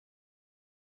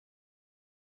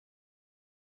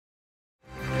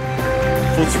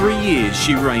For 3 years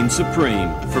she reigned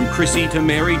supreme. From Chrissy to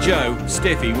Mary Jo,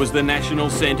 Steffi was the National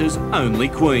Centre's only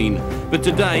queen. But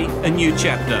today, a new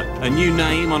chapter, a new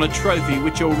name on a trophy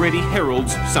which already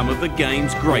heralds some of the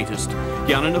game's greatest.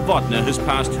 Jana Novotna has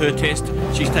passed her test.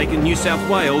 She's taken New South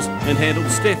Wales and handled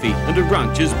Steffi and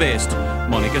Arantxa's best.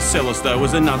 Monica Seles, though,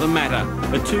 was another matter.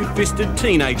 A two-fisted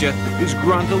teenager whose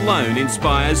grunt alone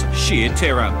inspires sheer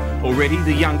terror. Already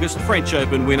the youngest French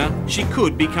Open winner, she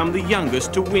could become the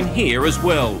youngest to win here as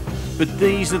well. But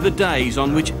these are the days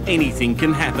on which anything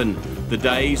can happen. The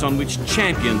days on which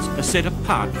champions are set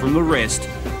apart from the rest.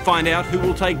 Find out who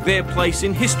will take their place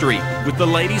in history with the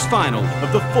ladies' final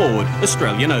of the Ford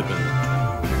Australian Open.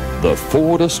 The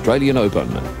Ford Australian Open,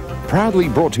 proudly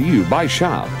brought to you by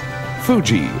Sharp,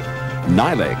 Fuji,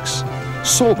 Nilex,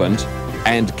 Sorbent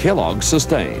and Kellogg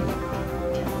Sustain.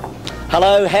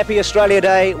 Hello, happy Australia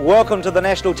Day. Welcome to the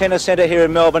National Tennis Centre here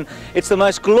in Melbourne. It's the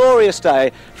most glorious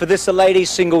day for this the ladies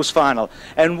singles final.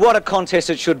 And what a contest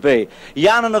it should be.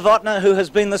 Jana Novotna, who has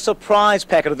been the surprise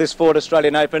packet of this Ford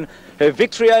Australian Open, her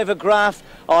victory over Graf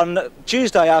on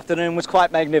Tuesday afternoon was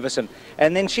quite magnificent.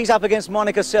 And then she's up against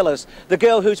Monica Seles, the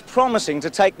girl who's promising to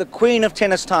take the Queen of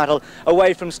Tennis title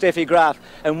away from Steffi Graf.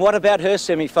 And what about her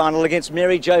semi-final against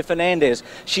Mary Jo Fernandez?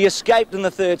 She escaped in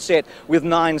the third set with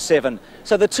 9-7.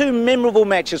 So the two memorable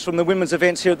matches from the women's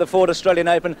events here at the Ford Australian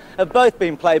Open have both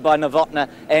been played by Novotna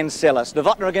and Seles.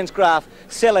 Novotna against Graf,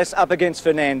 Seles up against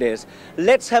Fernandez.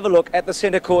 Let's have a look at the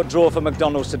centre court draw for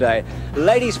McDonald's today.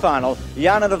 Ladies final,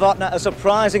 Jana Novotna a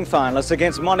surprising finalist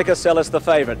against Monica Seles, the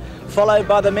favourite, followed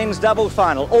by the men's doubles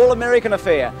final, all-American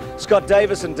affair. Scott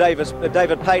Davis and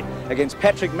David Pate against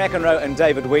Patrick McEnroe and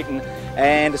David Wheaton.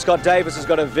 And Scott Davis has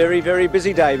got a very, very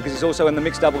busy day because he's also in the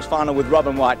mixed doubles final with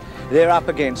Robin White. They're up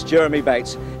against Jeremy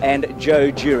Bates and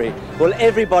Joe Jury. Well,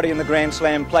 everybody in the Grand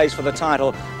Slam plays for the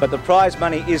title, but the prize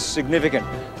money is significant.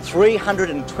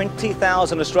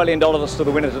 320,000 Australian dollars to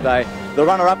the winner today. The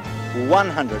runner-up,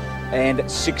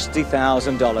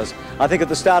 $160,000. I think at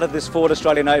the start of this Ford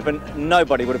Australian Open,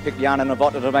 nobody would have picked Jana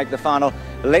Novotna to make the final.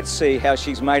 Let's see how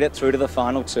she's made it through to the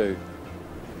final two.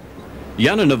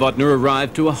 Jana Novotna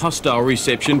arrived to a hostile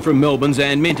reception from Melbourne's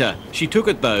Anne Minter. She took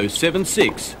it though,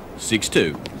 7-6,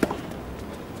 6-2.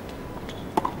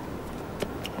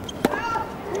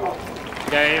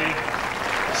 Game,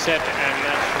 set and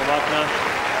match Novotna.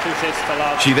 2 sets to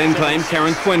love. She then claimed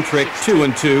Karen Quentrek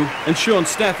 2-2 and Sean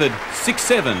Stafford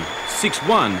 6-7,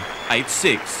 6-1,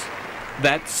 8-6.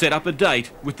 That set up a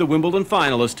date with the Wimbledon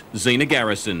finalist Zina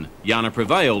Garrison. Jana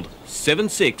prevailed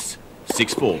 7-6,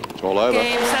 6-4. It's all over.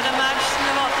 Game, set and match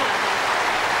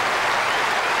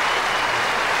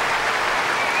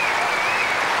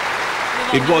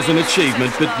Novotna. It was an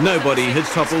achievement, but nobody had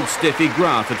toppled Steffi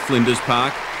Graf at Flinders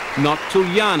Park. Not till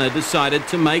Jana decided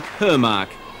to make her mark.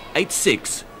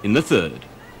 8-6 in the third.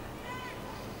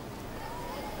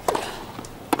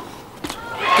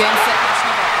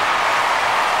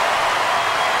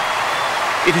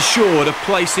 It assured a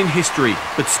place in history,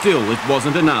 but still it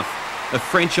wasn't enough. A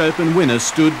French Open winner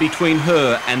stood between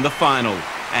her and the final.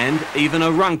 And even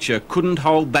Arantxa couldn't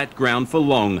hold that ground for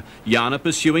long. Jana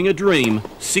pursuing a dream,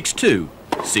 6-2,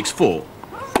 6-4.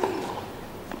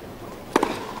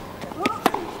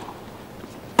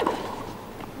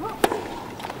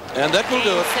 And that will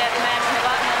do it. Set match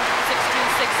Novotna,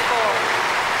 6-2,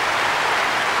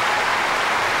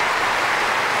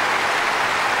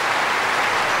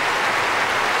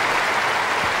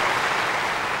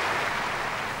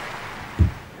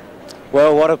 6-4.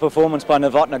 Well, what a performance by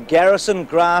Novotna. Garrison,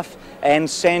 Graf and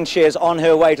Sanchez on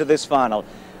her way to this final.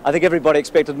 I think everybody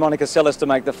expected Monica Seles to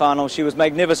make the final. She was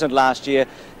magnificent last year.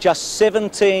 Just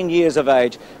 17 years of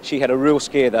age. She had a real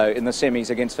scare, though, in the semis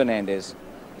against Fernandez.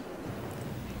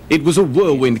 It was a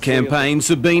whirlwind campaign.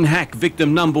 Sabine Hack,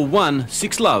 victim number 1,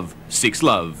 6-love,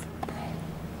 6-love.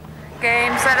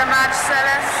 Game, set and match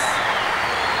Seles.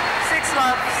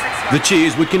 6-love, 6-love. The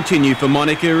cheers would continue for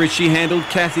Monica as she handled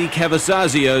Kathy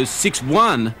Cavazazio's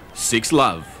 6-1,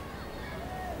 6-love.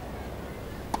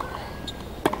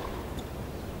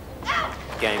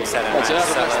 Game, set and match Seles. 2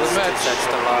 sets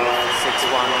to love,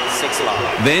 6-1,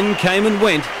 6-love. Then came and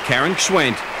went Karen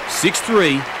Schwendt,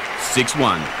 6-3,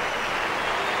 6-1.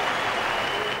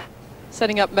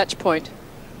 Setting up match point.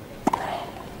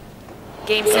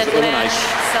 Game, set and match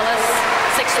Seles.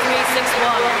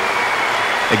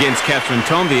 6-3, 6-1. Against Catherine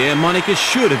Tombier, Monica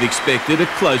should have expected a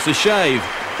closer shave.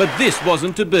 But this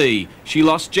wasn't to be. She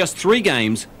lost just 3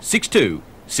 games, 6-2,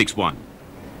 6-1.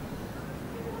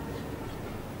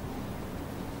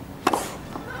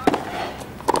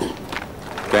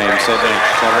 Game, set,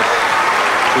 match, Seles.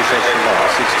 2 sets to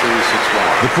love, 6-2,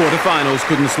 6-1. The quarterfinals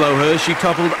couldn't slow her. She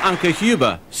toppled Anke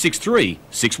Huber 6-3,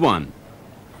 6-1.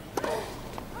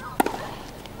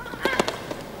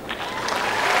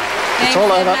 It's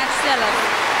all over.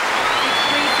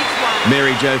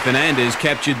 Mary Jo Fernandez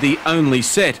captured the only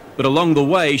set, but along the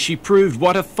way she proved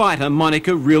what a fighter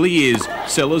Monica really is.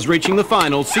 Seles reaching the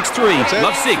final 6-3,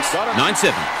 love 6,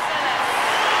 9-7.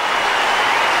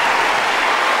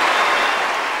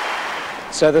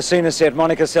 So the senior set,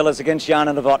 Monica Seles against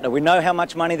Jana Novotna. We know how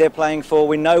much money they're playing for.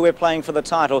 We know we're playing for the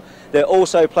title. They're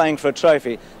also playing for a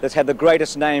trophy that's had the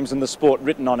greatest names in the sport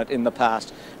written on it in the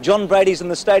past. John Brady's in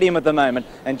the stadium at the moment,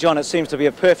 and John, it seems to be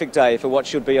a perfect day for what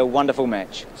should be a wonderful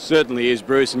match. Certainly is,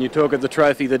 Bruce, and you talk of the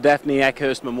trophy, the Daphne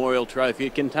Ackhurst Memorial Trophy.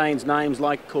 It contains names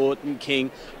like Court and King,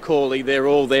 Corley. They're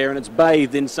all there, and it's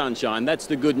bathed in sunshine. That's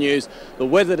the good news. The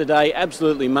weather today,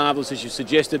 absolutely marvellous, as you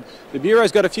suggested. The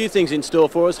Bureau's got a few things in store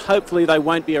for us. Hopefully they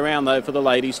won't be around, though, for the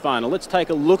ladies' final. Let's take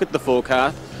a look at the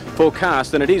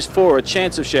forecast, and it is for a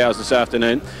chance of showers this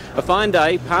afternoon. A fine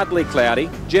day, partly cloudy,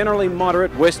 generally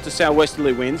moderate west to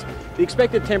southwesterly winds. The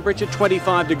expected temperature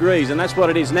 25 degrees, and that's what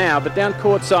it is now, but down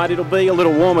courtside it'll be a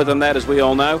little warmer than that, as we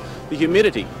all know. The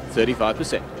humidity,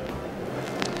 35%.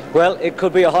 Well, it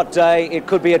could be a hot day, it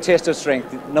could be a test of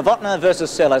strength. Novotna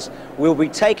versus Seles will be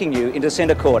taking you into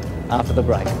centre court after the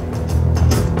break.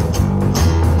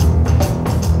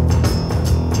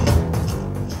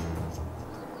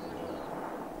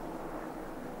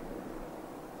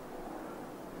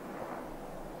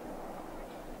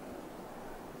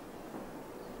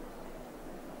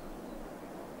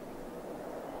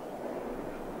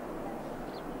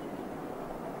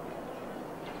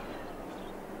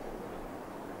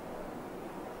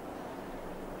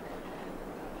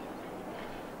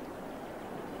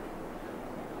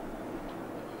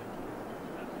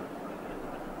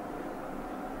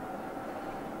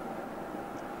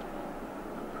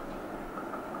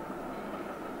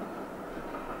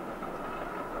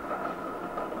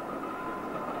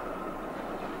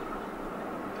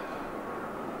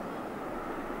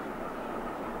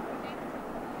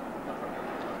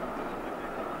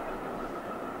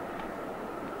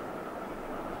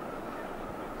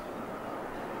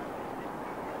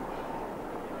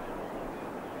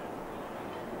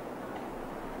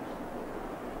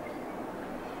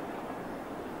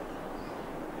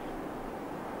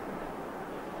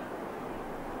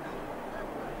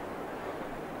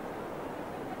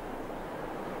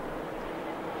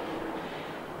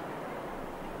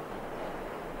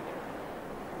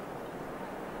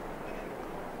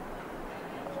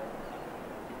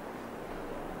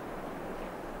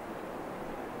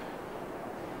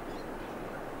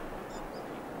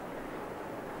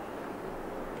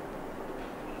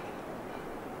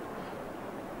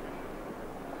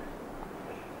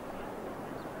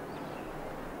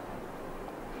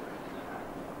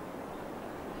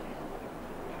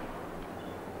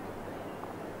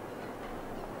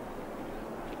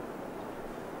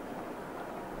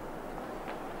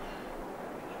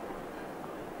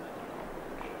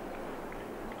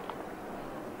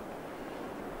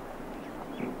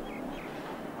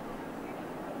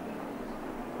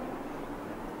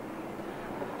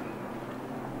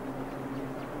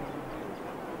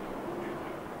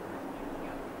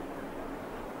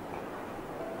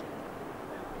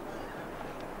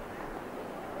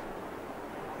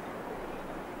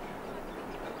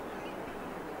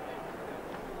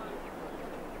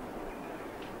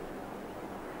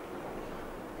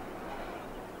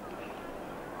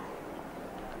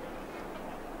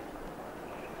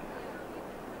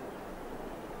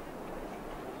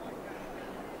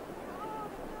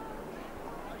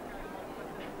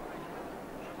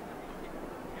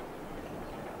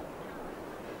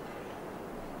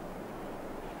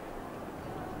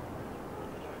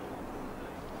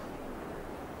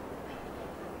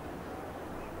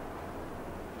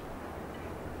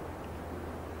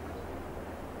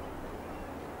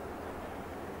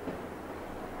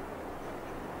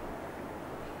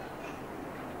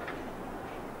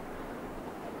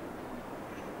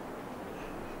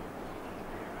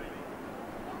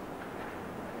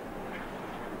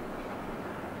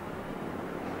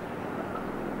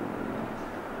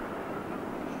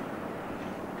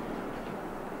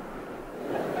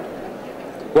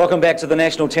 Welcome back to the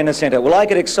National Tennis Centre. Well, I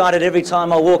get excited every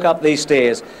time I walk up these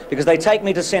stairs because they take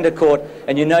me to centre court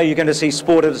and you know you're going to see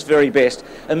sport at its very best.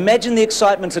 Imagine the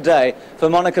excitement today for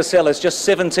Monica Seles, just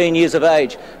 17 years of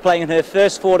age, playing in her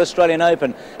first Ford Australian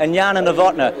Open, and Jana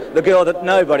Novotna, the girl that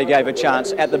nobody gave a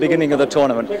chance at the beginning of the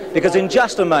tournament. Because in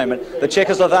just a moment, the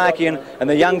Czechoslovakian and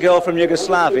the young girl from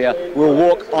Yugoslavia will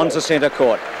walk onto centre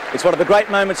court. It's one of the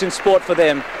great moments in sport for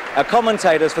them, our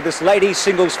commentators for this ladies'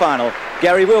 singles final,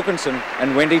 Gary Wilkinson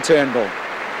and Wendy Turnbull.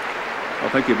 Well,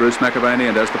 thank you, Bruce McAvaney.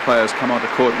 And as the players come onto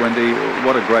court, Wendy,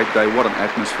 what a great day, what an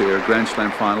atmosphere, a Grand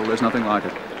Slam final. There's nothing like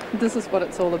it. This is what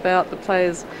it's all about. The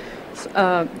players,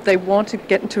 they want to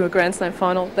get into a Grand Slam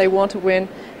final, they want to win,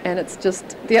 and it's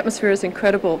just, the atmosphere is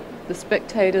incredible. The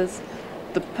spectators,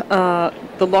 the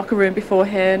locker room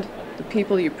beforehand, the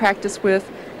people you practice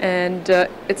with, and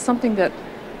it's something that,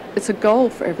 it's a goal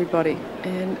for everybody,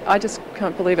 and I just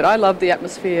can't believe it. I love the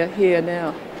atmosphere here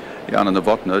now. Jana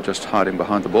Novotna just hiding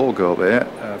behind the ball girl there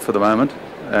for the moment,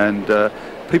 and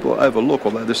people overlook,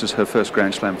 although this is her first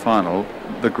Grand Slam final,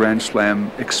 the Grand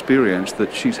Slam experience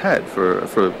that she's had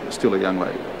for still a young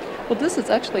lady. Well, this is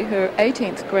actually her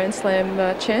 18th Grand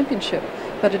Slam championship,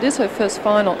 but it is her first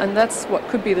final, and that's what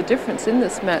could be the difference in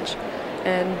this match.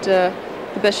 And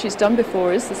the best she's done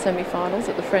before is the semi-finals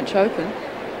at the French Open.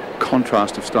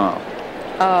 Contrast of style.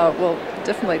 Well,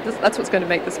 definitely. That's what's going to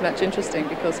make this match interesting,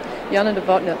 because Jana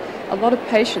Novotna, a lot of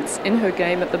patience in her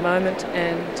game at the moment,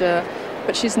 and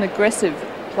but she's an aggressive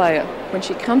player. When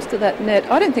she comes to that net,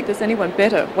 I don't think there's anyone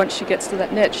better once she gets to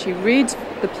that net. She reads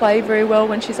the play very well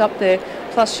when she's up there,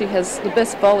 plus she has the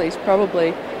best volleys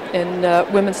probably in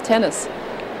women's tennis.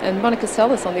 And Monica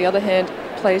Seles, on the other hand,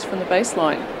 plays from the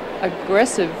baseline.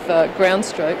 Aggressive ground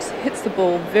strokes, hits the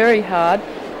ball very hard,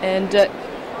 and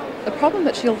the problem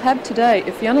that she'll have today,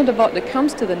 if Jana Novotna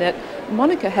comes to the net,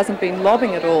 Monica hasn't been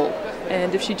lobbing at all,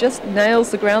 and if she just nails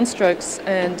the ground strokes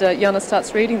and Jana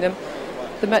starts reading them,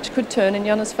 the match could turn in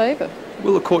Jana's favour.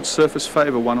 Will the court surface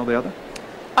favour one or the other?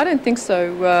 I don't think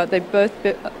so. They both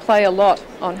play a lot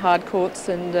on hard courts,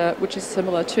 and which is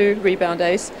similar to Rebound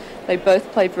Ace. They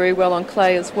both play very well on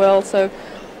clay as well, so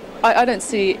I don't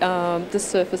see this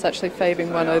surface actually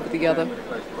favouring one over the other.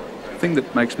 The thing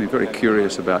that makes me very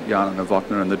curious about Jana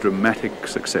Novotna and the dramatic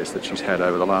success that she's had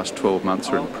over the last 12 months,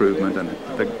 her improvement and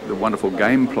the wonderful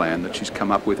game plan that she's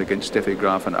come up with against Steffi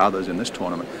Graf and others in this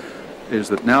tournament, is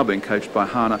that now being coached by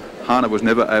Hana was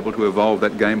never able to evolve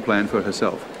that game plan for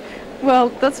herself. Well,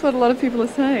 that's what a lot of people are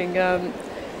saying.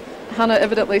 Hana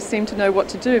evidently seemed to know what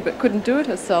to do but couldn't do it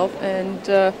herself,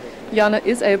 and Jana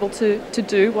is able to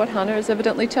do what Hana is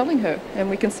evidently telling her, and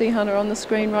we can see Hana on the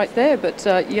screen right there. But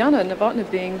Jana Novotna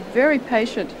being very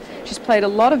patient. She's played a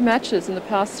lot of matches in the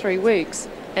past 3 weeks,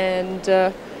 and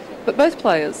but both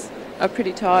players are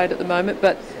pretty tired at the moment,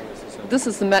 but this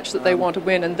is the match that they want to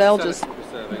win, and they'll just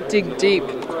dig deep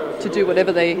to do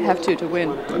whatever they have to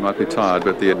win. They might be tired,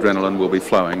 but the adrenaline will be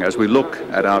flowing as we look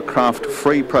at our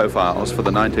craft-free profiles for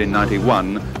the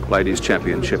 1991 Ladies'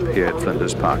 Championship here at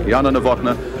Flinders Park. Jana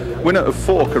Novotna, winner of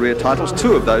 4 career titles,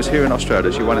 2 of those here in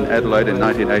Australia. She won in Adelaide in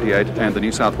 1988 and the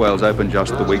New South Wales Open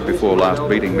just the week before last,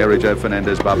 beating Mary Jo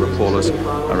Fernandez, Barbara Paulus,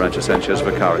 Arantxa Sanchez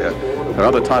Vicario. Her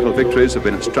other title victories have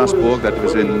been at Strasbourg, that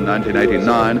was in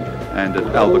 1989, and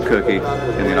at Albuquerque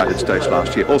in the United States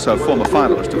last year. Also a former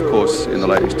finalist, of course, in the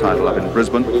ladies' title up in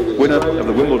Brisbane. Winner of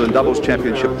the Wimbledon Doubles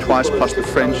Championship twice, plus the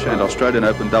French and Australian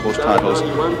Open doubles titles.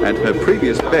 And her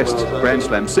previous best Grand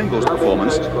Slam singles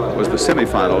performance was the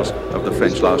semi-finals of the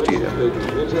French last year.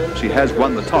 She has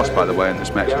won the toss, by the way, in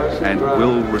this match, and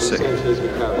will receive.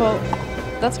 Well,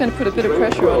 that's going to put a bit of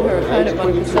pressure on her opponent,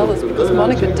 Monica Seles, because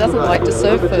Monica doesn't like to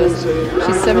serve first.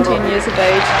 She's 17 years of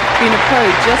age, been a pro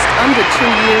just under 2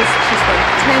 years. She's won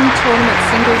 10 tournament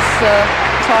singles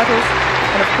titles,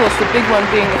 and of course the big one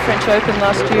being the French Open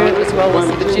last year, as well as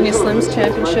the Virginia Slims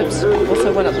Championships.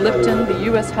 Also won at Lipton,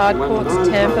 the US Hard Courts,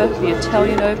 Tampa, the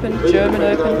Italian Open, German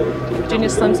Open, the Virginia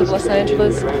Slims of Los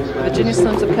Angeles, the Virginia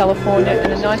Slims of California,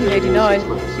 and in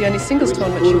 1989, the only singles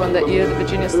tournament she won that year, the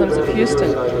Virginia Slims of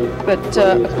Houston. But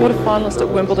a quarter-finalist at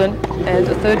Wimbledon and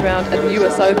a 3rd round at the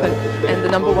US Open, and the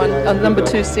number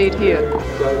 2 seed here.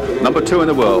 Number 2 in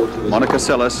the world, Monica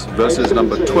Seles versus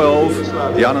number 12,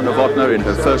 Jana Novotna, in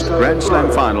her first Grand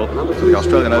Slam final for the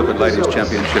Australian Open Ladies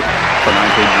Championship for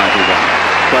 1991.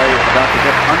 Play about to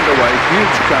get underway.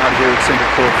 Huge crowd here at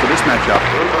centre court for this matchup.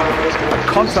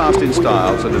 A contrast in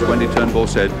styles, and as Wendy Turnbull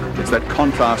said, it's that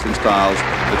contrast in styles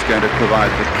that's going to provide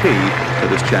the key to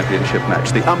this championship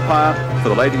match. The umpire for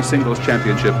the Ladies Singles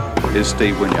Championship is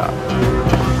Steve Wynyard.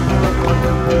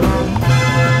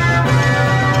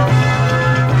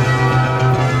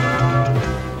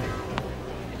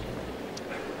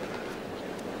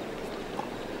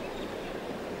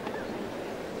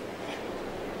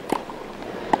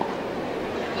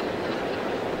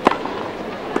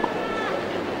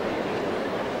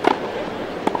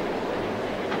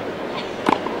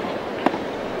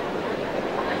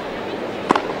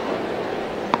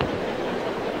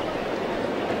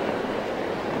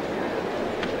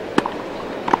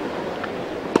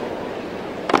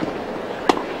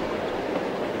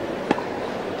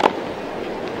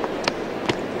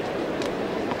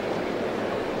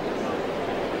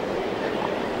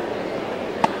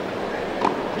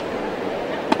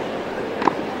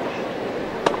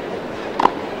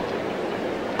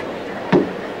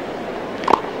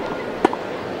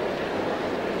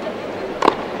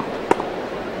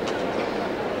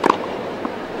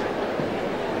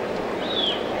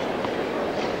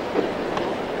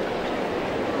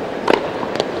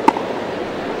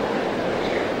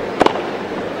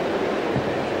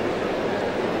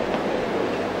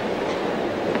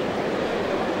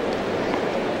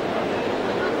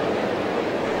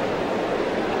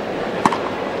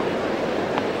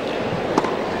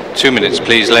 2 minutes,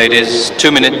 please, ladies.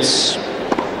 2 minutes.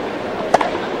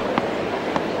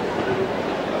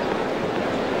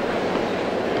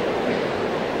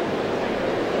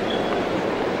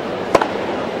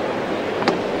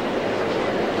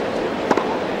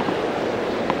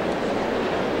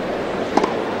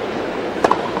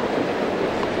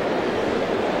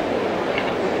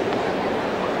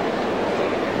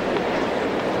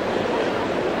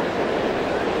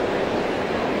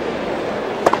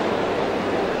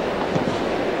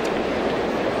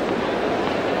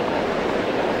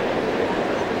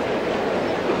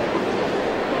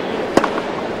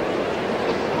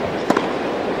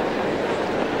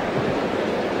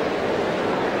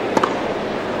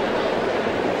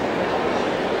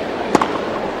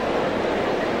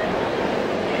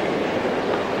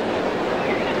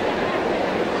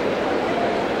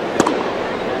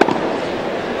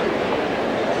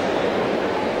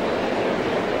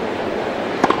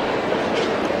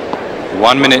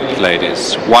 One minute,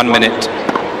 ladies. 1 minute.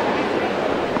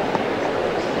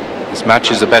 This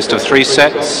match is a best of 3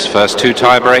 sets. First 2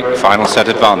 tie-break, final set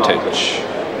advantage.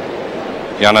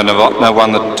 Jana Novotna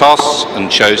won the toss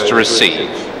and chose to receive.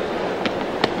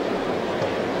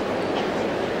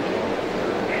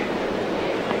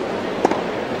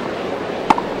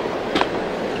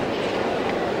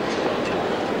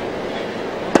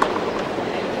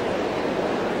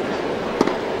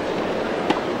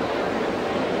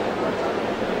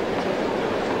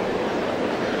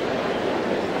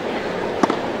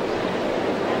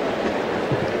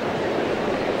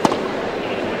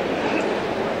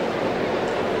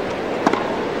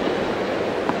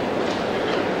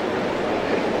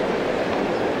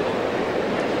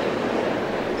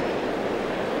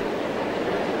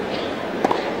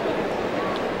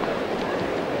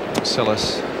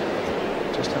 Seles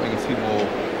just having a few more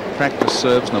practice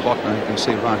serves. Novotna, you can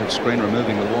see right of screen,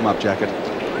 removing the warm-up jacket.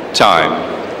 Time.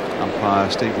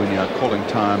 Umpire Steve Wynyard calling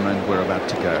time, and we're about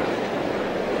to go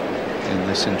in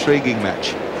this intriguing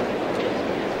match.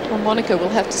 Well, Monica will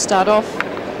have to start off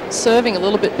serving a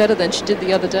little bit better than she did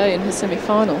the other day in her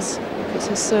semi-finals, because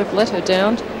her serve let her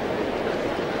down.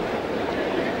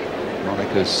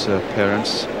 Monica's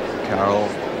parents, Carol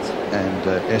and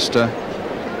Esther,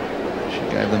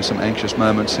 gave them some anxious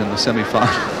moments in the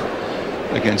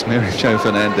semi-final against Mary Jo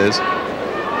Fernandez,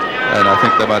 and I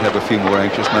think they might have a few more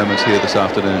anxious moments here this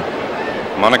afternoon.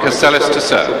 Monica Seles to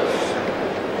serve.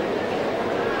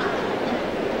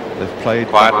 They've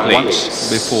played once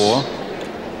before.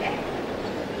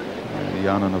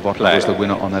 Jana Novotna was the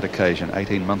winner on that occasion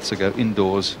 18 months ago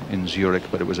indoors in Zurich,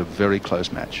 but it was a very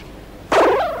close match.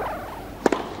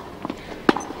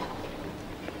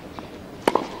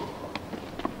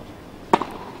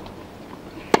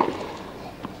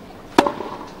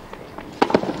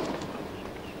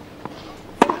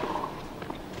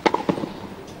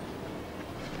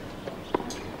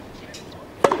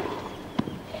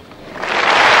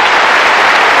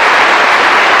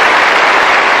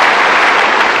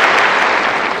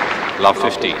 Love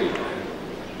 15.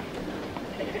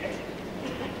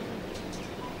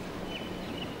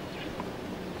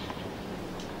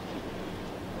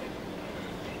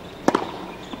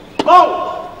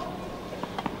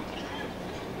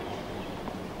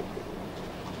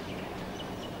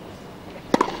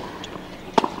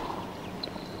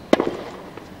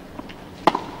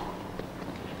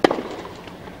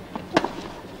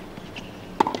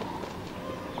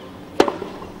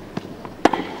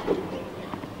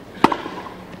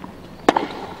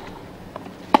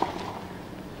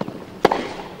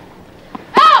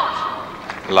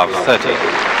 Love 30.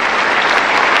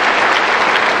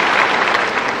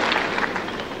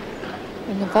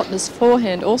 And Novotna's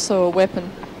forehand also a weapon.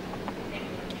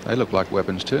 They look like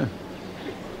weapons too.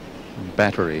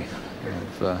 Battery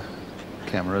of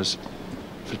cameras,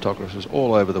 photographers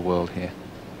all over the world here.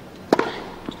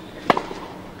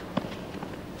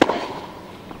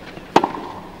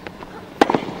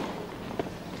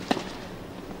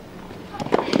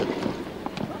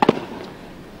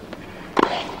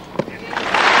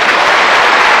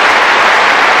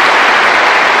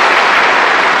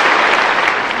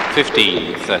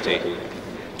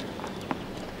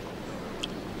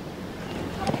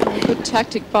 Good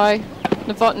tactic by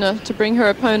Novotna to bring her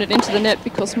opponent into the net,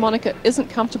 because Monica isn't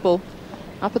comfortable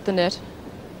up at the net.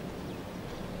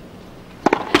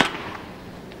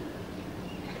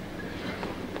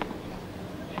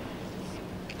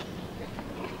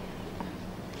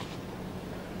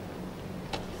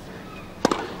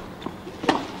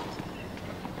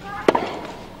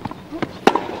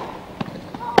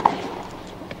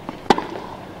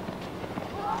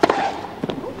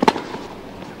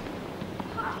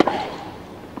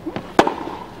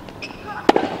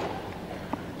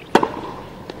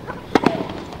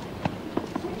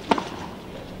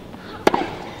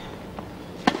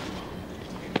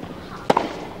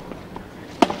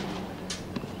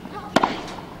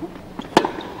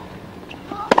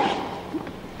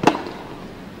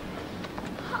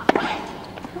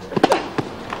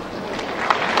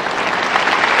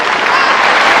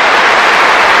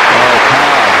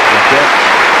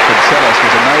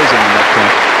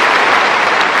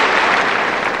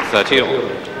 30 all.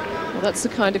 Well, that's the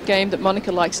kind of game that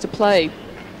Monica likes to play.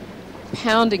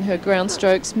 Pounding her ground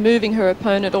strokes, moving her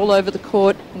opponent all over the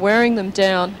court, wearing them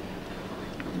down.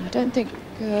 And I don't think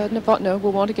Novotna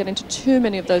will want to get into too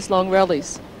many of those long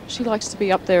rallies. She likes to be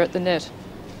up there at the net.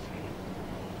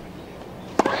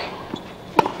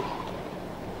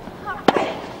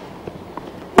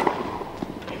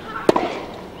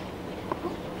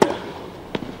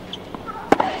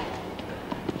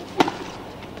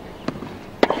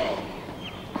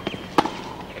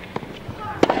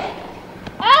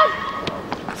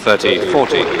 Thirty,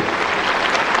 40.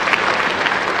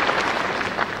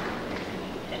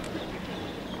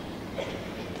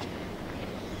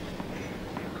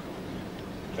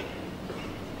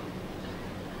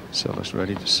 Seles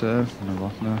ready to serve.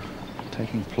 Novotna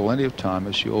taking plenty of time,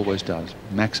 as she always does.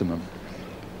 Maximum.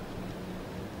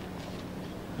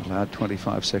 Allowed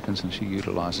 25 seconds and she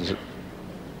utilises it.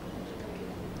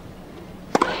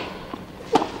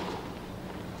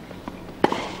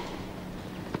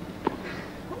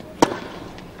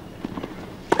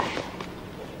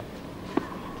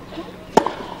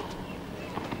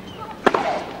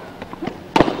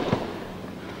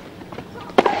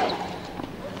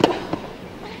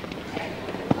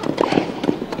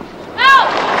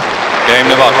 Game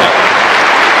Novotna.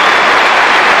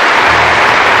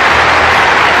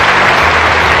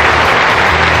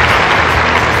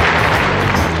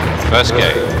 First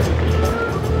game.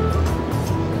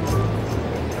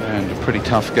 And a pretty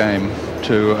tough game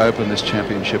to open this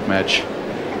championship match.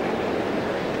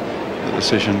 The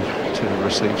decision to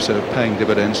receive serve paying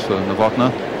dividends for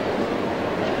Novotna.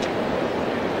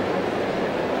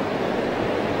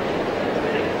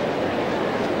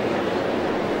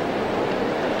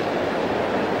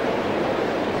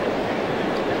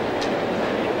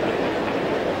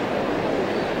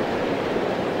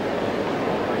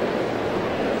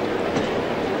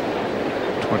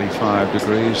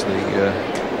 Degrees, the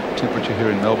temperature here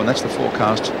in Melbourne. That's the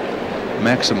forecast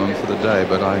maximum for the day,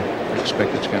 but I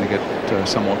expect it's going to get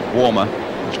somewhat warmer,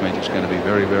 which means it's going to be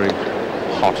very, very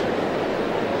hot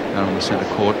down on the centre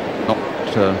court. Not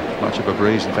much of a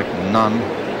breeze, in fact none,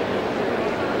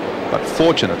 but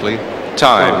fortunately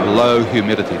time low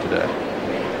humidity today.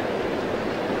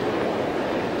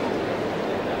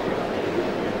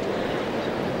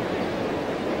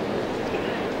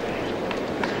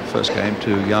 First game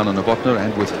to Jana Novotna,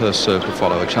 and with her serve to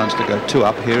follow. A chance to go 2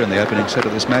 up here in the opening set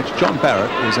of this match. John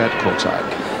Barrett is at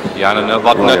courtside. Jana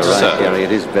Novotna to serve. Gary,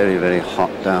 it is very, very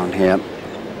hot down here.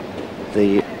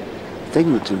 The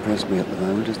thing that's impressed me at the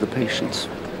moment is the patience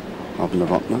of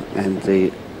Novotna and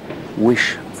the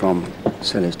wish from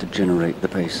Seles to generate the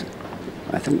pace.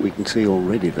 I think we can see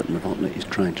already that Novotna is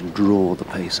trying to draw the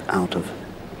pace out of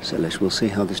Seles. We'll see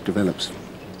how this develops.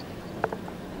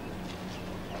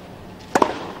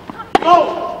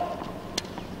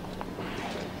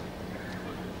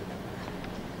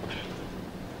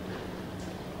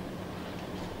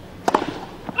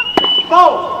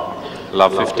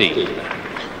 Love 15.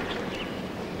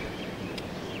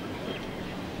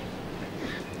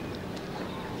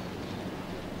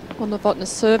 Well, Novotna's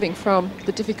serving from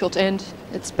the difficult end.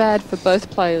 It's bad for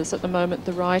both players at the moment,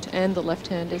 the right and the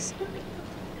left-handers.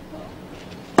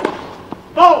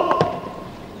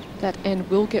 That end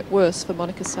will get worse for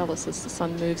Monica Seles as the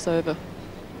sun moves over.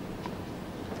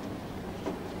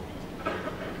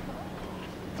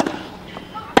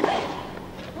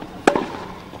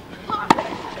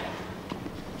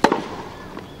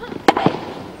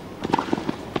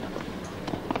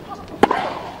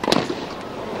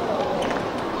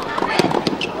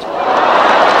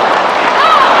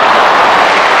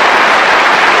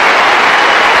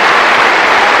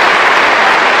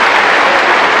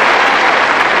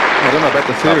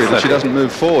 Theory that she doesn't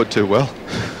move forward too well.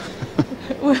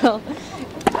 Well,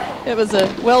 it was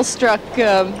a well-struck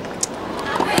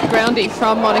groundie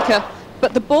from Monica,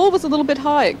 but the ball was a little bit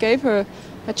high. It gave her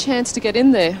a chance to get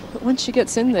in there, but once she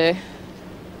gets in there,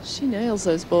 she nails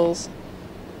those balls.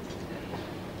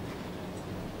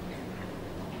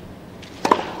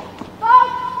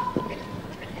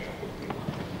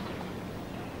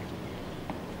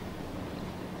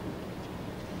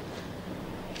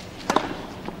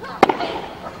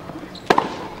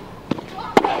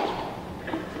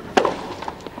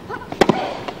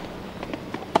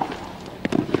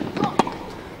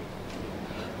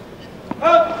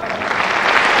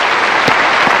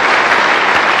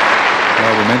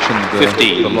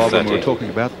 The lob, and we were talking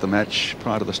about the match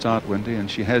prior to the start, Wendy, and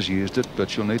she has used it, but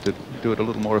she'll need to do it a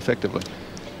little more effectively.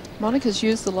 Monica's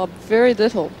used the lob very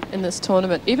little in this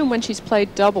tournament. Even when she's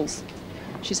played doubles,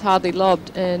 she's hardly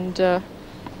lobbed, and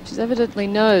she evidently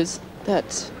knows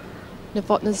that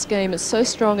Novotna's game is so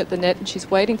strong at the net and she's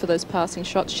waiting for those passing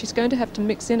shots. She's going to have to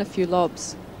mix in a few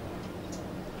lobs.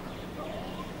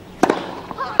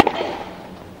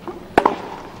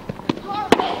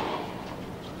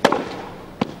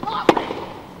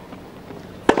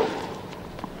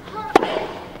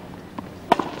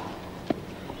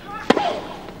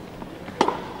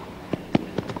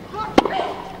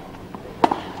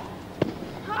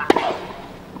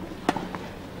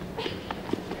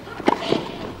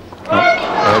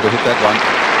 To hit that one.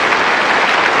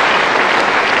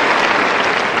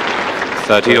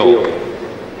 30 all.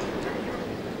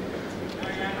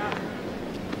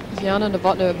 Jana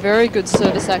Novotna, a very good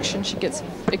service action. She gets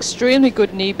extremely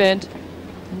good knee bend,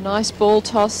 nice ball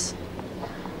toss,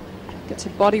 gets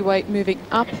her body weight moving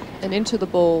up and into the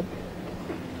ball.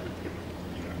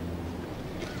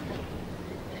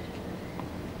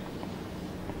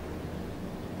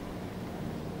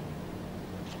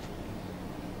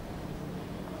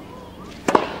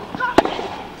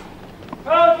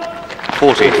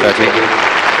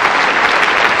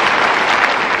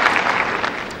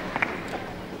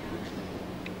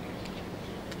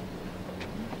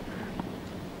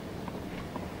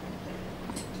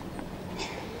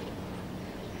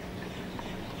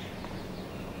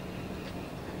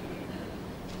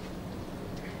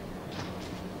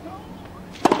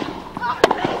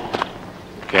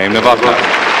 Game Novotna.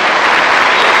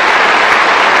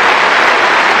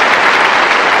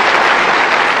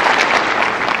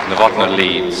 Novotna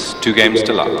leads 2 games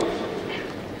to love.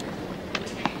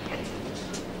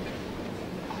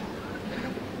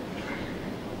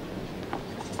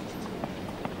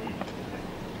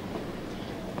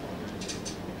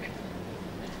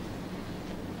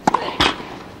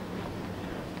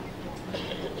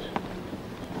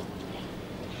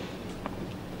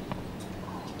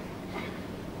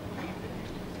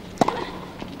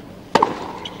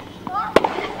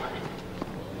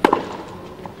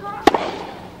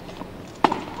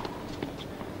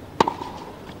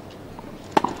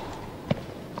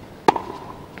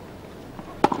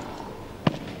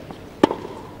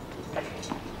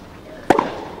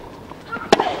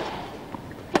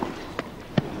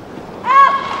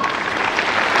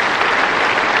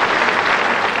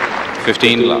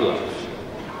 Love.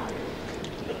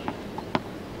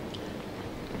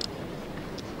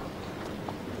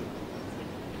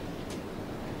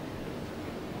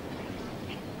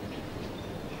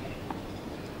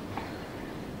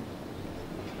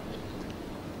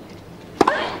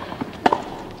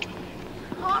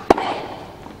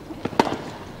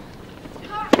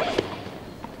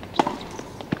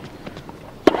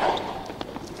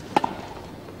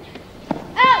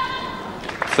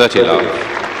 Love.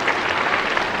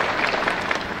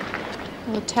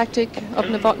 The tactic of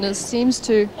Novotna's seems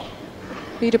to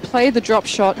be to play the drop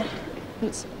shot.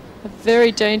 It's a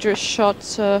very dangerous shot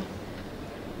to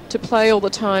play all the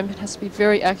time. It has to be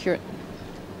very accurate.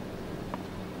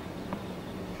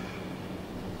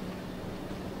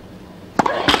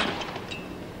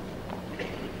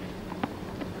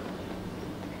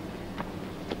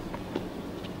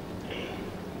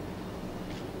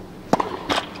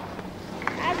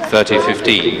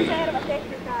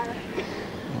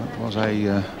 It was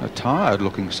a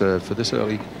tired-looking serve for this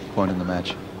early point in the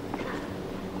match.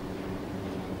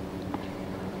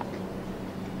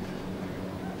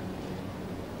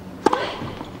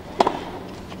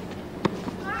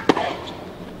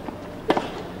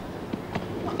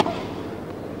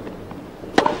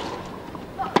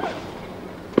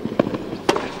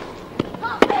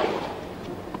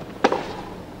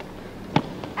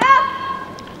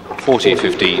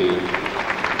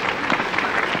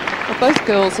 Well, both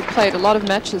girls have played a lot of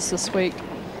matches this week.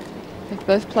 They've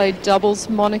both played doubles.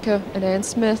 Monica and Ann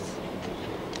Smith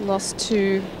lost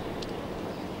to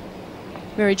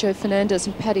Mary Jo Fernandez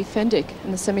and Paddy Fendick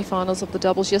in the semi-finals of the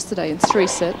doubles yesterday in 3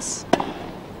 sets.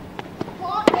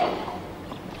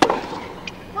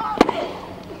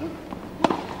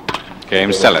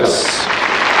 Game Seles.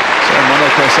 So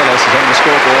Monica Seles is on the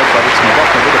scoreboard, but it's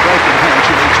Novotna with a broken hand.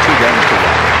 She needs 2 games to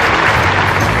 1.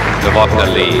 Novotna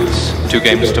leads 2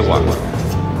 games to 1.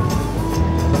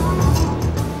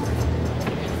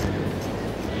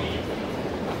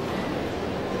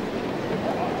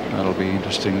 That'll be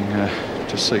interesting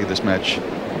to see this match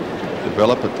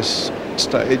develop at this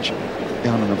stage.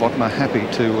 Jana Novotna happy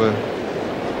to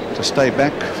stay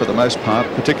back for the most part,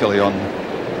 particularly on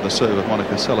the serve of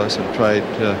Monica Seles, and trade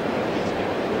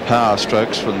power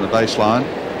strokes from the baseline.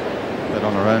 But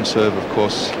on her own serve, of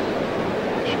course,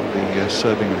 she'll be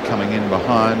serving and coming in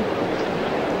behind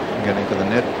and getting to the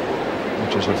net,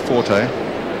 which is her forte.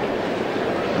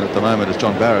 And at the moment, as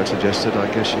John Barrett suggested,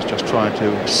 I guess she's just trying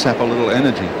to sap a little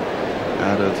energy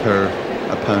out of her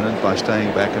opponent by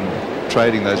staying back and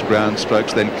trading those ground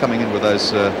strokes, then coming in with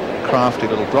those crafty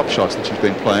little drop shots that she's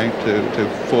been playing to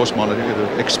force Monica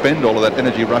to expend all of that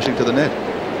energy rushing to the net.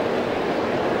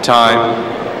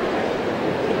 Time.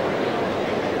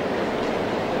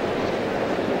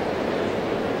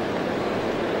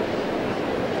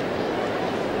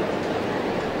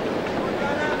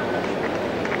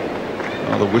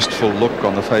 Oh, the wistful look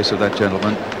on the face of that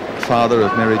gentleman, father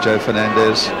of Mary Jo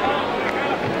Fernandez.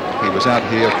 He was out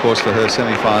here, of course, for her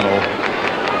semi-final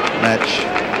match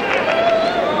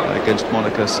against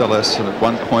Monica Seles, and at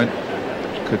one point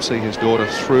could see his daughter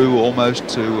through almost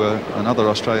to another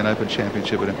Australian Open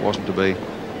Championship, and it wasn't to be.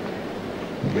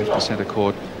 He left the centre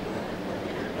court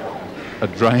a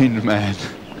drained man,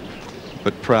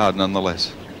 but proud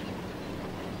nonetheless.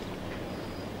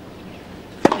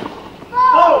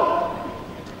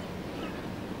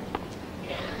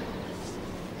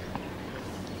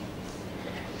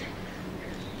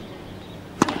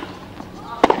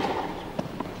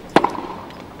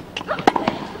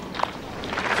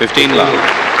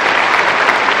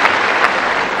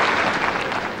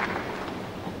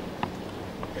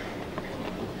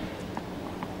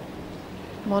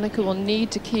 Monica will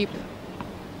need to keep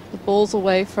the balls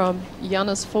away from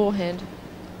Jana's forehand.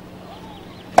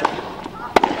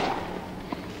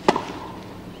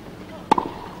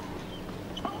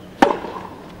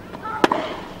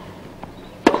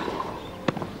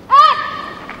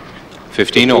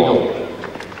 All.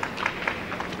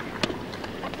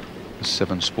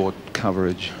 7 Sport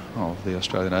coverage of the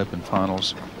Australian Open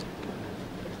finals,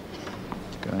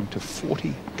 going to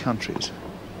 40 countries.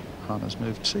 Hana's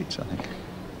moved seats, I think.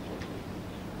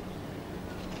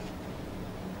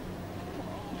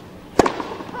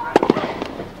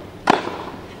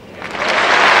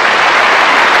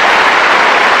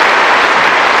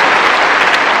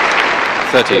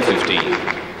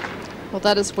 Well,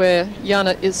 that is where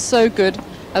Jana is so good.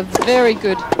 A very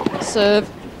good serve,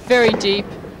 very deep,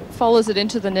 follows it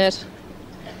into the net.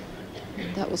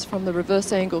 And that was from the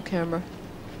reverse angle camera.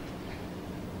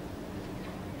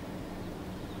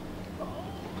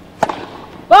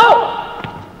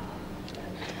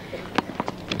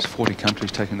 There's 40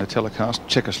 countries taking the telecast.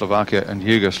 Czechoslovakia and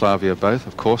Yugoslavia both,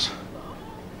 of course.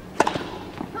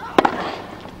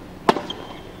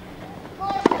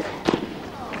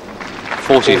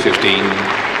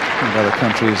 And other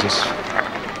countries as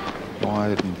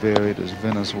wide and varied as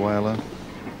Venezuela,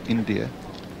 India,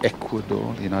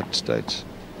 Ecuador, the United States,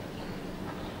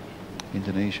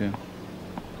 Indonesia,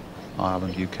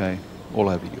 Ireland, UK, all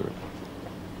over Europe.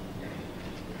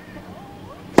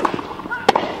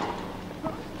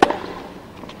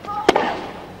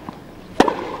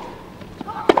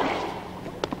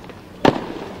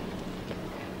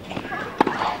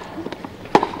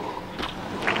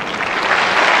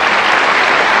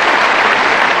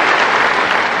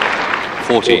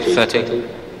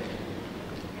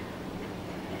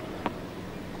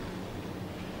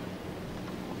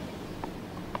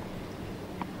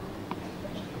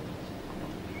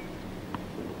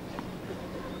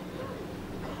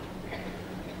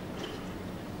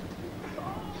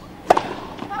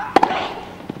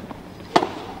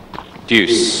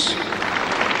 Deuce.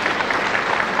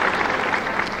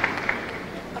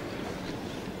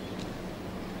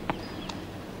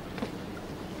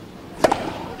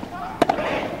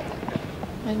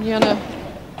 And Jana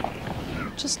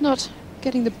just not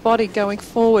getting the body going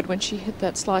forward when she hit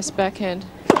that slice backhand.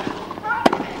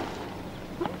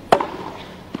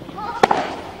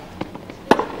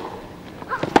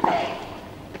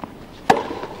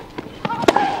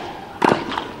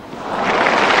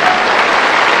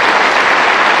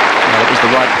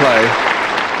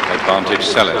 Advantage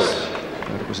Seles.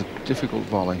 But it was a difficult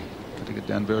volley. Had to get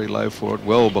down very low for it,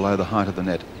 well below the height of the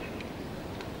net.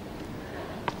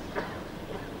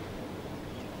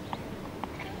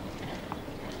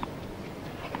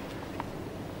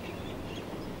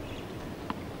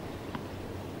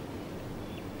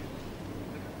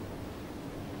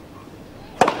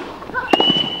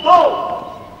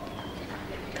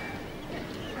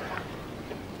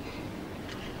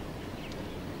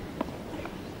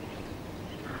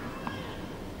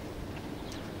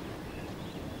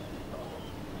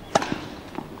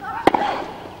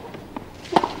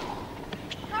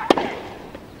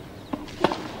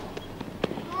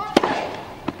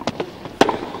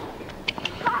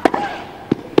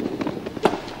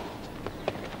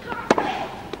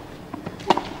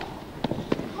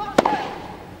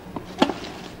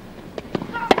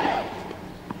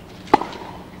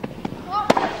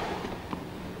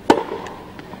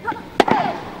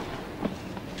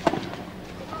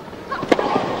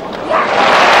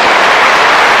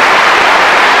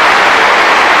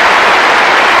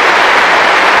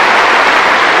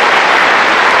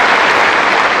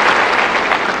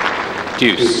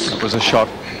 Deuce. It was a shot.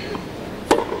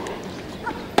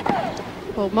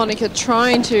 Well, Monica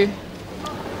trying to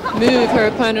move her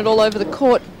opponent all over the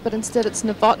court, but instead it's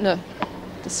Novotna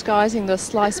disguising the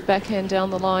slice backhand down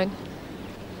the line.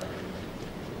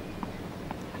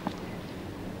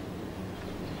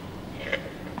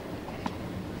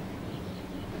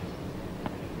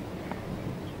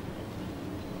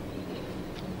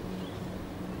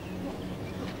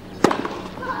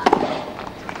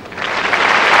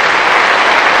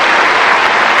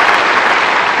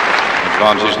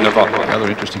 Advantage Novotna. The other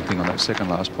interesting thing on that second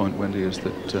last point, Wendy, is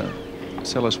that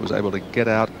Seles was able to get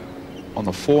out on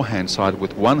the forehand side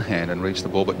with one hand and reach the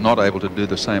ball, but not able to do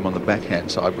the same on the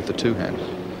backhand side with the two hand.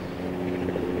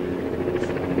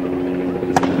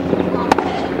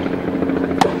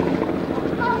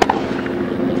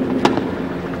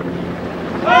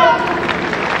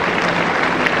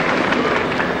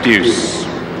 Deuce.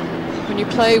 When you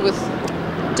play with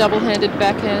double-handed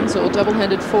backhands or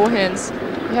double-handed forehands,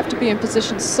 you have to be in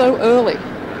position so early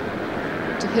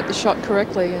to hit the shot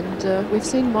correctly, and we've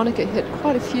seen Monica hit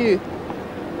quite a few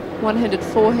one-handed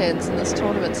forehands in this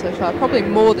tournament so far, probably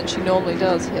more than she normally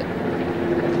does hit.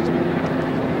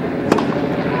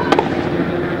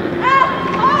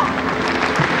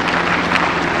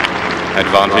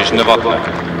 Advantage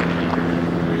Novotna.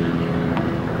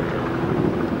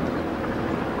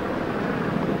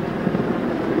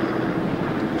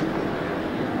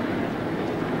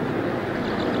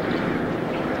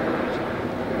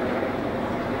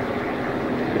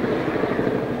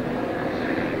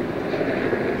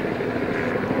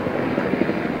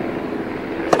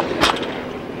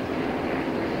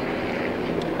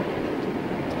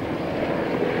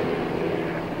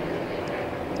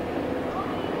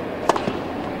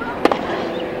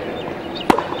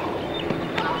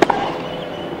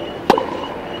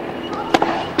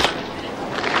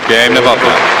 Game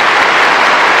Novotna.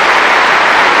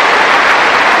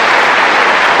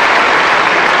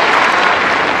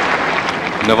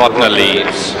 Novotna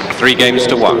leads 3 games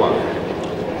to 1.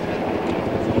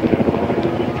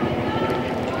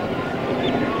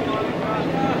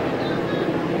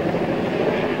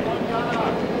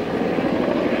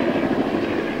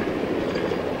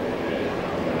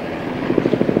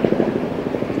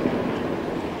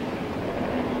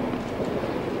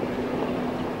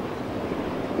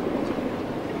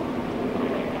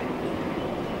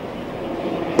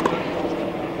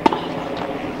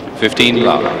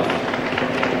 Love.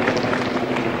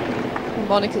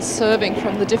 Monica's serving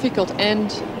from the difficult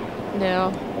end now,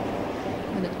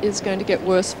 and it is going to get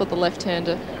worse for the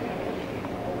left-hander.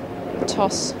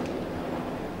 Toss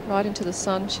right into the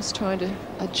sun. She's trying to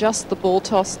adjust the ball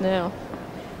toss now.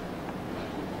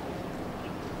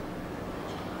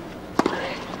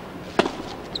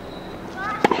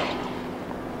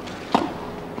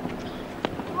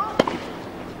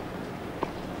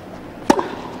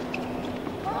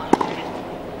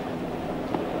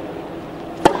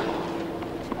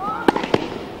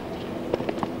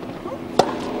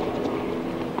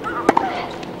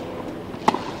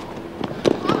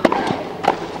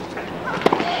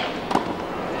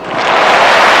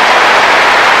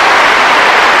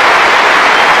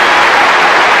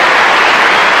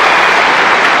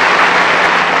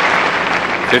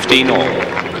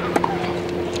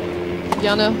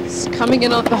 Jana's coming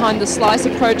in behind the slice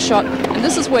approach shot, and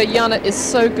this is where Jana is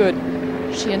so good.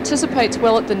 She anticipates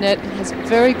well at the net and has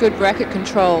very good racket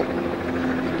control,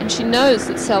 and she knows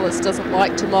that Seles doesn't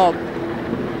like to lob.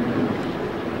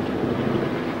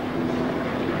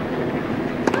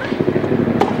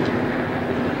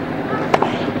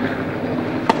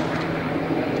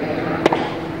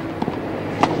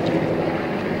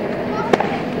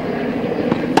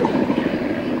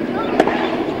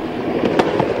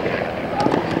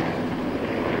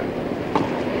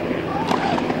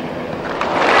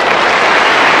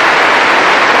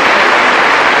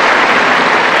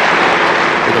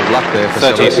 There for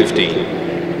 30-15.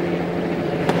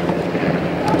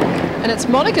 And it's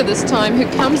Monica this time who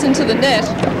comes into the net,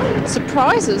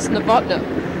 surprises Novotna.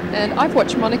 And I've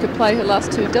watched Monica play her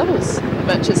last 2 doubles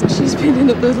matches, and she's been in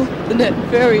the net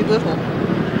very little.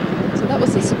 So that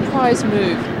was a surprise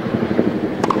move.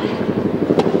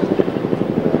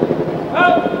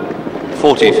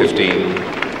 40-15.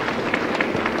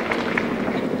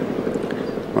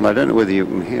 Well, I don't know whether you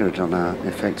can hear it on our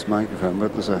effects microphone,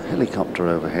 but there's a helicopter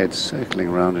overhead circling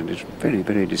around, and it's very,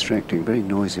 very distracting, very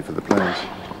noisy for the players.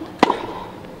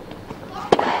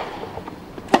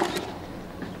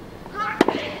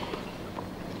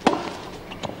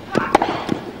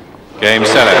 Game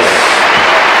Seles.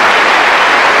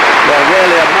 Well,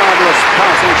 really a marvellous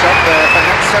passing shot there.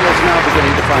 Perhaps Seles now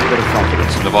beginning to find a bit of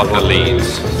confidence. Novotna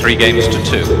leads 3 games to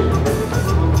 2.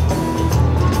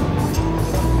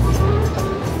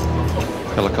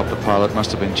 Helicopter pilot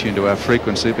must have been tuned to our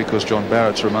frequency because John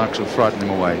Barrett's remarks have frightened him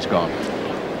away. He's gone.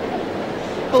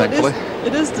 Well, thankfully.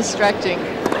 It is distracting,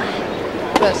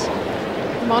 but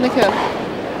Monica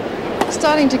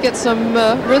starting to get some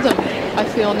rhythm, I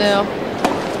feel now.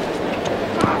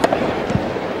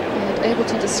 And able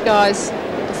to disguise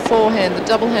the forehand, the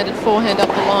double-handed forehand up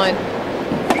the line.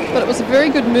 But it was a very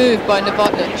good move by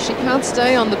Novotna. She can't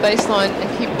stay on the baseline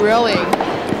and keep rallying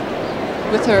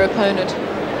with her opponent.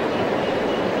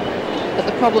 But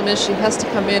the problem is she has to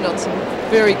come in on some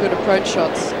very good approach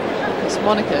shots because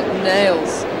Monica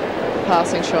nails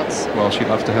passing shots. Well, she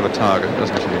loves to have a target,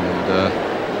 doesn't she? And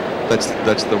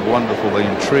that's the wonderful, the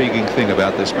intriguing thing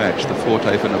about this match. The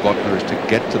forte for Novotna is to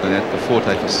get to the net. The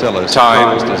forte for Seles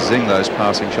is to zing those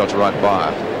passing shots right by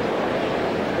her.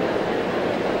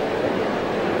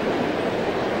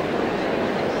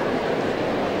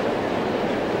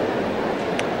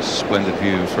 Splendid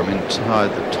view from inside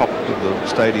the top of the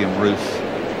stadium roof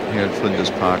here at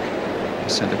Flinders Park, the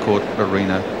centre court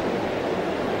arena,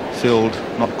 filled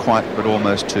not quite but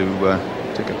almost to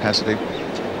capacity.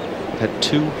 We've had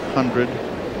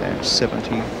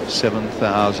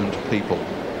 277,000 people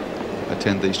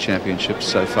attend these championships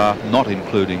so far, not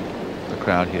including the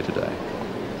crowd here today.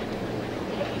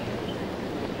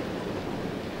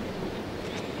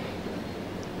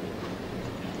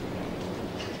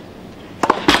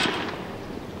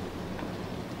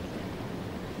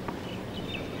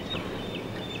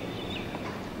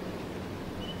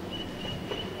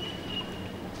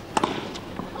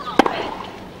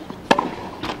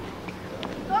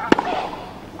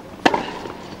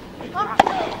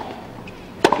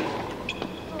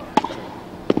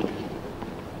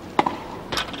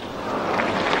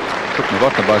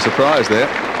 Novotna by surprise there.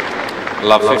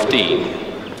 Love 15.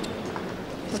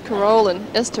 Carole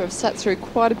and Esther have sat through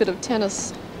quite a bit of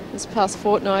tennis this past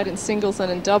fortnight in singles and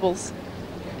in doubles.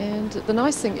 And the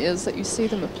nice thing is that you see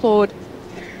them applaud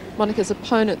Monica's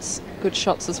opponent's good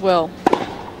shots as well.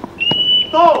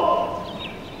 Go!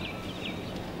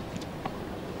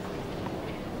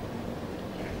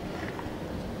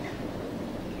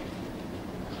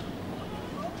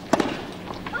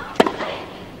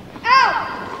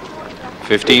 Out!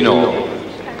 15 all.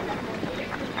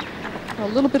 A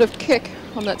little bit of kick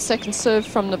on that second serve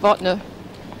from Novotna,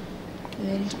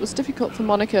 and it was difficult for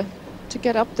Monica to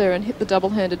get up there and hit the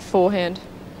double-handed forehand.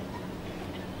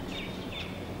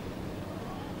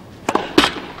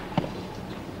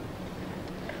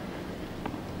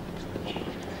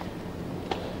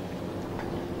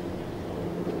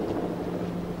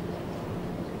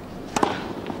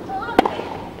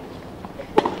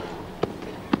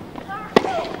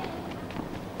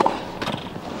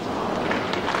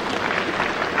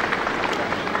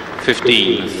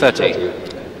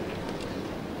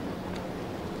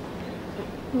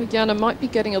 Well, Jana might be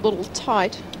getting a little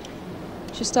tight.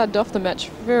 She started off the match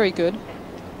very good.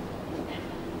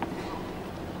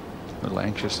 A little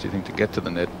anxious, do you think, to get to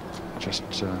the net? Just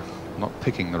not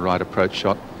picking the right approach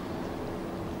shot.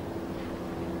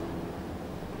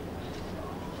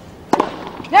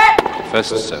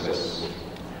 First service.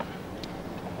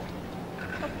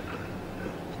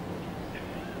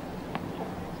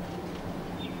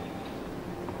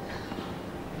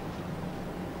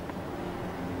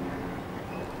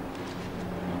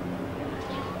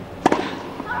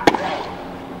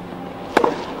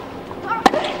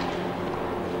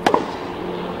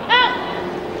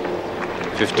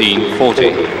 A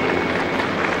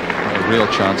real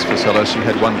chance for Seles. She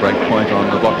had one break point on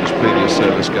Novotna's previous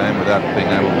service game without being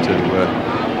able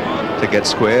to get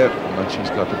square, but she's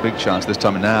got a big chance this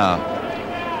time. Now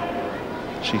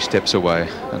she steps away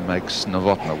and makes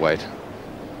Novotna wait.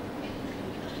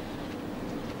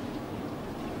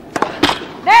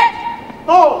 Net!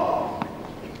 Oh!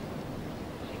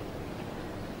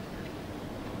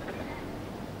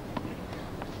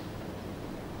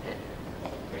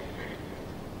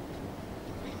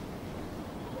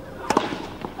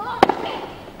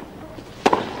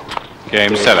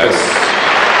 Game Seles.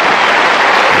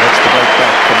 That's the break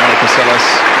back for Monica Seles.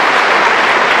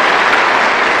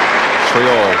 3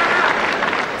 all.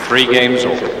 3 games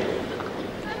all.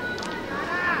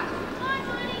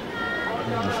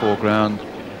 In the foreground,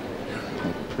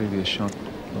 the previous shot,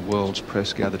 the world's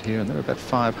press gathered here, and there are about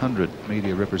 500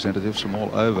 media representatives from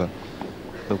all over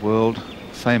the world,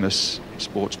 famous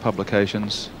sports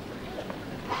publications.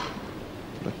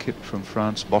 The kit from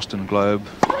France, Boston Globe.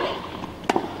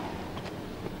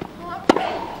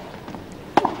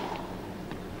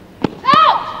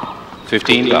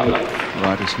 15 love.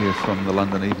 Writers here from the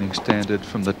London Evening Standard,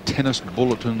 from the Tennis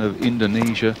Bulletin of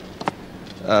Indonesia.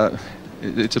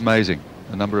 It's amazing.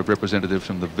 A number of representatives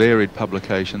from the varied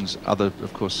publications, other,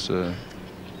 of course,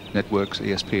 networks,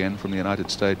 ESPN from the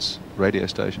United States, radio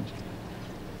stations.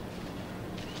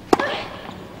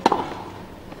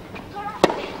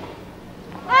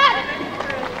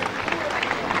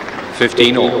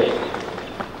 all.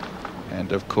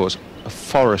 And of course, a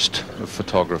forest of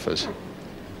photographers.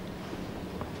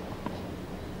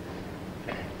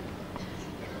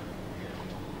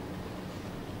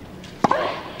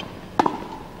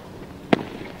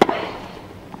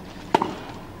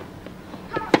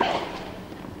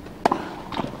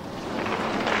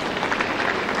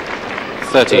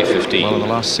 Well, in the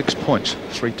last 6 points,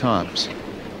 3 times,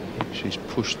 she's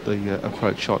pushed the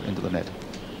approach shot into the net.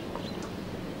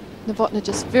 Novotna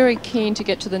just very keen to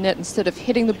get to the net instead of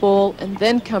hitting the ball and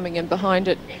then coming in behind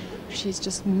it. She's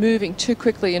just moving too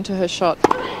quickly into her shot.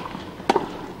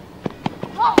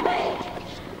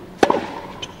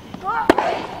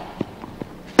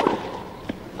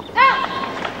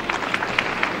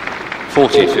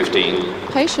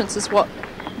 40-15. Patience is what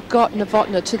got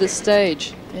Novotna to this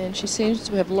stage, and she seems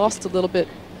to have lost a little bit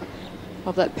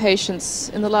of that patience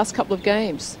in the last couple of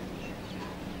games.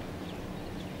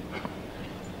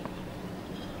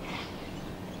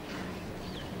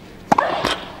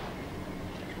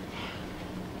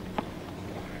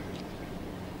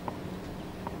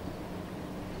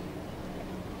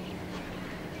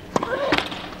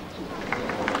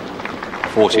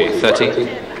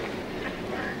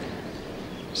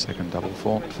 Second double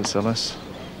fault for Seles.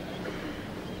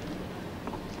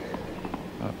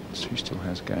 But she still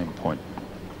has game point.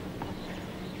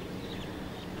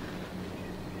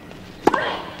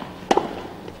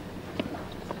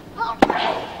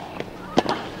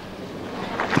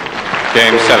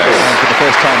 Game Seles. And for the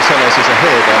first time, Seles is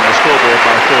ahead on the scoreboard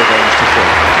by 4 games to 3.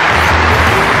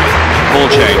 Ball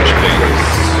change, please.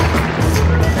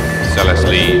 Seles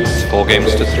leads 4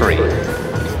 games to 3.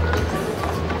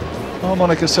 Well,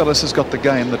 Monica Seles has got the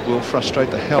game that will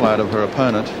frustrate the hell out of her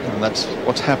opponent, and that's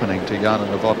what's happening to Jana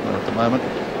Novotna at the moment.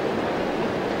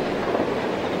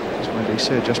 As Wendy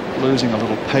said, just losing a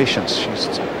little patience.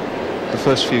 The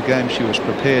first few games she was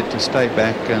prepared to stay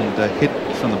back and hit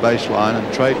from the baseline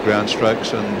and trade ground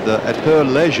strokes and at her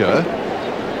leisure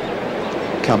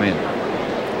come in.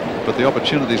 But the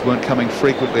opportunities weren't coming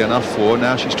frequently enough for her.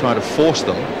 Now she's trying to force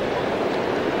them,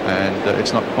 and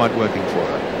it's not quite working for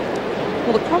her.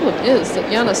 Well, the problem is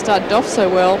that Jana started off so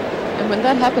well, and when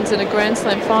that happens in a Grand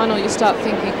Slam final, you start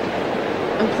thinking,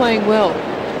 I'm playing well,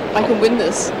 I can win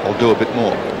this. I'll do a bit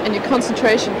more. And your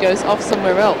concentration goes off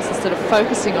somewhere else instead of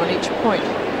focusing on each point.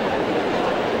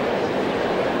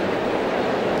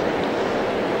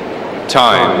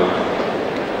 Time.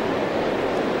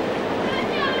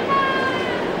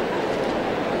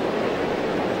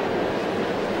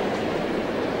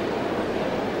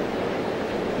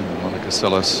 And Monica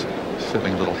Seles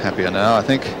feeling a little happier now, I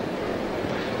think.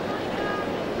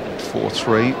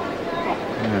 4-3,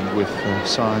 and with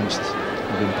signs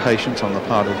of impatience on the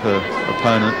part of her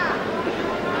opponent.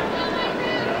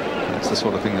 That's the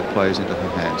sort of thing that plays into her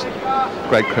hands.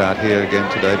 Great crowd here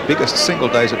again today. Biggest single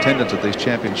day's attendance at these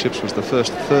championships was the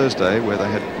first Thursday, where they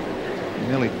had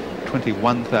nearly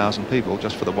 21,000 people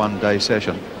just for the one-day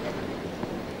session.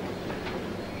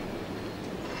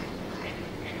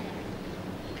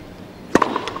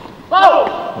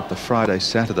 But the Friday,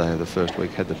 Saturday of the first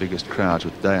week had the biggest crowds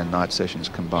with day and night sessions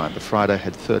combined. The Friday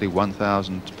had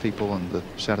 31,000 people and the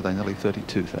Saturday nearly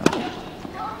 32,000.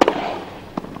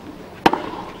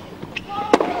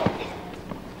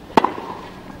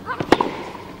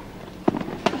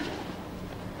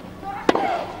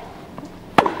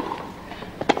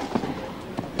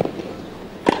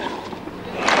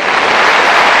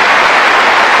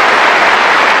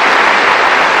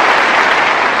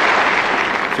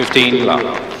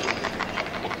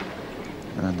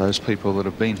 And those people that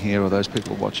have been here, or those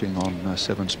people watching on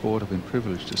 7 Sport, have been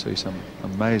privileged to see some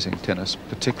amazing tennis,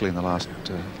 particularly in the last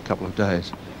couple of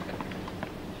days.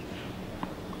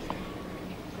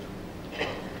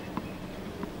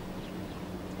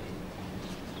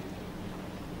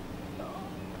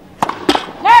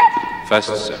 First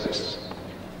service.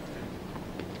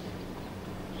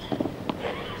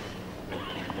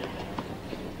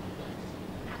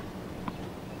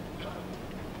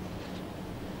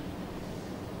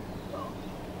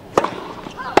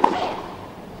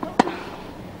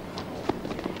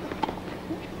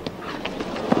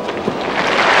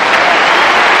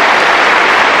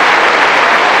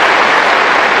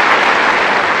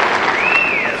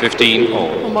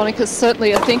 Well, Monica's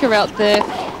certainly a thinker out there,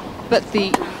 but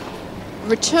the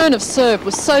return of serve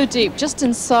was so deep, just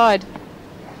inside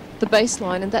the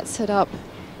baseline, and that set up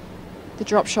the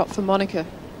drop shot for Monica.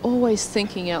 Always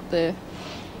thinking out there.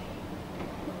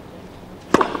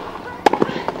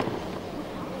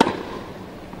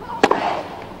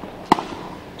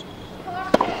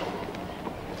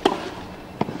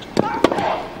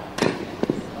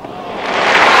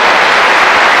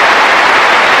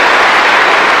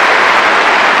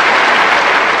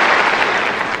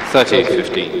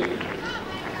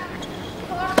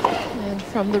 And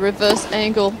from the reverse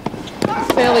angle,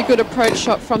 a fairly good approach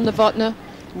shot from Novotna.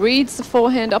 Reads the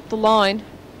forehand up the line,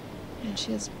 and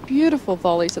she has beautiful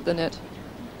volleys at the net.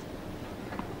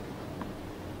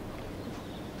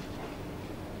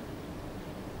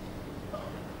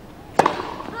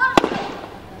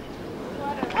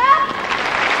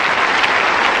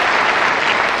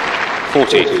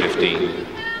 (40-15).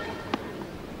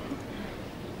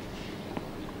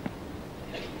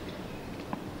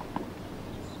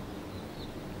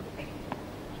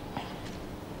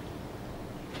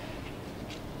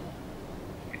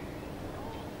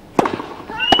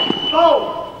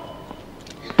 Go!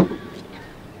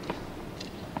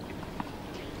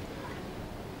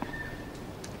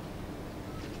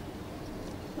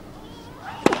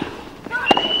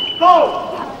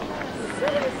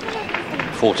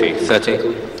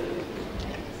 40-30.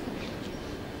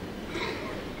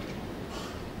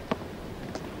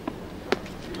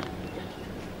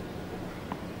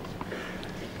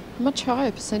 Much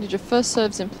higher percentage of first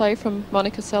serves in play from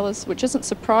Monica Seles, which isn't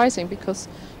surprising because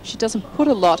she doesn't put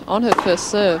a lot on her first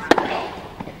serve.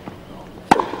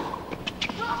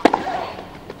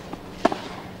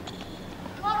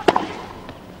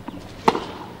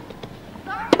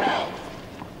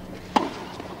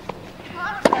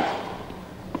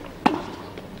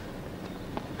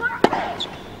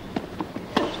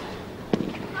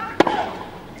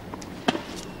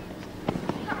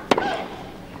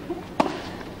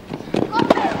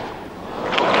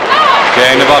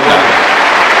 Jana Novotna.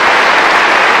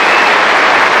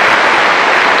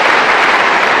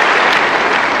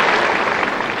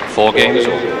 Four games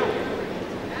all.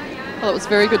 Well, it was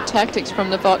very good tactics from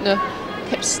Novotna.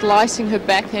 Kept slicing her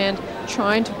backhand,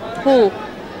 trying to pull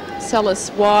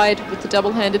Seles wide with the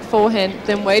double-handed forehand,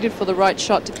 then waited for the right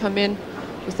shot to come in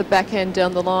with the backhand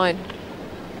down the line.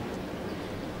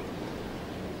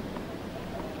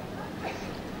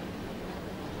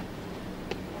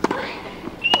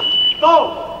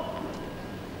 Go!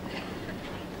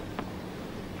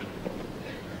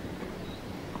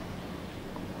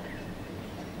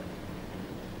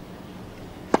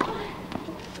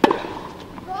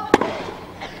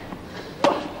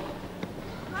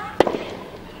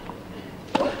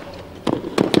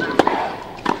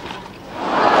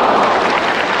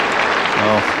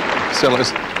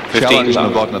 Seles challenged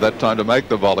Novotna that time to make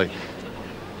the volley.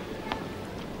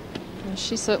 And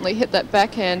she certainly hit that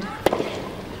backhand,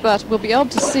 but we'll be able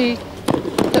to see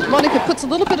that Monica puts a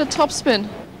little bit of topspin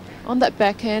on that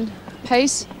backhand,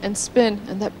 pace and spin,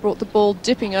 and that brought the ball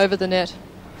dipping over the net.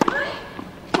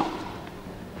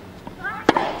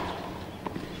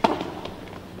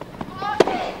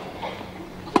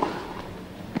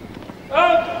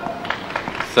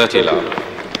 $30 love.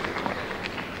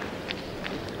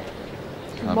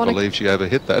 Can't believe she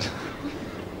overhit that.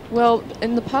 Well,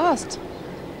 in the past,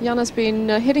 Jana's been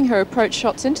hitting her approach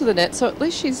shots into the net, so at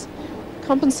least she's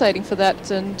compensating for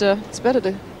that, and it's better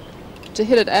to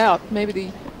hit it out. Maybe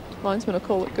the linesman will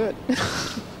call it good.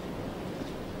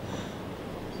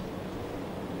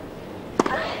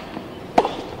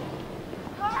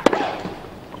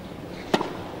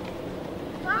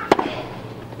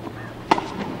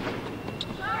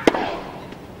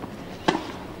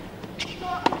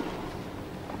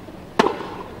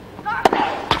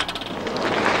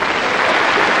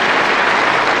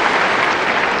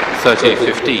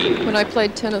 $30-15. When I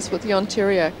played tennis with Jan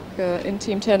Tiriak in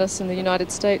team tennis in the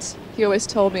United States, he always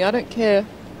told me, I don't care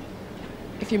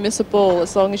if you miss a ball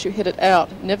as long as you hit it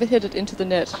out. Never hit it into the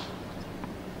net.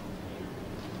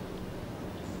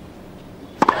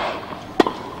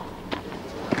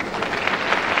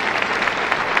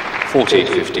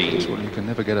 $40-15. Well, you can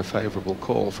never get a favourable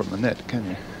call from the net, can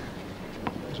you?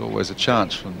 There's always a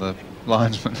chance from the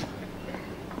linesman.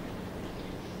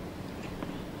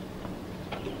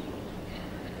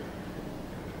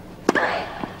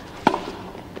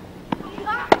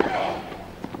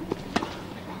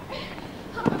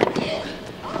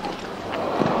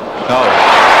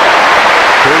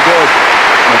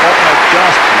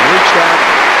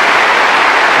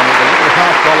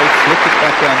 Flipped it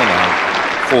back down the line.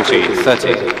 40-30.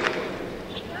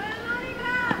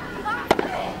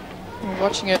 We're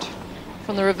watching it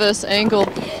from the reverse angle.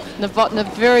 Novotna,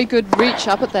 very good reach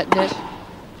up at that net.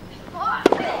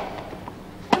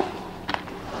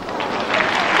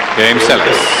 Game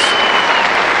Seles.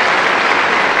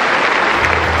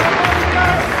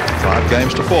 5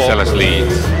 games to 4. Seles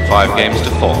leads 5 games to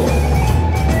 4.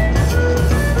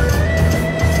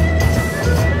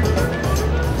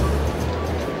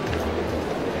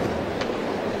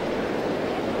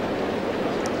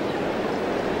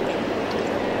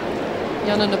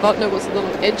 Jana Novotna was a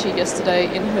little edgy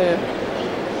yesterday in her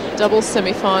doubles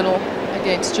semi-final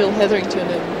against Jill Hetherington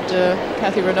and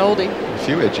Kathy Rinaldi. A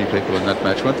few edgy people in that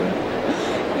match, weren't there?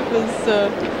 It was a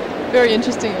very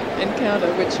interesting encounter,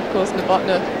 which of course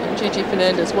Novotna and Gigi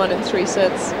Fernandez won in 3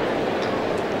 sets.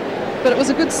 But it was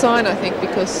a good sign, I think,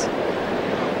 because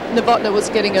Novotna was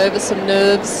getting over some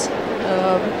nerves,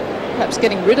 perhaps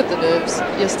getting rid of the nerves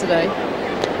yesterday.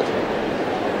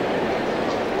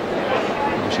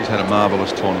 She's had a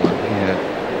marvellous tournament here.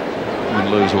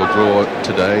 Win, lose or draw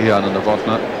today, Jana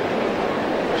Novotna.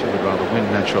 She would rather win,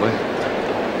 naturally.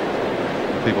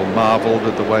 People marvelled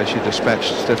at the way she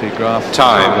dispatched Steffi Graf.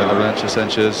 Time. With the Rancher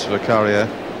Sanchez Vicaria.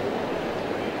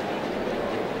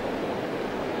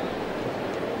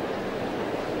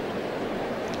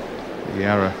 The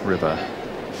Yarra River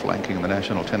flanking the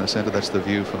National Tennis Centre. That's the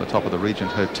view from the top of the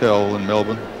Regent Hotel in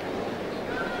Melbourne.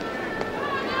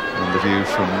 And the view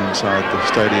from inside the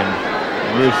stadium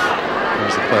roof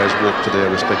as the players walk to their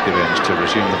respective ends to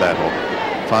resume the battle.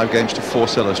 5 games to 4,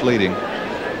 Seles leading.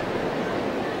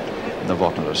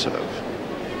 Novotna to serve.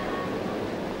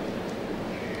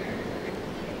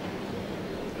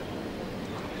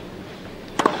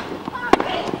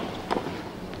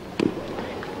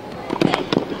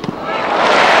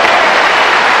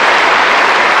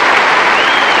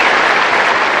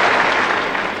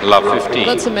 Love 15.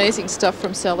 That's amazing stuff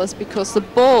from Seles, because the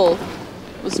ball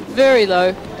was very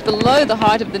low, below the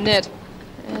height of the net,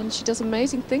 and she does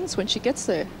amazing things when she gets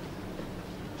there.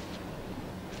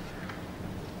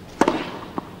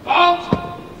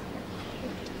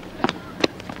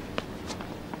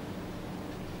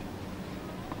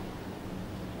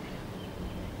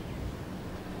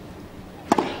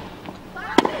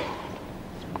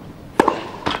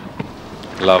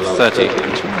 Love 30.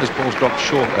 It's when those balls drop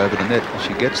short over the net when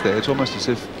she gets there. It's almost as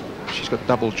if she's got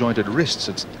double jointed wrists.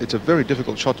 It's a very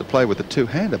difficult shot to play with a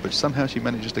two-hander, but somehow she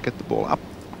manages to get the ball up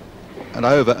and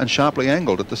over and sharply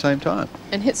angled at the same time.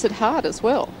 And hits it hard as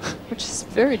well, which is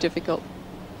very difficult.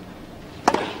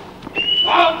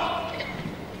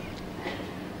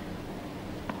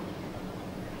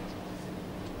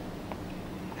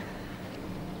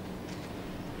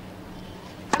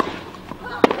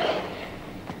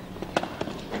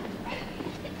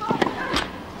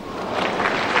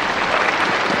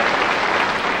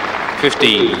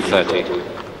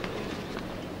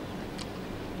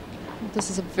 This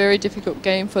is a very difficult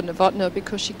game for Novotna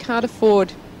because she can't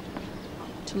afford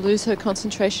to lose her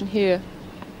concentration here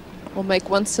or make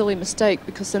one silly mistake,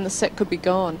 because then the set could be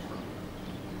gone.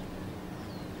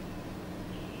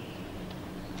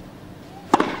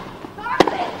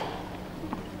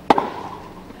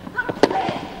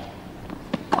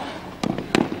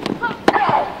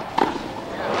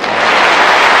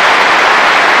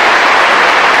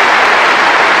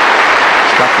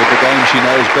 She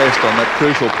knows best on that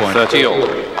crucial point. 30 all.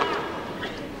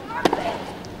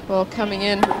 Well, coming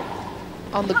in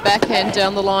on the backhand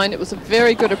down the line, it was a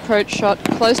very good approach shot,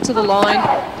 close to the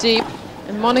line, deep,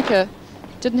 and Monica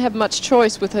didn't have much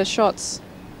choice with her shots.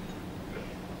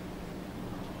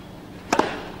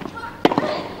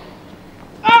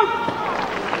 Out!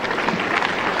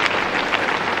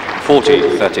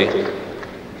 40-30.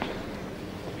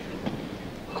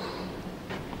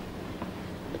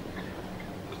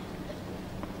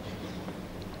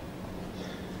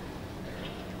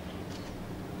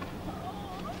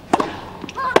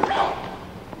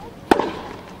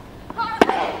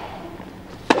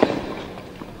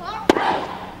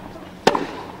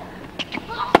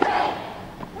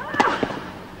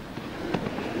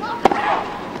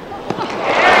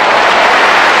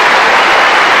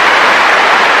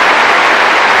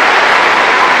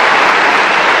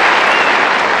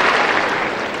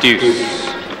 Deuce.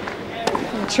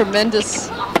 Tremendous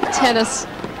tennis.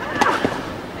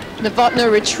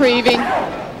 Novotna retrieving.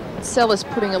 Seles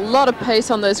putting a lot of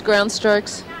pace on those ground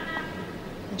strokes.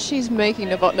 And she's making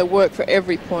Novotna work for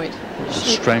every point. A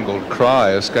strangled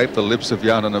cry escaped the lips of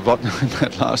Jana Novotna in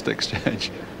that last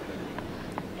exchange.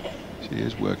 She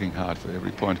is working hard for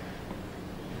every point.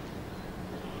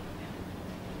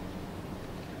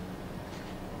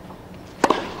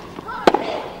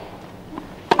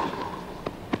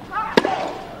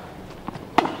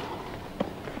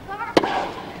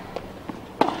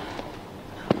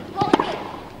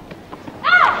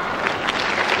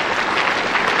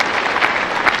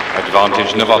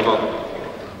 Advantage Novotna.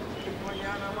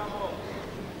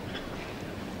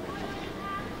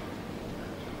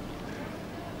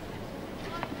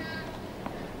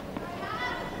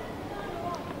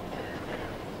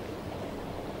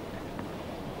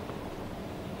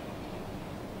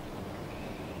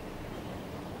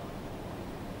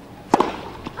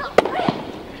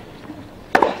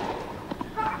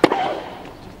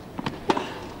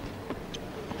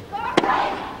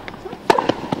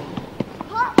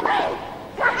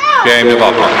 Game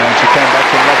Novotna. And she came back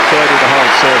from love 30 to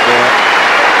hold serve there.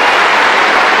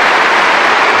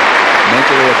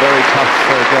 Mentally a very tough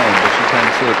game, but she came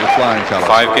through it with flying colours.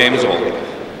 5 games all.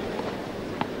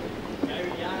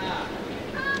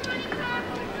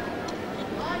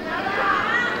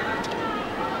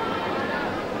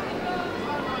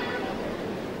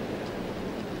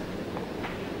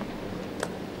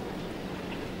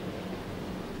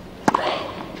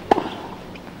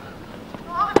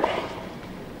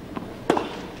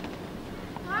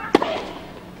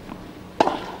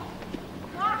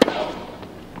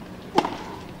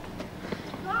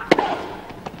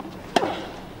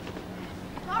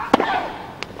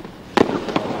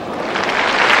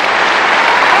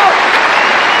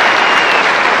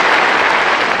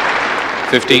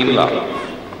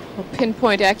 Well,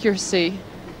 pinpoint accuracy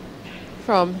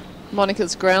from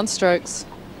Monica's ground strokes.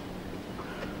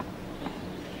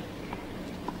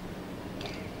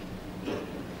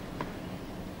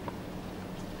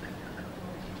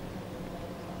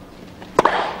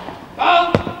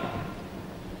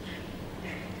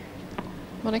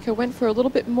 Monica went for a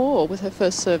little bit more with her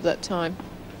first serve that time.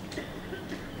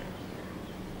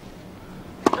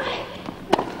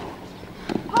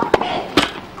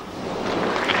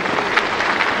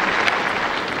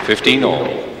 All.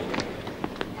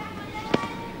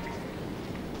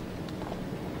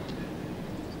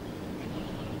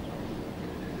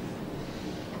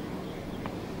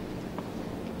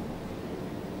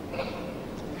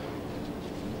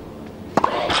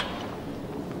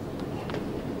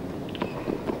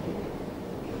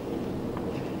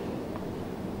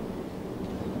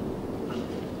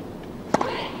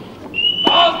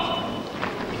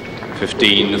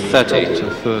 $15-30. It's a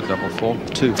third double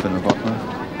fault, 2 for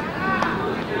Novotna.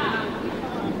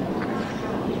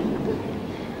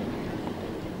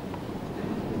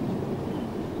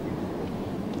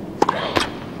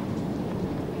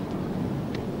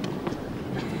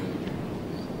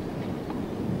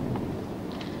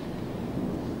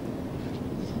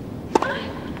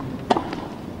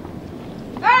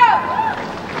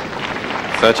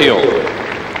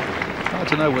 Hard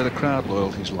to know where the crowd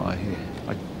loyalties lie here.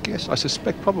 I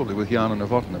suspect probably with Jana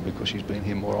Novotna, because she's been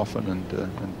here more often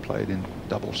and played in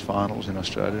doubles finals in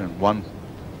Australia and won.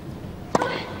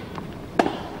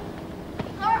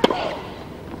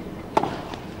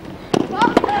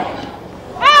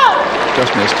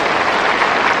 Just missed.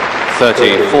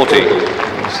 30-40.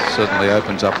 This certainly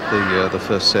opens up the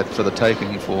first set for the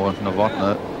taking for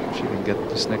Novotna. If she can get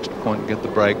this next point and get the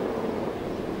break.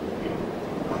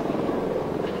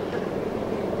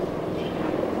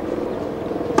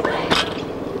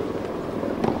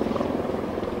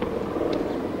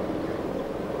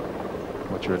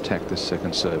 Attack this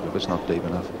second serve if it's not deep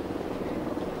enough.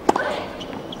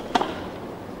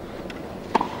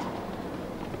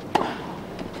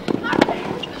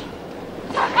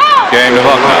 Game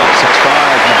Novotna.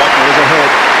 6-5. Novotna is ahead.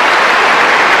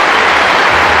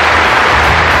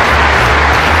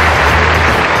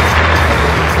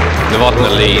 Novotna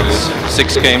leads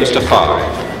 6 games to 5.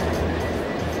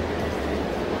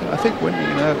 I think when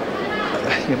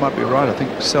you might be right. I think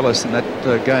Seles in that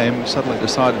game suddenly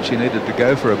decided she needed to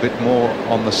go for a bit more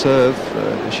on the serve.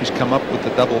 She's come up with the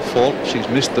double fault. She's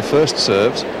missed the first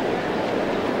serves.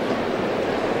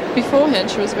 Beforehand,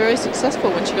 she was very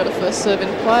successful when she got a first serve in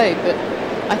play, but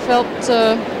I felt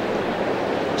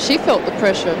she felt the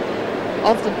pressure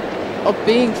of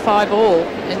being 5-all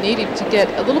and needing to get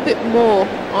a little bit more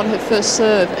on her first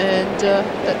serve, and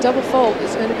that double fault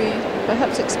is going to be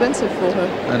perhaps expensive for her.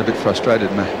 And a bit frustrated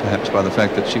perhaps by the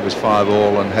fact that she was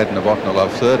 5-all and had Novotna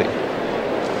love 30.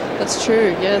 That's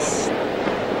true, yes.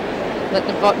 Let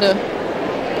Novotna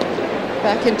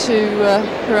back into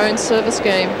her own service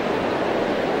game.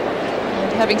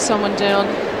 And having someone down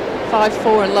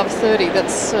 5-4 and love 30,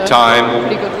 that's a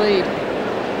pretty good lead.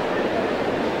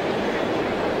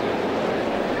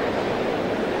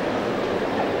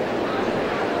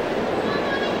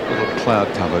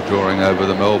 Cloud cover drawing over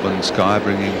the Melbourne sky,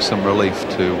 bringing some relief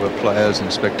to players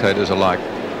and spectators alike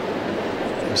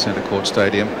at the Centre Court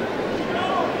Stadium.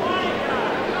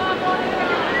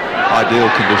 Ideal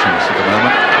conditions at the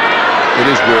moment. It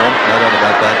is warm, no doubt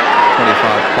about that.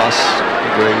 25 plus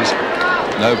degrees,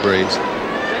 no breeze.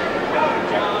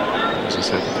 As I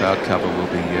said, the cloud cover will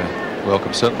be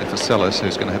welcome, certainly for Seles,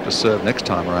 who's going to have to serve next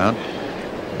time around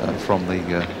from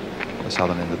the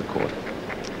southern end of the court.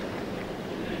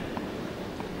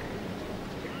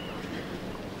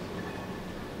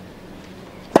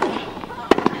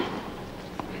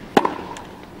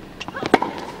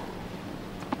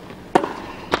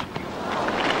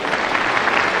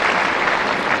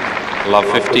 Love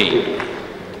 15.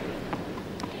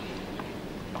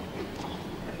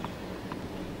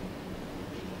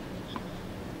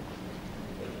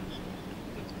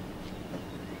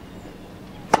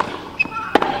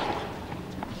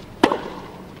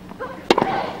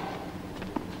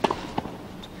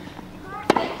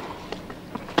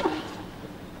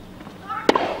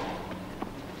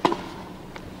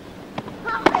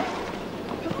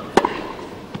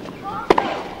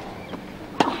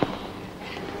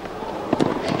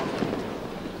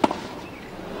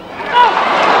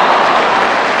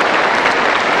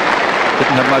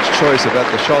 Choice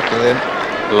about the shot there.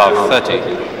 Love 30.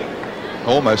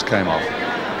 Almost came off.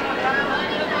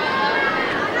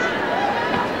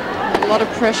 A lot of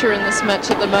pressure in this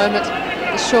match at the moment.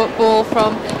 The short ball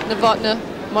from Novotna.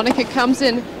 Monica comes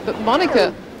in, but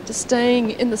Monica just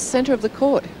staying in the center of the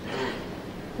court.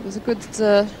 It was a good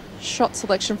shot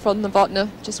selection from Novotna.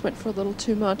 Just went for a little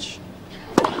too much.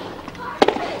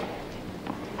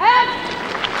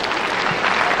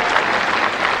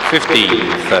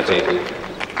 15-30.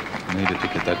 Needed to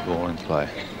get that ball in play.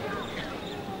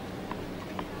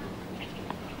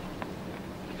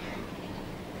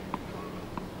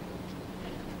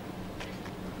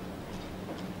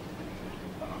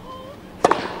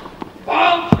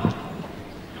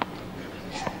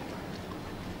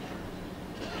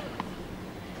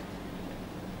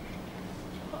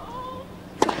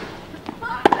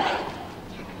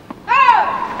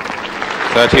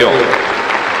 All.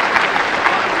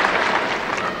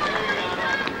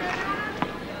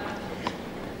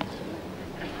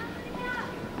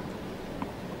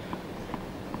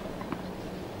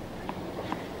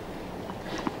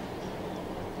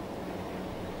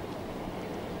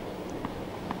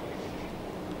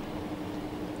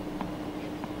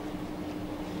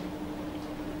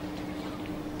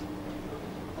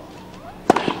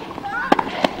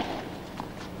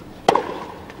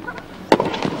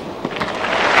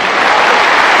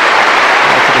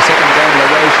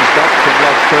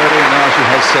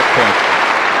 Set point.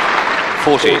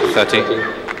 40-30.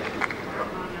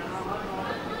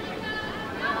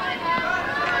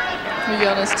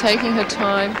 Jana's taking her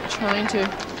time, trying to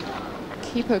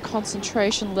keep her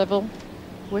concentration level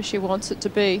where she wants it to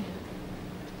be.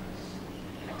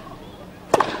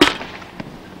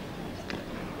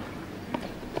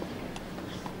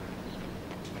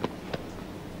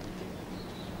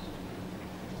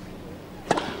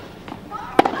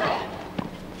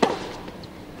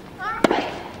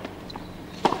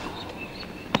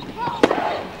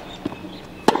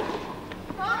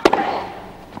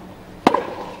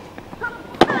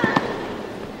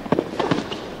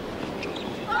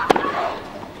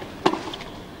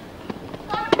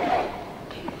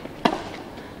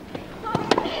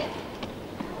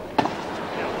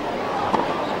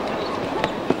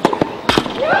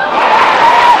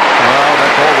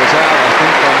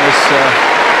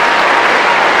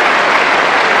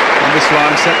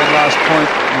 Second last point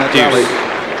in that rally.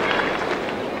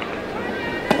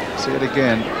 See it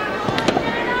again.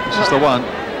 This is the one.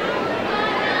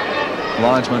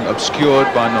 Linesman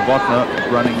obscured by Novotna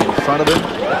running in front of him.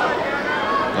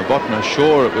 Novotna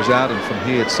sure it was out, and from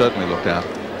here it certainly looked out.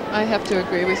 I have to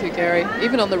agree with you, Gary.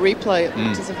 Even on the replay it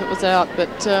looked as if it was out, but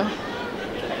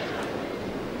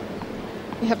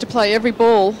you have to play every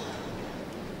ball.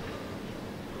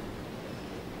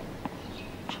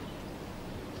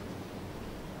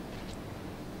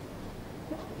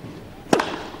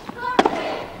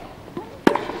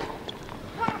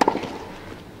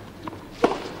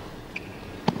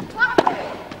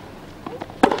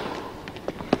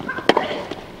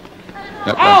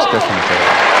 That was definitely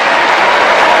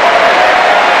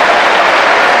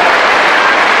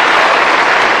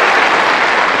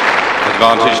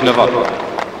advantage Novotna.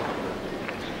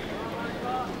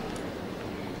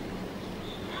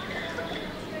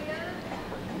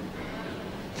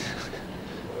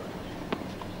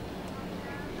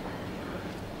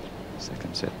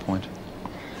 Second set point.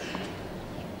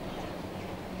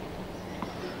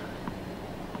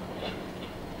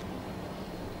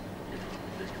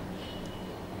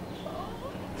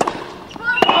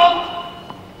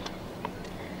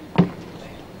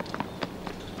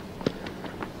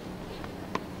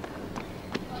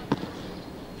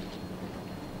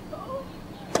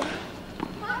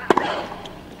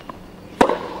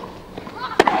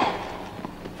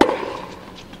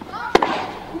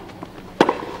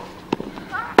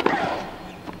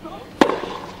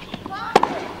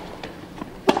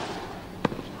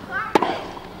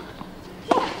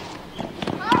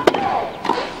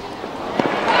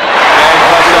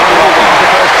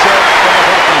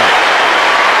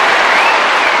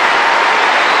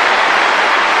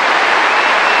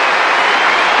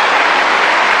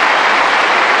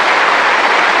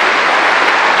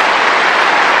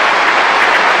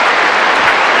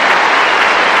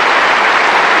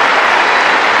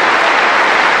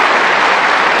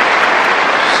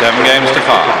 7 games to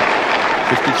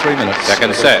 5. 53 minutes.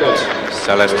 Second set,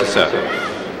 Seles to serve.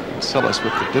 Seles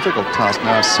with the difficult task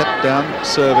now, set down,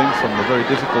 serving from the very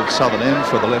difficult southern end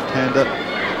for the left-hander.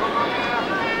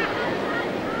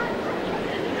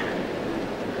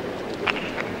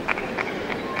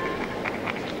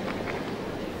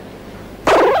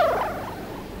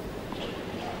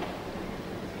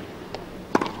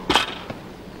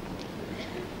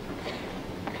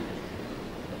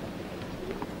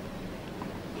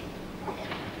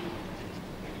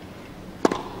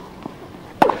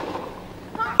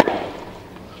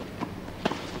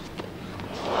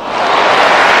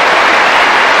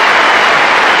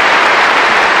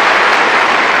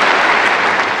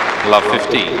 Love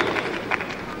 15.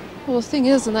 Well, the thing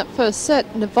is, in that first set,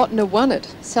 Novotna won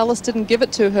it. Seles didn't give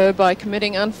it to her by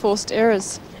committing unforced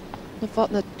errors.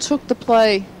 Novotna took the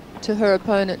play to her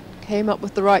opponent, came up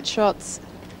with the right shots.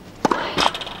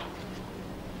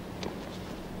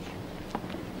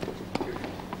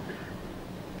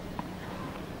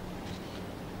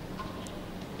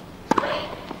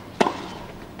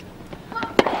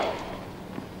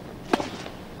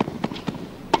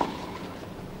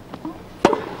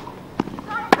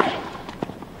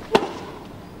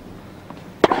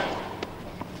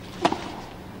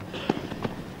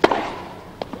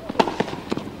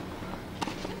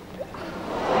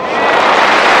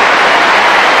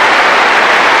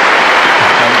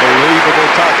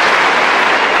 touch.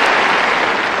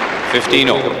 15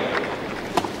 all.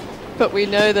 But we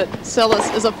know that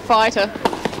Seles is a fighter,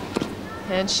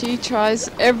 and she tries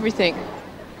everything.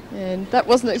 And that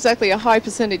wasn't exactly a high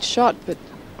percentage shot, but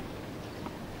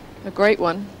a great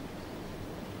one.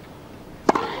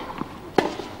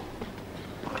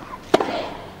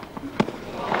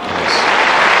 Yes.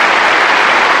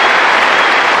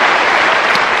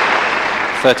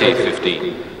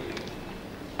 30-15.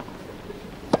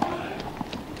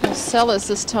 Seles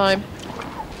this time,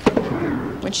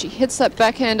 when she hits that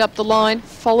backhand up the line,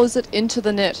 follows it into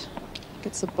the net,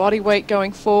 gets the body weight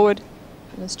going forward,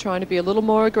 and is trying to be a little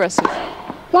more aggressive.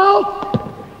 Foul!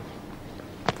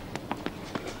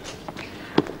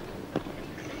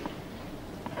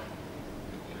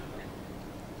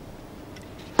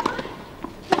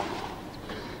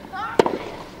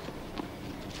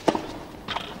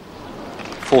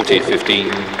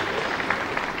 $40-15.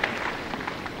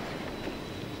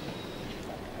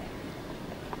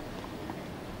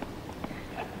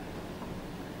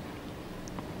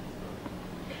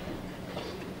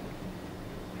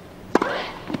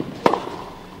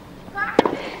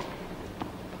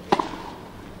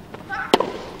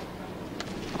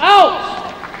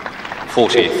 Out!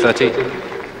 40-30.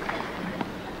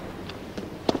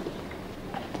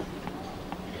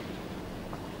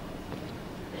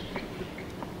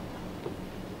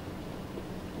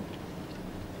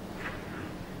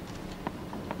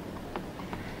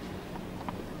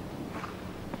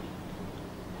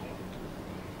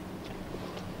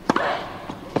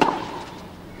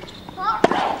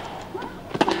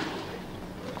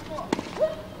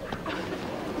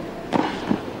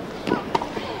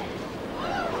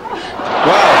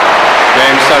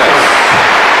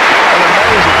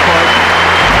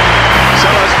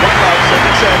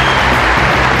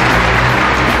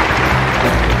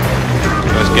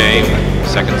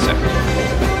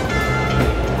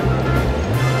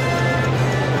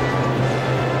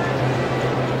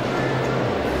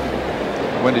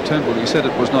 You said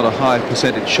it was not a high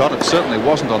percentage shot. It certainly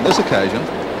wasn't on this occasion.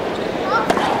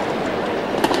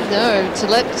 No, to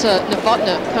let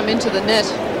Novotna come into the net.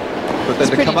 But then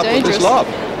to come up with this lob.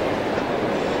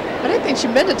 I don't think she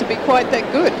meant it to be quite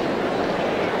that good.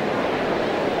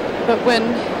 But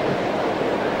when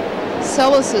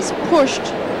Seles is pushed,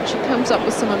 she comes up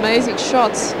with some amazing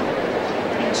shots.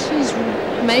 And she's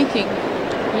making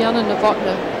Jana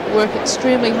Novotna work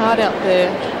extremely hard out there.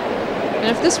 And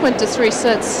if this went to 3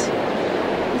 sets, I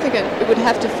think it would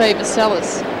have to favour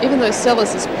Seles. Even though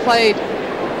Seles has played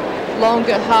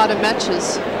longer, harder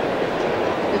matches,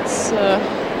 it's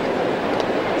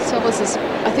Seles is,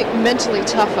 I think, mentally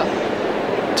tougher.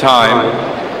 Time.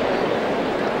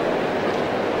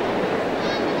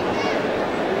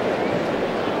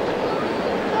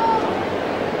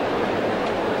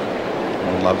 I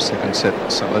love second set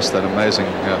Seles, that amazing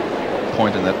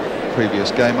point in that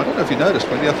previous game. I don't know if you noticed,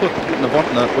 Wendy, I thought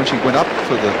Novotna, when she went up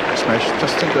for the smash,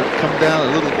 just seemed to come down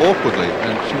a little awkwardly,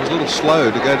 and she was a little slow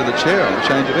to go to the chair on the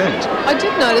change of ends. I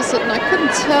did notice it, and I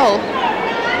couldn't tell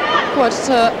what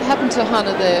happened to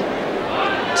Hannah there.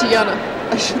 To Jana,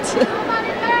 I should say.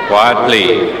 Quiet,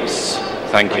 please.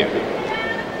 Thank you.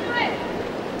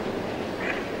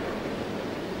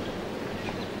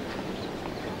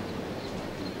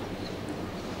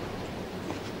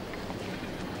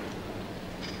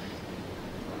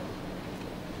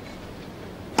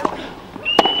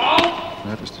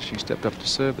 stepped up to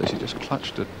serve there, she just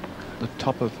clutched at the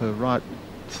top of her right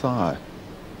thigh.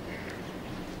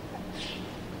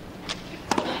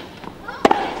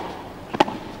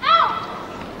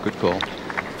 Good call.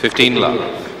 15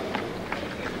 love.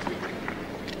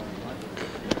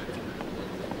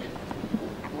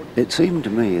 It seemed to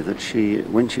me that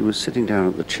when she was sitting down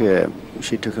at the chair,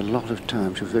 she took a lot of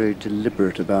time. She was very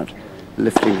deliberate about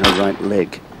lifting her right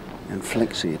leg and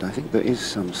flexing it. I think there is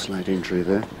some slight injury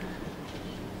there.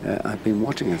 I've been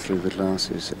watching her through the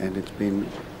glasses, and it's been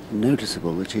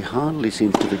noticeable that she hardly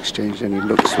seems to have exchanged any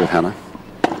looks with Hannah.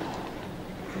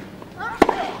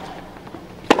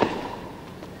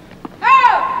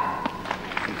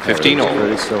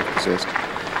 Very self-possessed.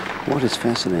 What is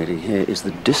fascinating here is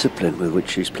the discipline with which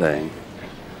she's playing,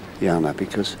 Jana,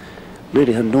 because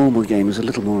really her normal game is a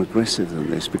little more aggressive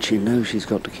than this, but she knows she's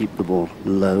got to keep the ball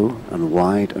low and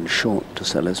wide and short to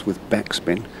Seles with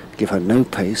backspin, give her no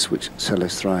pace, which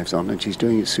Seles thrives on, and she's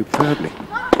doing it superbly.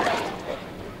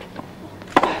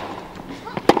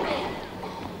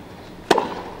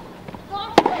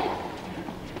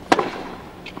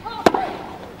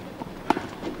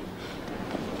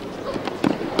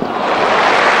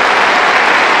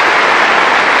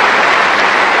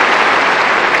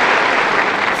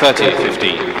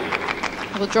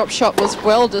 Well, the drop shot was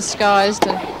well disguised,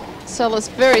 and Seles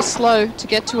very slow to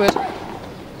get to it.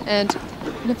 And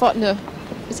Novotna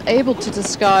is able to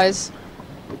disguise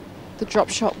the drop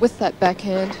shot with that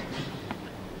backhand.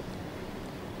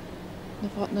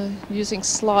 Novotna using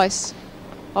slice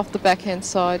off the backhand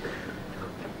side.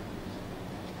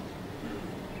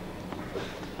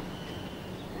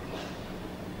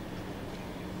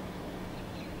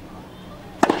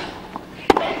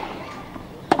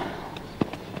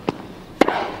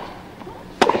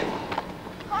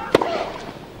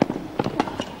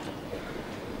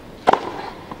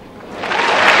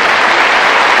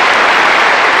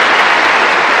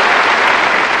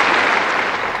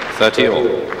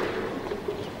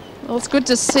 Well, it's good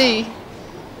to see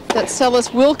that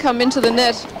Seles will come into the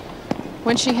net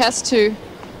when she has to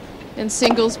in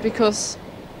singles, because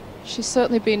she's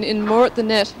certainly been in more at the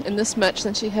net in this match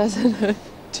than she has in her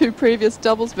two previous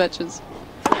doubles matches.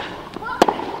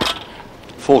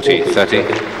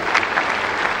 40-30.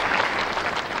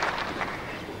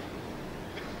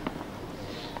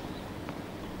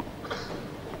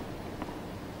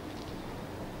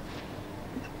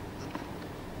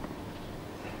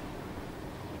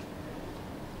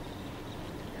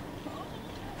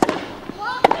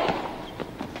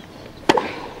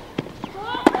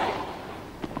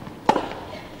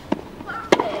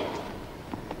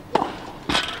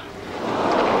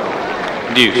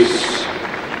 Deuce.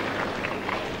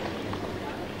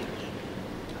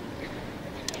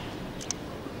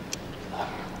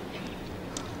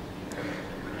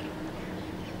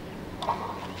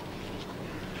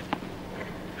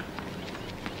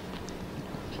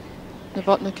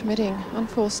 Novotna committing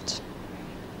unforced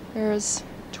errors,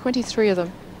 23 of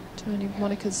them, to only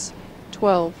Monica's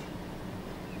 12.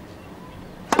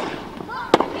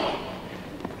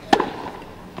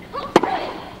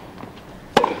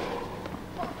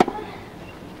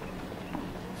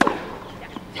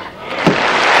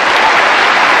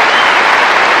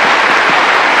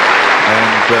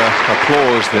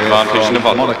 Applause there Advantage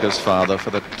from Monica's father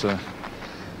for that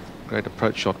great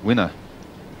approach shot winner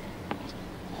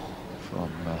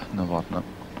from Novotna.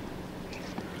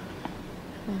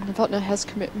 Well, Novotna has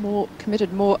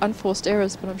committed more unforced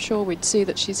errors, but I'm sure we'd see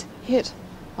that she's hit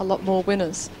a lot more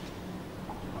winners.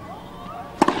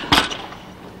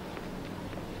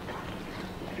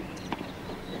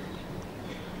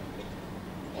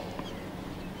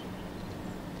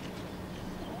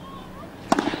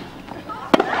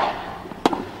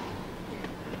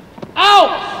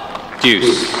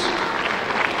 Deuce.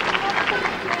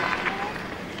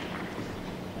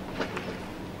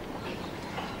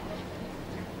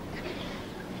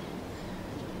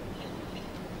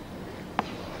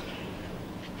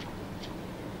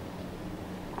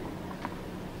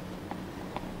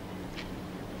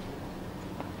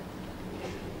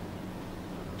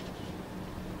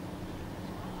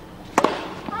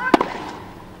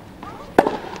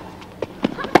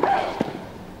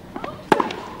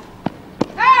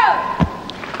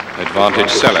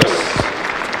 Advantage Seles.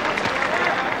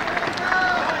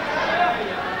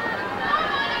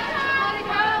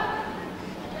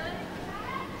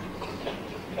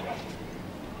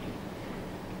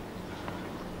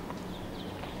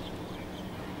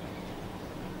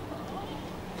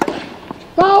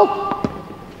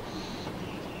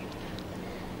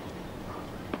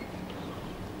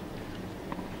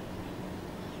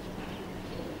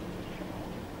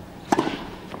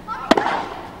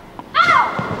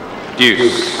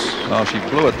 Deuce. Well, she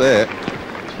blew it there.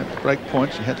 She had the break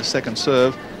point. She had the second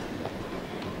serve.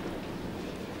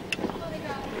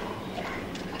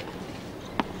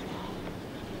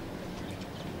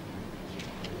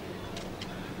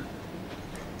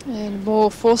 And more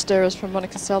forced errors from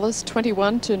Monica Seles,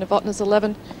 21 to Novotna's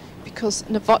 11, because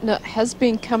Novotna has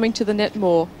been coming to the net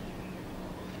more.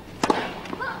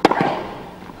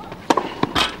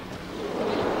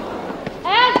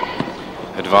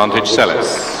 Advantage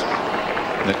Seles.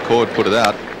 That cord put it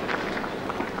out.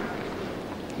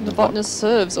 Novotna's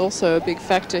serves also a big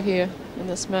factor here in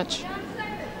this match.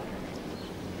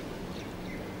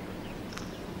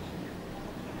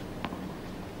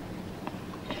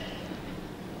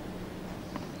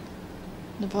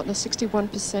 Novotna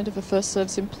 61% of her first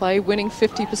serves in play, winning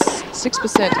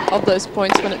 56% of those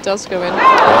points when it does go in. Game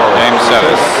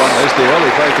Seles. That one, there's the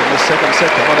early break in this second set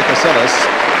to Monica Seles.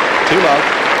 2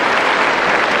 love.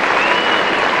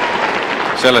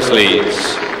 Seles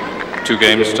leads 2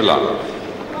 games to love.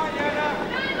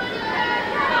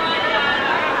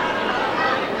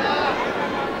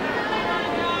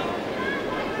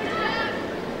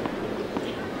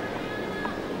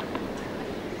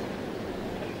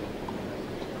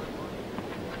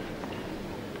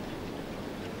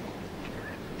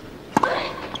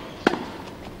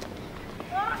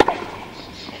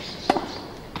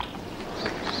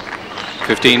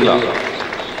 Love.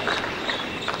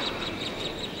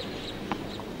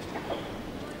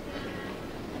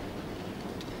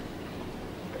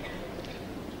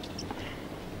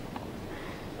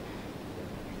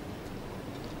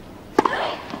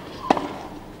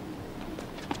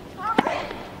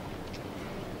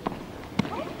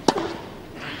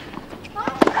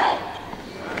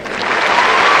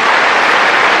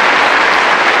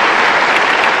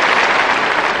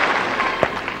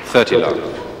 Love.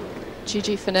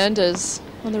 Gigi Fernandez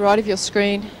on the right of your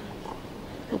screen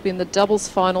will be in the doubles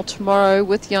final tomorrow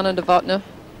with Jana Novotna.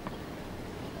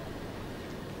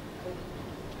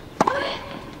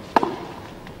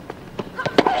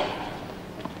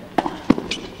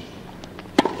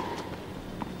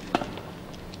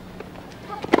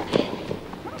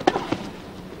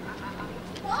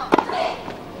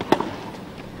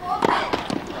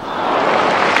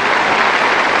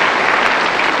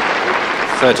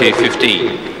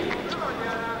 .30-15.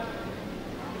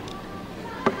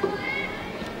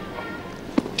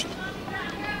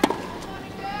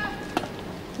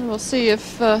 We'll see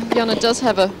if Jana does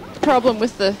have a problem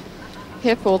with the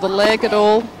hip or the leg at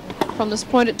all from this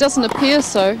point. It doesn't appear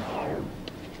so.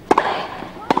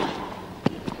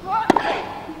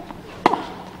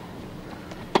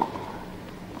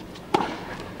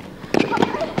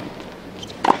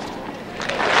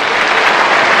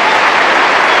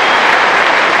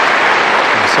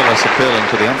 Seles appealing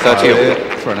to the umpire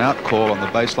there for an out call on the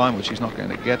baseline, which he's not going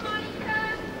to get.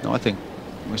 No, I think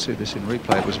we see this in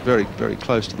replay. It was very, very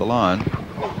close to the line,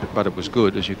 but it was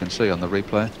good, as you can see on the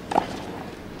replay.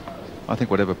 I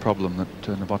think whatever problem that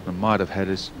Novotna might have had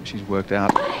is she's worked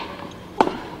out.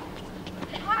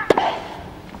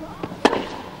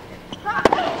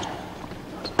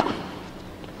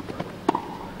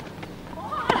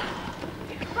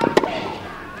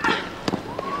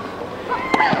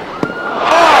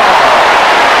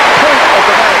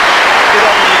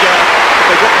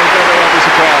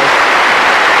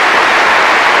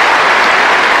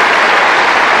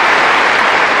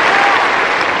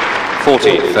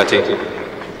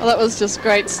 Well, that was just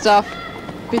great stuff,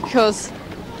 because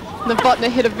Novotna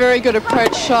hit a very good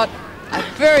approach shot, a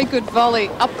very good volley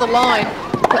up the line,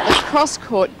 but the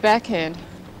cross-court backhand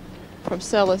from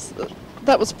Seles,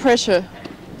 that was pressure.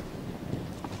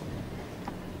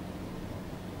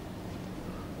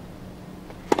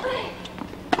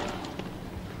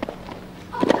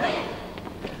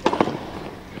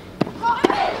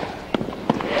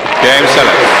 Game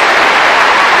Seles.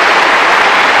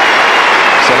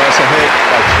 Ahead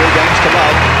by 3 games to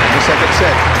love in the second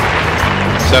set.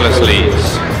 Seles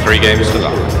leads 3 games to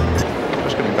love.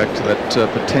 Just getting back to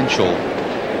that potential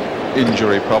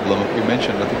injury problem that we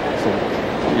mentioned, I think, for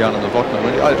Jana Novotna.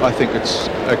 I think it's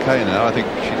okay now. I think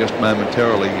she just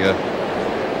momentarily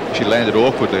she landed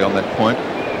awkwardly on that point.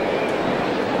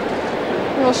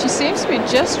 Well, she seems to be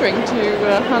gesturing to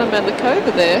Hana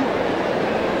Mandlikova there.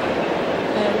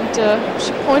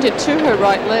 She pointed to her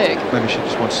right leg. Maybe she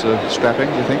just wants strapping,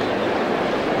 do you think?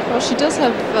 Well, she does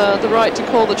have the right to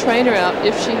call the trainer out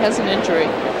if she has an injury.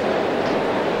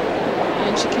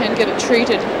 And she can get it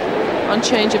treated on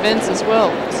change of ends as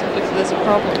well, if there's a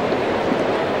problem.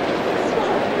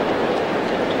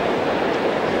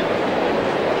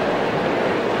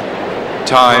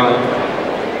 Time.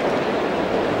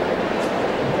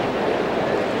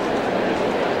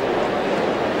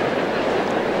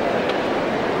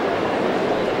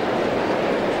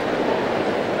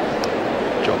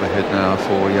 now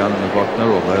for Jana Novotna,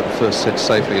 although the first set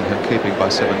safely in her keeping by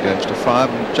 7-5,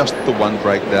 and just the one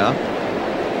break down.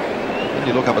 When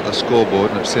you look up at the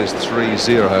scoreboard and it says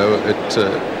 3-0,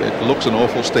 it looks an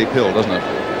awful steep hill, doesn't it?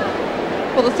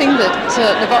 Well, the thing that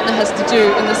Novotna has to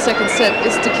do in the second set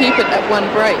is to keep it at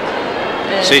one break.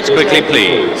 And seats quickly,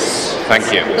 please. Thank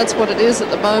you. That's what it is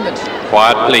at the moment.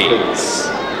 Quiet, please.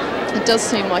 It does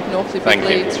seem like an awfully big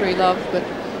lead, 3-love, but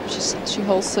she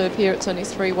holds serve here. It's only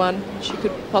 3-1. She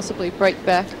could possibly break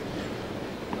back.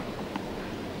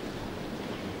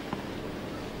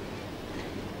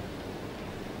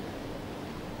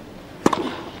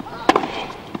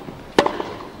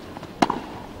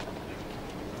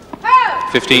 Oh!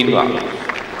 15-1.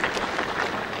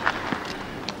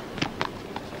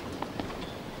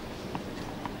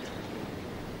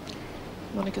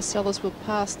 Monica Seles will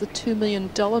pass the $2 million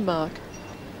mark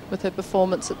with her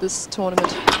performance at this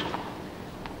tournament.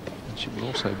 And she will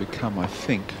also become, I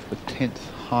think, the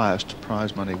 10th highest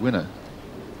prize money winner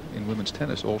in women's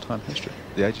tennis all-time history,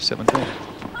 at the age of 17.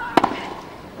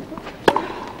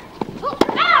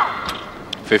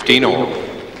 15 all.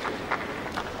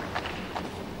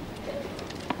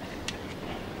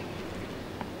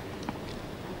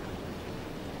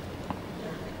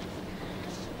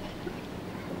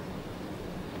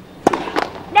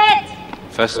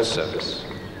 First service.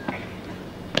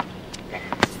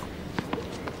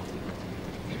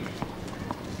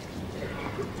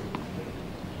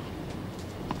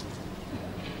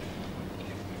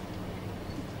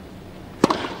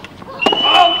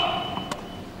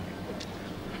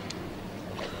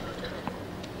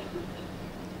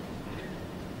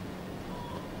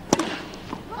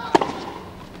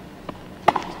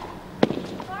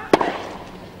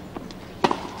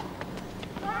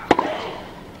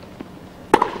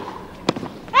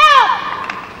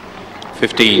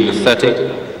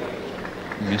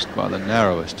 Missed by the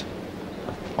narrowest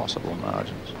of possible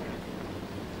margins.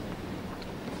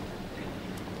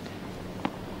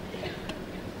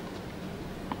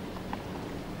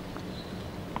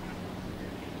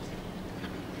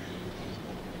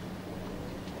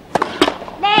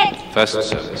 First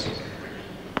service.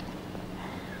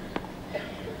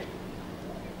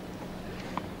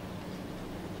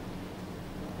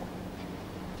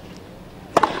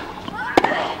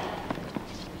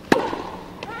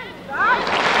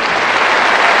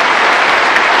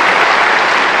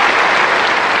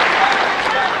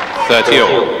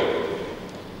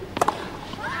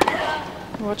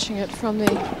 Watching it from the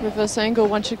reverse angle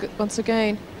once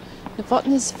again.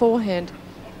 Novotna's forehand,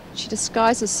 she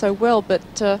disguises so well,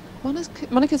 but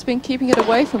Monica's been keeping it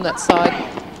away from that side.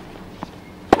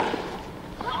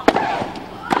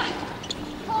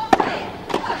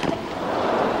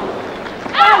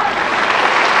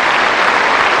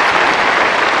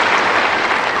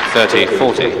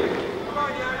 .30-40.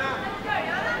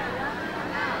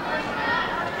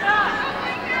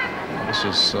 This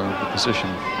is the position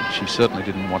she certainly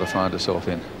didn't want to find herself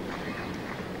in.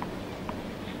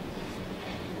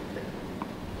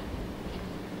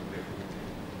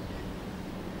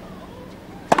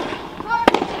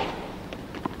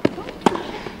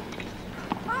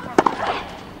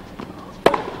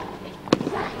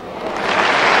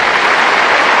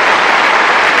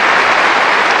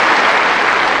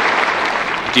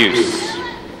 Deuce.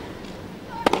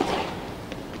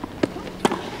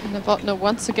 Novotna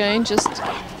once again just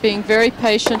being very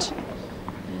patient,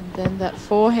 and then that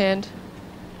forehand.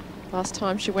 Last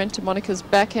time she went to Monica's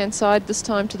backhand side, this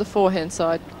time to the forehand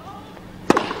side.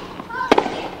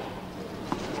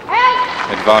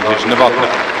 Advantage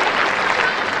Novotna.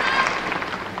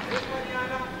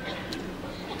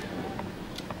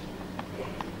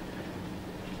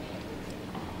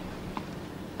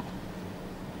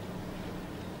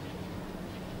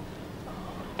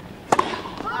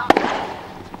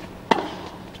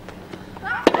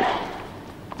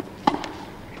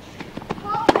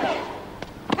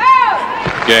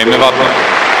 Game Novotna.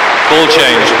 Ball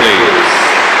change, please.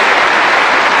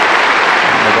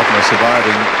 Novotna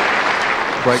surviving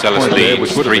break Seles point there, leads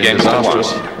which would have 3 been games to 1.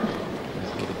 disastrous. Would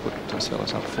have put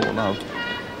Seles up 4-0.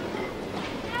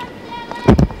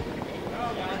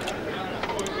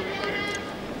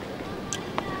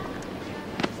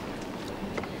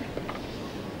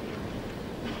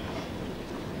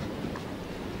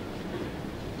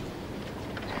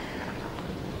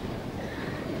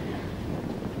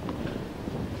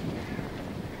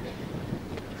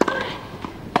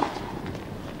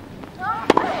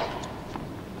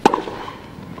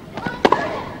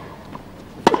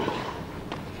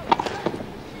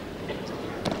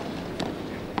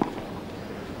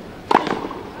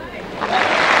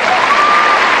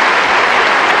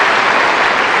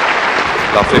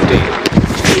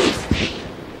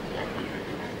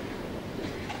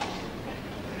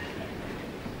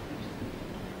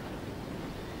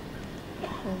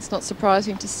 And it's not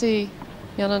surprising to see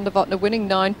Jana Novotna winning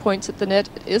 9 points at the net.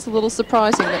 It is a little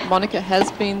surprising that Monica has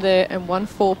been there and won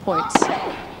 4 points.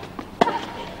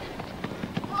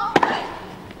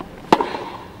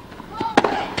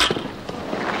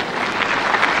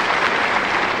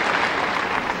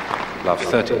 Love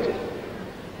 30.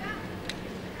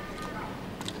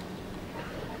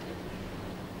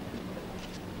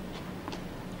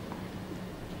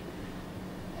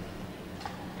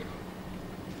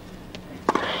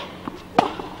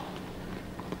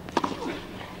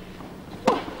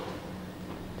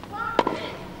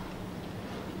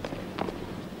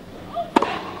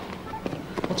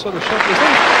 What sort of shot was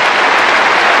that?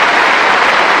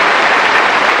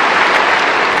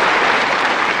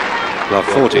 Love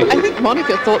 40. I think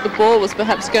Monica thought the ball was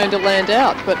perhaps going to land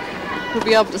out, but we'll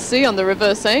be able to see on the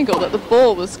reverse angle that the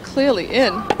ball was clearly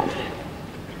in.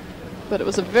 But it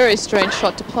was a very strange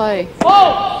shot to play.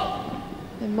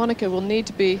 And Monica will need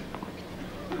to be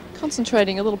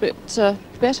concentrating a little bit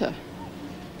better.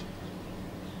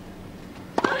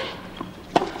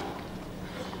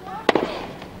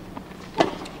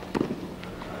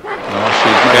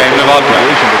 Game Novotna.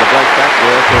 With a break back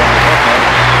work on Novotna.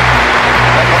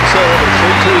 That one serve,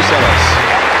 3-2 Seles.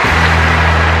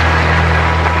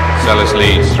 Seles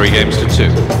leads 3 games to 2.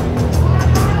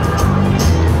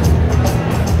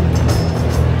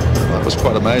 That was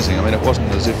quite amazing. I mean, it wasn't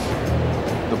as if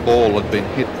the ball had been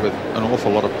hit with an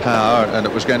awful lot of power and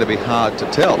it was going to be hard to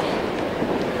tell.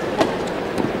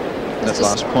 That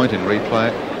last point in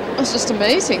replay. It was just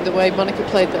amazing the way Monica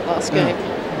played that last game.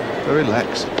 Very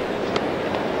lax.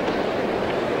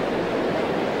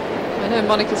 I know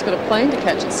Monica's got a plane to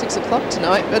catch at 6 o'clock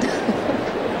tonight, but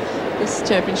this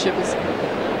championship is,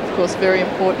 of course, very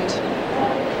important.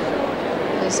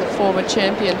 As a former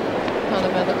champion, Jana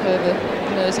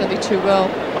Novotna knows only too well.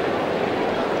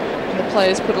 And the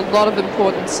players put a lot of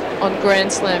importance on Grand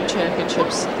Slam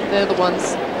championships. They're the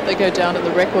ones they go down in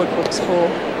the record books for.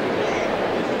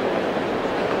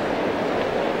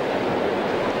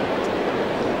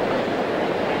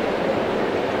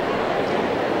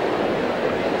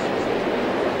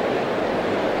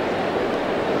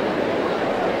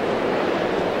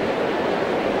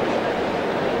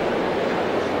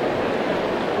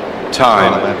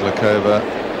 Time. Madlikova,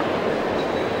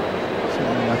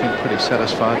 feeling, I think, pretty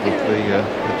satisfied with the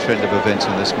trend of events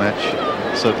in this match.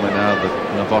 Certainly now that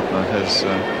Novotna has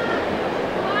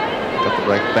got the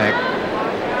break back,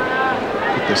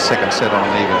 put the second set on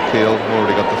an even keel,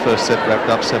 already got the first set wrapped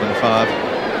up 7-5.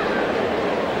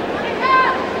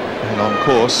 And on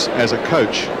course as a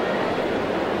coach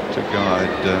to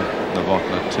guide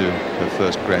Novotna to her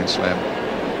first Grand Slam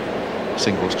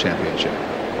singles championship.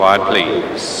 Quiet,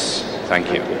 please.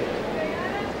 Thank you.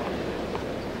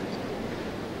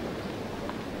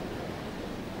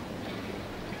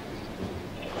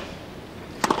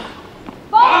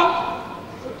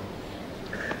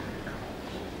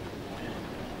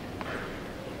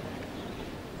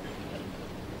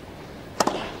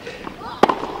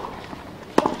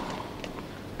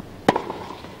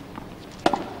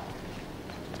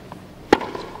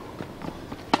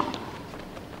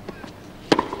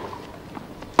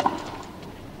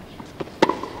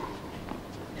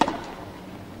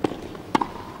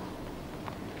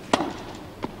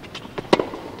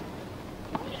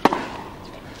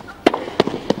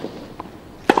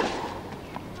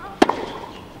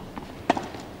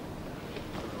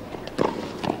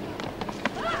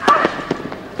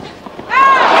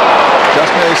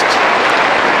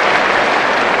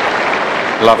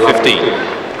 Love 15.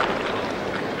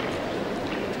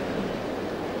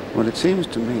 Well, it seems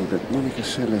to me that Monica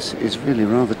Seles is really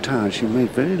rather tired. She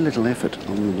made very little effort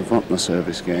on the Novotna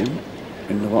service game,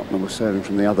 and Novotna was serving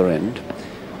from the other end,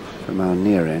 from our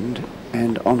near end,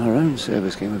 and on her own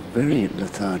service game, a very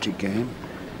lethargic game,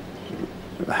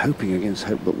 hoping against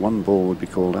hope that one ball would be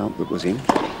called out that was in.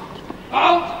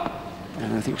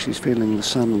 And I think she's feeling the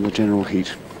sun and the general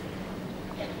heat.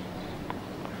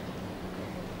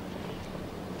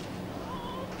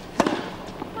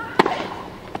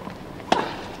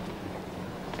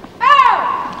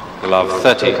 Love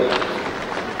 30.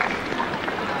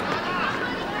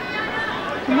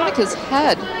 Monica's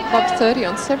had love 30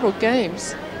 on several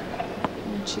games,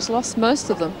 and she's lost most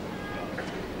of them.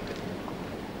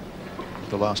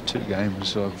 The last 2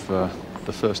 games of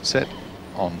the first set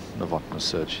on Novotna's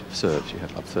serve, she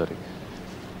had love 30.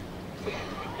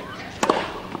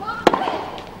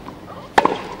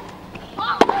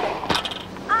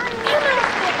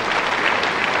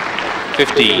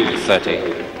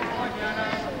 $15-30.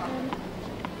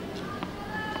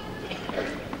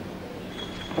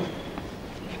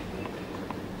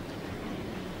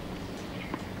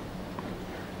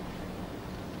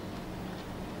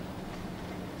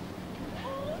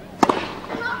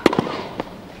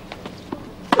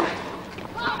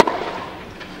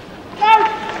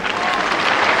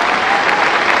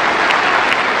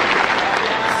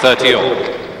 30 all.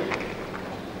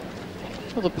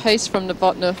 Well, the pace from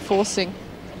Novotna forcing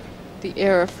the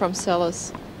error from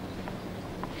Seles.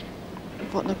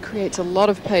 Novotna creates a lot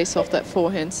of pace off that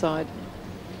forehand side.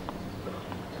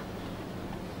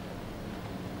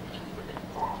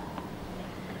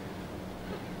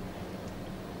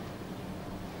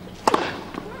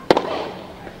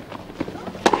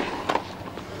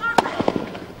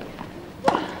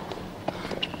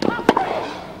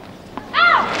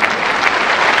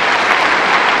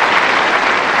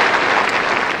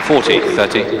 Forty,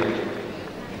 30.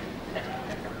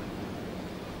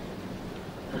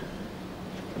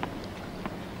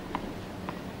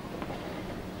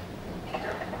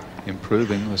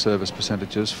 Improving the service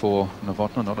percentages for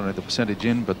Novotna, not only the percentage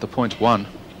in, but the points won.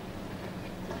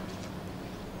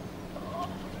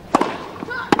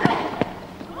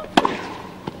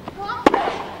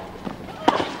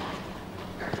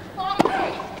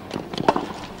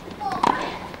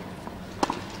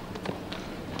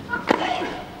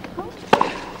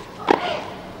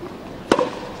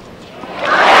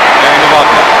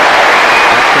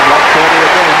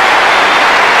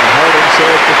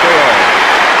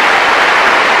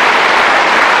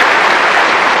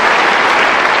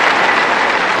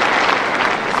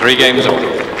 Three games on.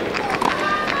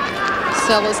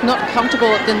 Seles not comfortable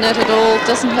at the net at all,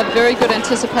 doesn't have very good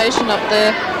anticipation up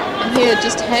there, and here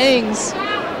just hangs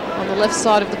on the left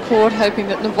side of the court, hoping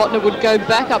that Novotna would go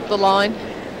back up the line.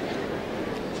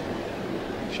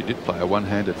 She did play a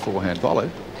one-handed forehand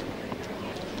volley.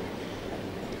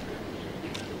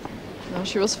 Well,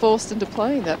 she was forced into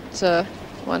playing that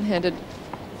one-handed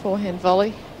forehand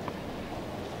volley.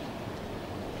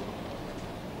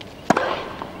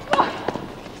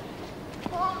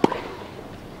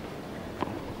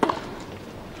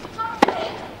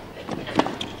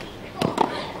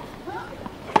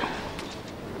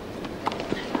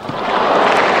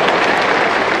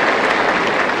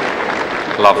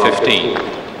 Love 15.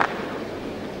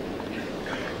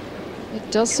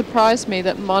 It does surprise me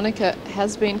that Monica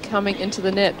has been coming into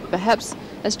the net. Perhaps,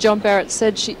 as John Barrett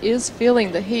said, she is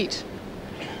feeling the heat.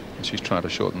 She's trying to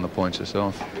shorten the points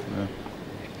herself. Yeah.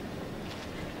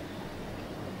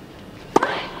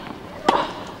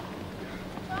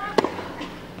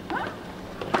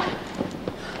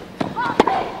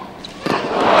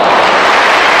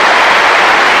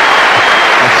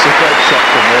 That's a great shot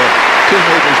from there. 2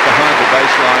 metres behind the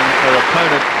baseline, her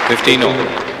opponent 15 all.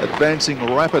 advancing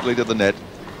rapidly to the net.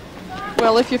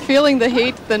 Well, if you're feeling the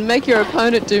heat, then make your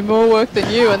opponent do more work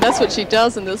than you, and that's what she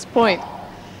does in this point.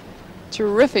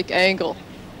 Terrific angle,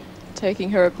 taking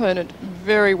her opponent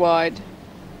very wide.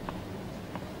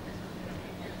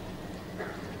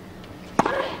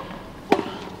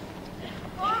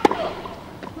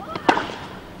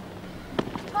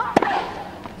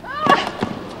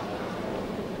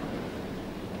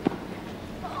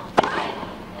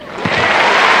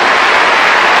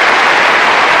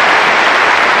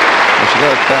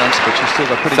 Bounce, but she's still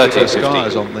got pretty 30, good 50.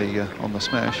 skies on the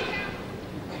smash.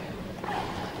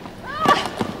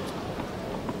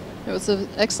 It was an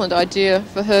excellent idea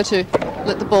for her to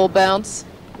let the ball bounce.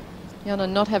 Jana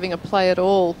not having a play at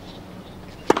all.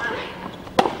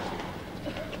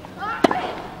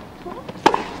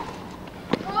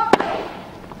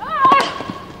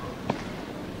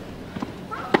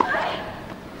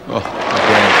 Oh,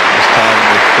 again, this time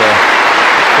with the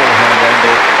forehand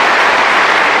angle.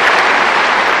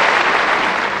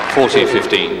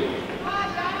 40-15.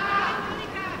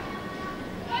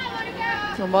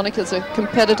 Well, Monica's a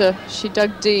competitor. She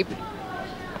dug deep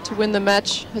to win the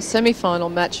match, her semi-final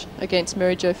match against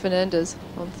Mary Jo Fernandez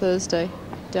on Thursday,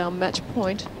 down match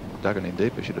point. Dug it in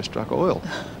deeper, she'd have struck oil.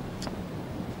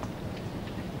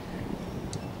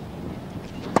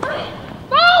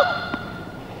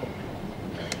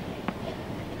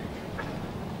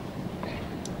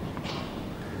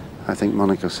 I think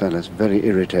Monica Seles very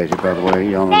irritated by the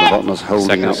way Jana Novotna's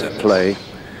holding up play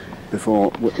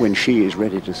before when she is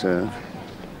ready to serve.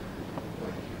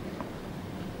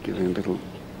 Giving little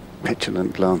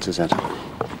petulant glances at her.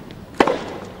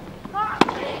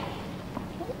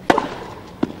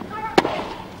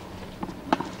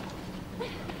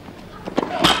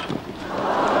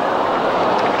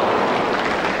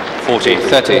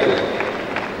 (40-30).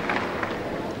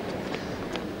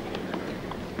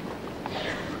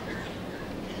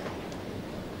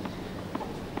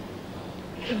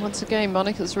 Once again,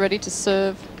 Monica's ready to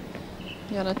serve.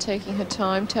 Jana taking her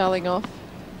time, toweling off.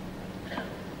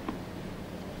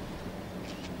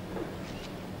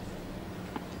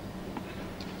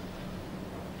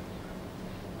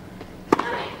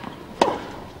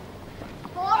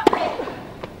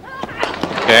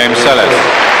 Game Seles.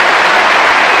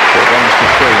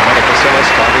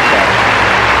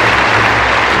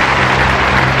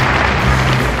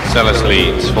 Seles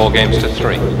leads 4 games to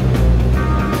 3.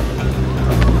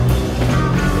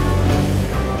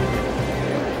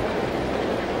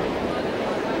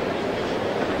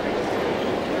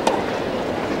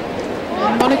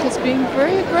 And Monica's being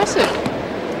very aggressive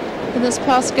in this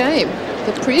past game.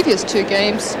 The previous 2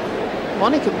 games,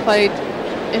 Monica played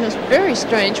in a very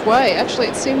strange way. Actually,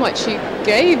 it seemed like she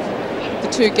gave the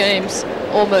 2 games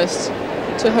almost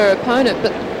to her opponent,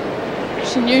 but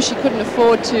she knew she couldn't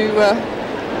afford to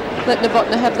let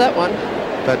Novotna have that one.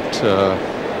 That,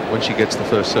 when she gets the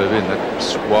first serve in,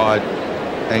 that wide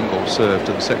angle serve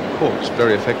to the second court is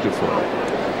very effective for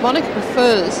her. Monica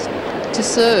prefers to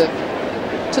serve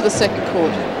to the second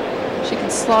court. She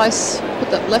can slice, put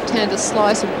that left-hander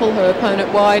slice and pull her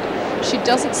opponent wide. She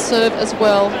doesn't serve as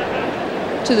well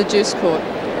to the deuce court.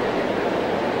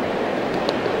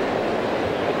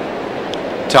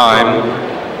 Time.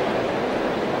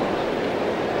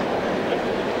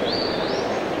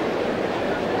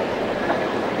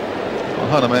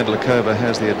 Well, Hana Mandlikova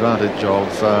has the advantage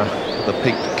of the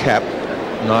peaked cap.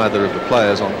 Neither of the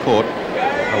players on court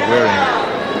are wearing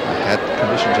a hat.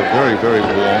 Conditions are very, very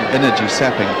warm,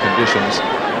 energy-sapping conditions.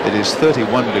 It is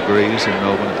 31 degrees in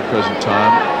Melbourne at the present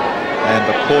time, and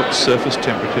the court surface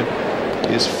temperature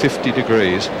is 50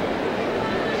 degrees.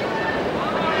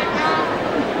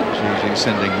 Gigi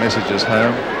sending messages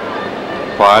home.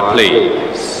 Quiet,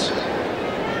 please.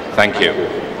 Thank you.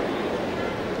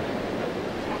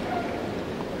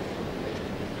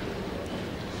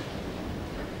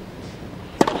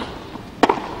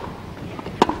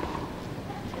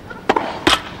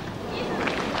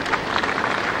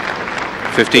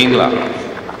 $15 love.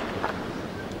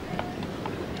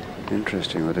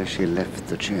 Interesting that as she left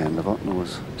the chair, Novotna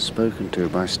was spoken to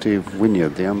by Steve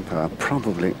Wynyard, the umpire,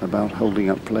 probably about holding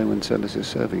up play when Seles is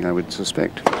serving, I would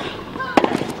suspect.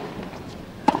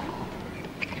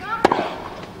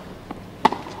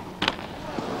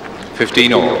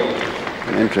 $15 all.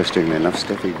 And interestingly enough,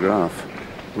 Steffi Graf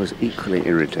was equally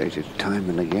irritated. Time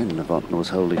and again, Novotna was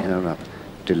holding her up,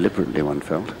 deliberately, one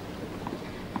felt.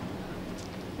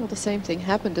 Well, the same thing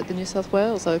happened at the New South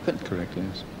Wales Open. Correct,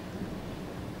 yes.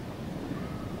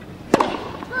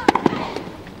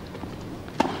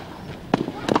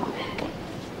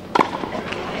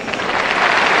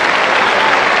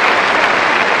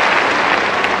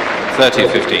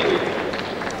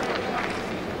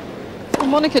 Well,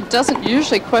 Monica doesn't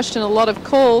usually question a lot of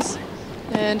calls,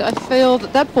 and I feel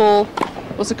that that ball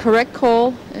was a correct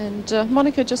call, and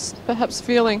Monica just perhaps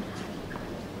feeling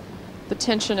the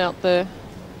tension out there.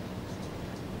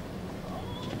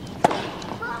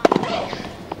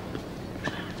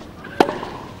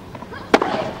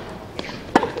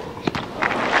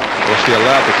 She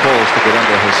allowed the calls to get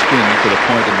under her skin to the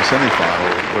point in the semi-final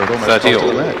where it almost cost her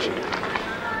the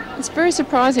match. It's very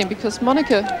surprising because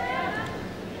Monica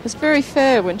is very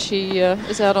fair when she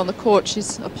is out on the court.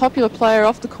 She's a popular player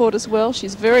off the court as well.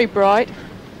 She's very bright.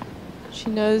 She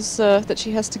knows that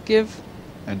she has to give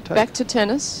and take. Back to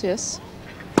tennis, yes.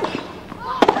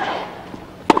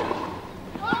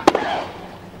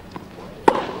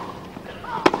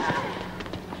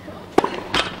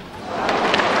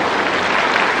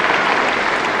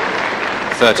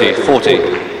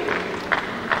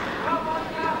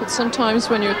 But sometimes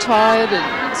when you're tired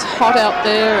and it's hot out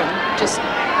there and just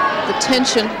the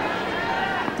tension,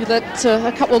 you let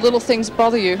a couple of little things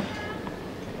bother you.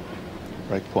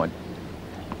 Break point.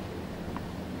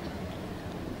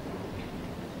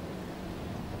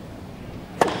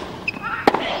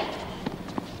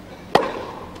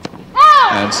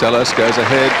 And Seles goes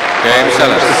ahead. Game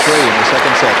Seles. 3 in the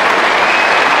second set.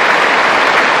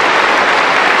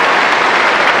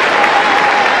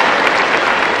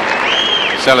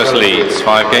 Seles leads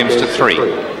 5 games to 3.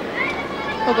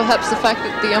 Well, perhaps the fact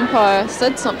that the umpire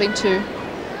said something to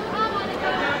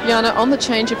Jana on the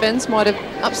change of ends might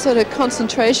have upset her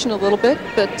concentration a little bit,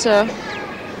 but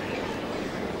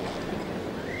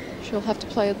she'll have to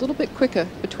play a little bit quicker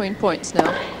between points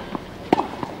now.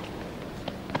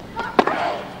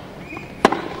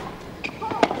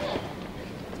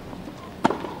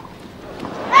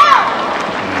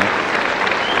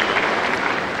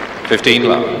 $15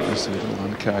 love. That's a little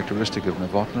uncharacteristic of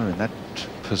Novotna in that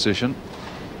position.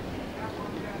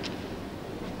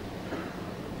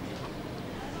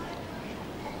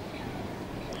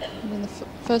 And in the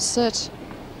first set,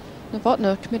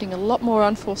 Novotna committing a lot more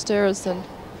unforced errors than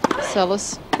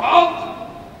Seles.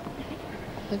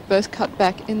 They've both cut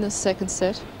back in the second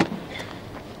set.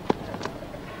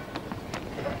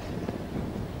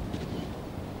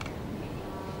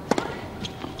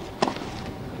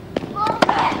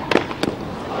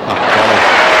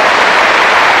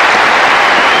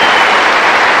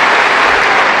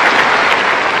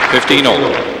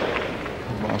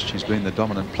 15-all. Whilst she's been the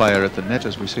dominant player at the net,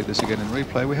 as we see this again in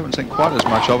replay, we haven't seen quite as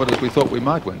much of it as we thought we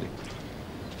might, Wendy.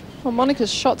 Well,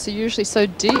 Monica's shots are usually so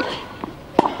deep.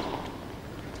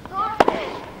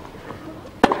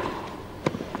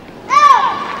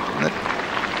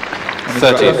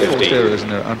 There are unforced errors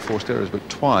and there are unforced errors, but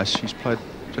twice she's played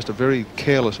just a very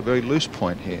careless, a very loose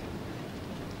point here.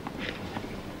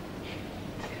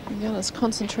 Jana's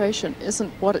concentration isn't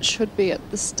what it should be at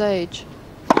this stage.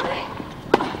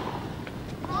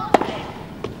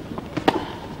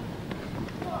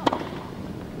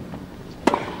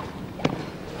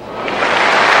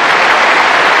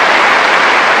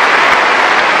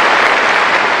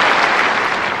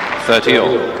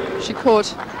 She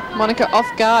caught Monica off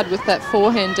guard with that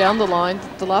forehand down the line.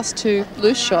 The last two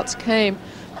loose shots came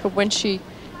from when she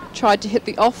tried to hit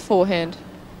the off forehand.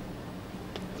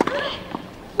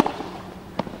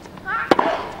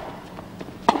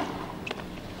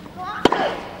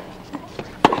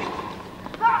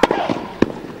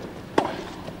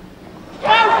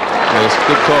 Yes,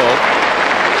 good call.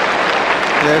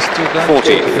 Yes,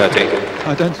 40-30.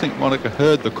 I don't think Monica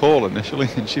heard the call initially,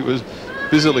 and she was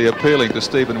busily appealing to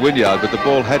Stephen Wynyard, but the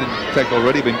ball had in fact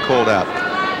already been called out.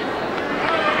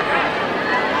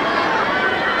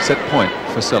 Set point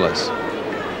for Seles.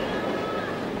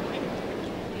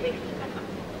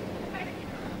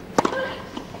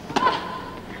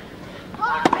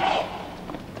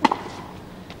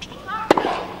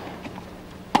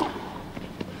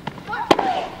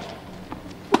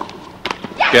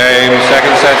 Game,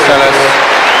 second set, Seles.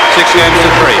 6 games to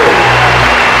 3.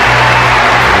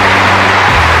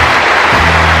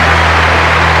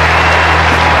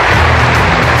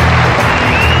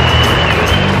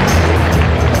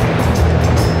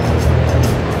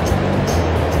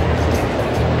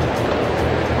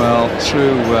 Well,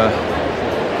 through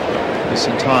this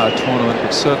entire tournament,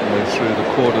 but certainly through the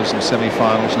quarters and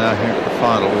semi-finals, now here at the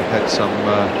final, we've had some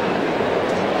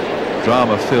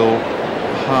drama-filled,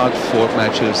 hard-fought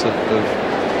matches that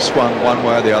have swung one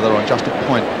way or the other on just a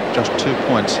point, just 2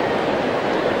 points.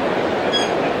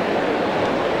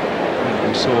 And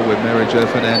we saw where Mary Jo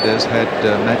Fernandez had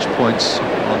match points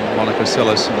on Monica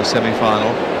Seles in the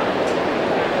semi-final,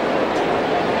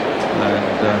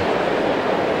 and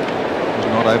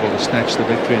not able to snatch the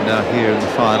victory now here in the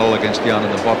final against Jana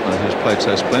Novotna, who's played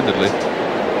so splendidly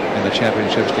in the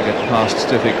championships to get past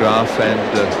Steffi Graf and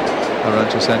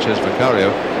Arantxa Sanchez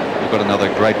Vicario. We've got another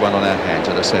great one on our hands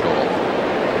at a set all.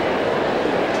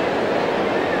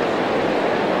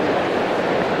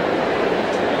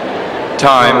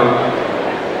 Time.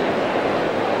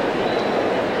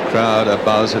 Crowd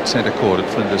abuzz at centre court at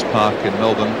Flinders Park in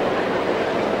Melbourne.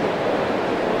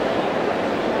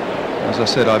 As I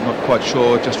said, I'm not quite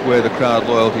sure just where the crowd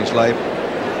loyalties lay.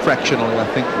 Fractionally, I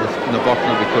think, with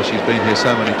Novotna, because she's been here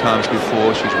so many times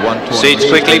before. She's won tournaments. Seats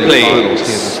quickly,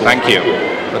 please. Thank you.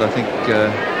 But I think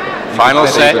final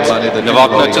set,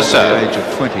 Novotna to serve. At the age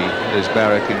of 20 is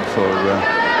barracking for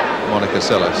Monica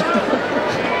Seles.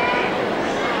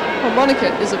 Well,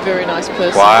 Monica is a very nice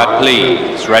person. Quiet,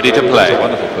 please. Ready to play. She's a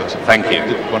wonderful person. Thank you. I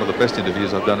did one of the best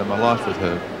interviews I've done in my life with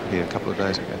her here a couple of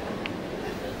days ago.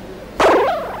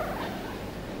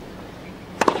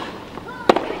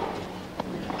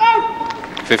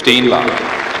 Love.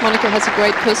 Monica has a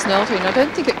great personality, and I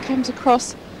don't think it comes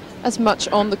across as much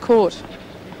on the court,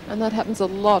 and that happens a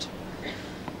lot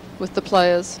with the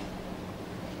players.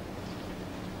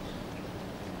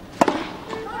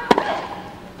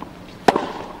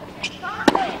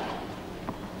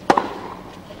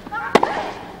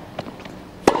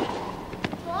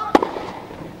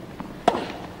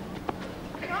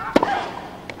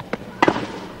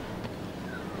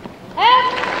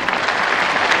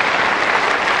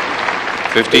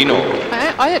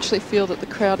 I actually feel that the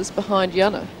crowd is behind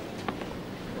Jana.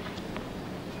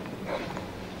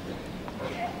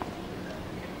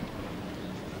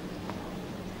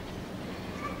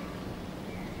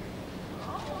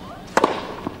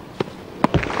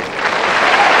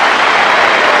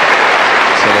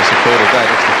 Seles supported that.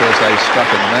 It's the first ace struck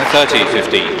in the match.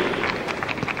 30-15.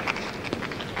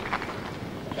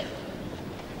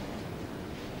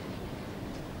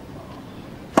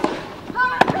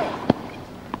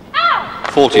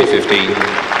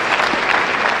 40-15.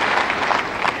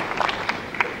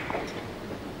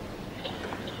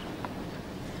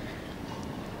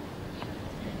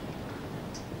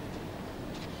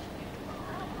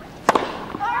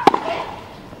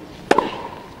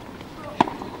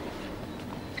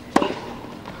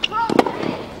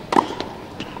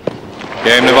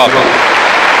 Game Novotna.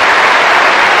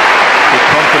 Good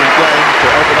confident game to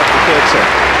open up the third set.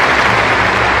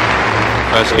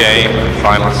 First game,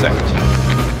 final set.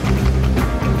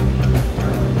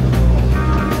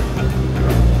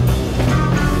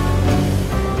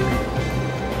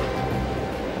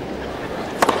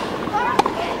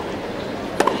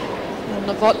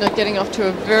 Novotna getting off to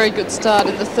a very good start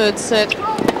in the third set.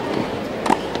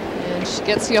 And she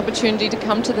gets the opportunity to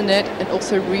come to the net and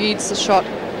also reads the shot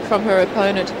from her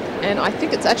opponent. And I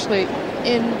think it's actually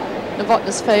in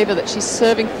Novotna's favour that she's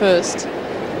serving first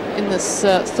in this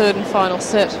third and final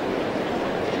set.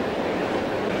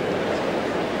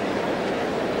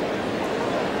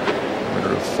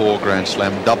 Winner of 4 Grand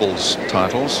Slam doubles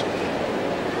titles.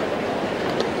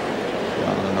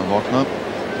 Jana Novotna.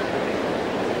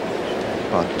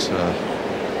 But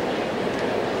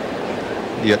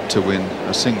yet to win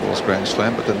a singles Grand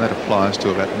Slam, but then that applies to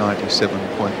about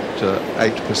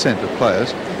 97.8% of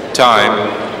players.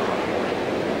 Time.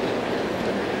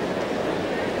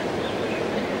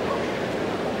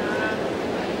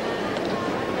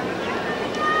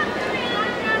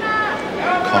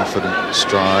 Confident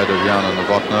stride of Jana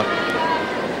Novotna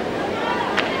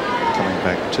coming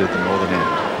back to the northern end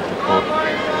of the court.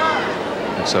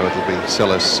 And so it'll be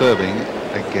Seles serving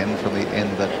again from the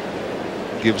end that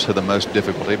gives her the most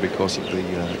difficulty because of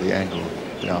the angle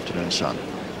of the afternoon sun.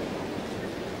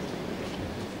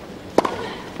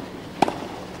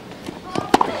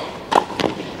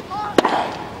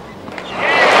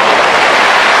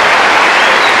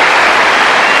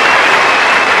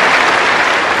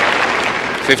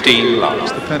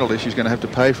 It's the penalty she's going to have to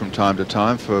pay from time to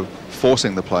time for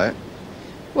forcing the play.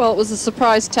 Well, it was a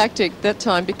surprise tactic that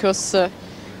time because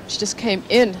she just came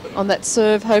in on that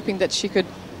serve hoping that she could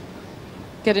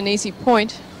get an easy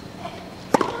point.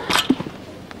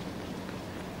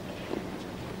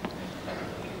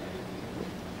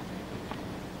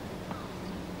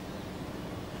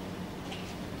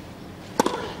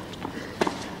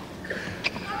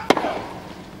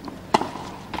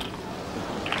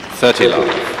 I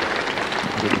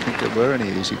didn't think there were any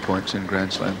easy points in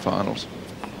Grand Slam finals.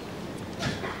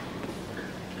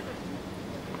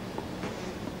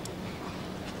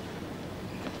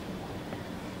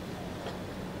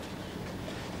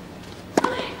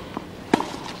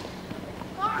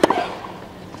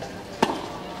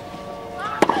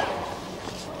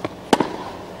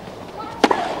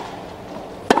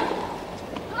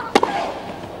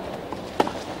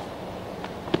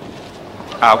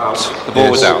 Out. The ball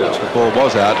was out. The ball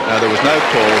was out. Now, there was no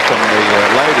call from the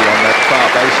lady on that far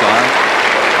baseline.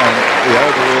 And the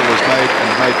overrule was made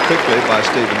quickly by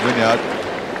Stephen Wynyard.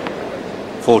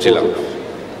 40 love.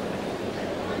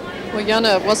 Well,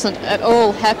 Jana wasn't at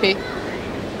all happy.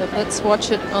 But let's watch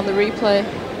it on the replay.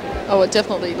 Oh, it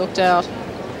definitely looked out.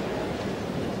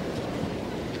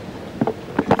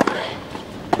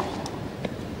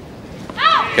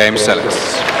 Game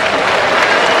Seles.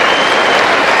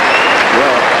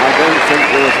 I don't think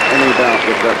there was any doubt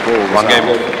that that ball was One game.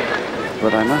 out.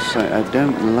 But I must say, I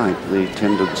don't like the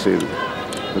tendency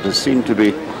that has seemed to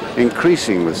be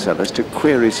increasing with Seles to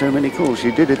query so many calls. She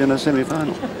did it in a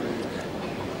semi-final.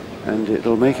 And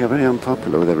it'll make her very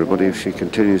unpopular with everybody if she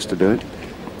continues to do it.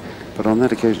 But on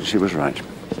that occasion, she was right.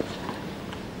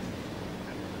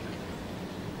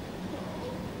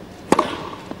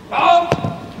 Out!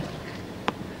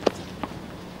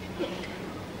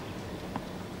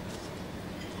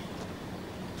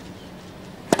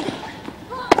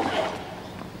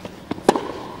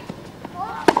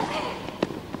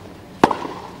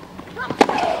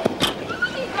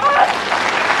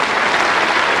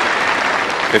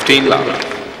 Love.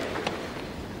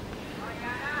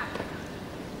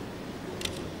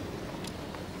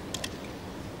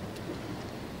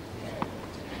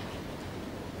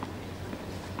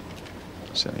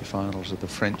 Semi-finals of the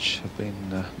French have been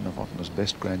Novotna's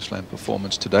best Grand Slam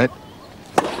performance to date.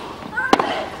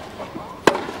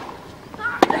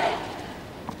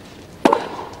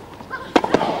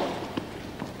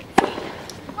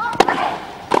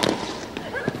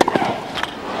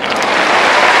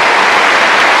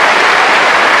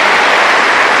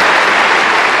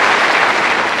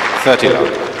 Well,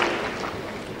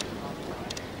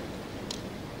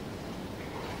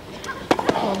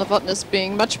 Novotna's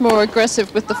being much more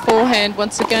aggressive with the forehand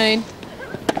once again.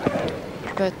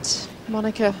 But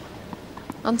Monica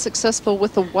unsuccessful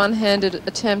with the one-handed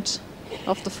attempt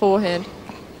off the forehand.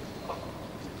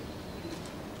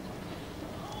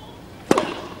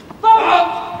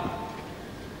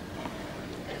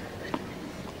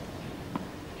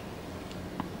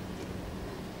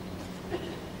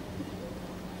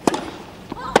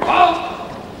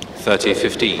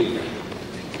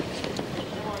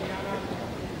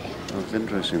 Well, it's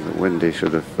interesting that Wendy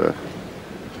should have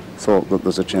thought that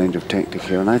there's a change of tactic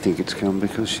here, and I think it's come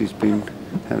because she's been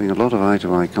having a lot of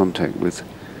eye-to-eye contact with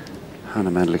Jana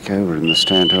Novotna in the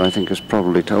stand, who I think has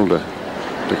probably told her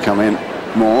to come in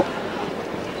more.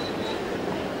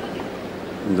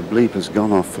 And the bleep has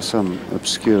gone off for some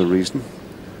obscure reason.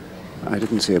 I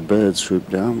didn't see a bird swoop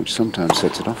down, which sometimes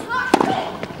sets it off.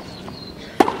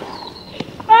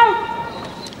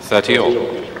 30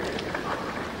 all.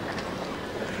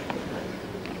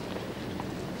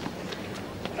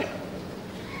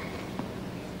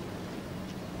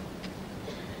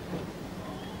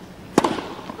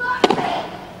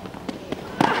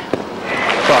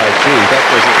 That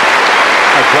was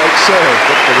a great serve,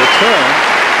 but the return...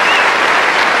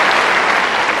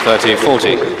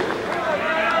 30-40.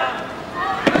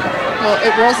 Well,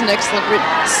 it was an excellent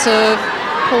serve,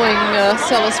 pulling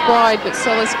Seles wide, but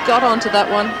Seles got onto that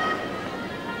one.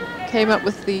 Came up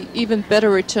with the even better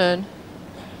return.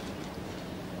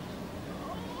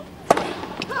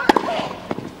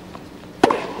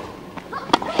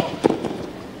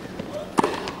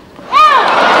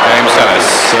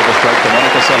 Service break for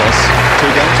Monica Seles. 2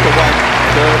 games to 1.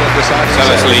 Third and deciding.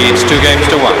 Seles leads 2 games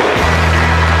to 1.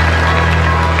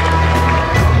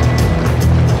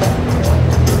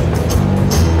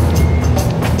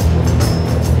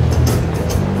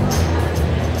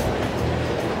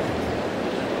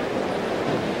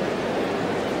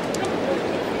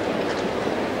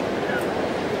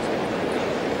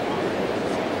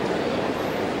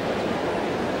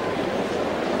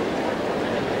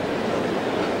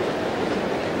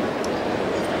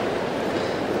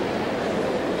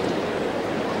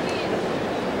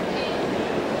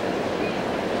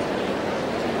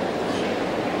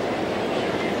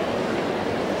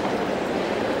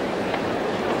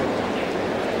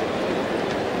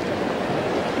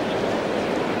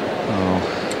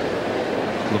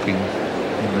 Looking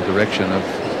in the direction of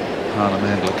Jana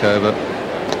Novotna,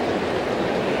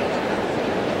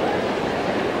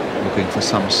 looking for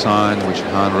some sign, which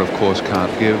Jana, of course,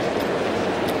 can't give.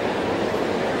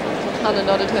 Jana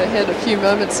nodded her head a few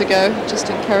moments ago, just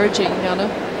encouraging Jana.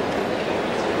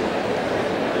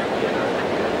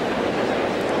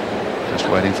 Just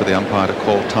waiting for the umpire to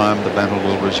call time. The battle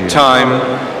will resume. Time.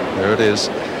 There it is.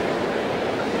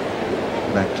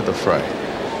 Back to the fray.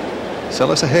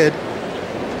 Seles ahead.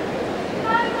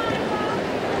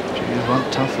 She's one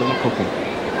tough little cookie.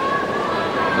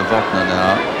 Novotna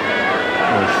now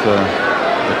with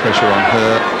the pressure on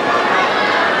her.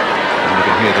 And you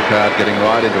can hear the crowd getting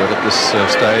right into it at this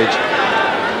stage.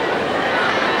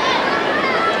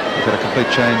 We've had a complete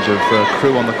change of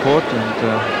crew on the court, and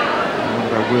one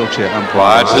of our wheelchair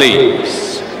umpires. Wide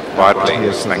leaves. Wide Here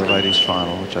leaves. for the ladies'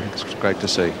 final, which I think is great to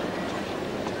see.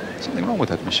 Something wrong with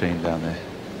that machine down there.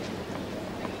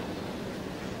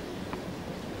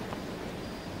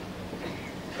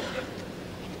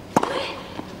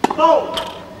 Oh.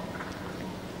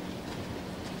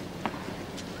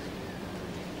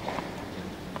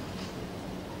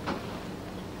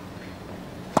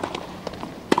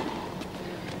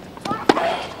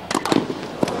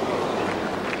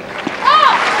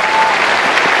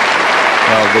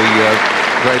 Well, the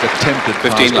great attempted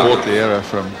 15 pass caught the error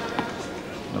from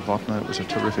Novotna. It was a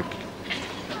terrific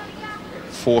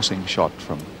forcing shot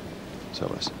from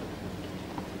Seles.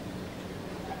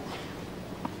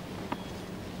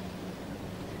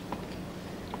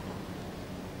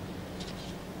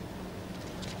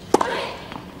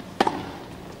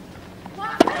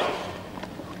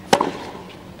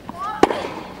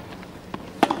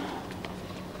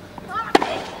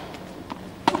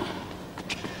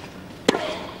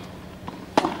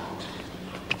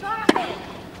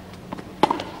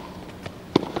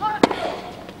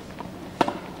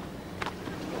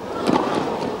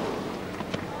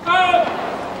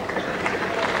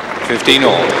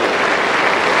 All.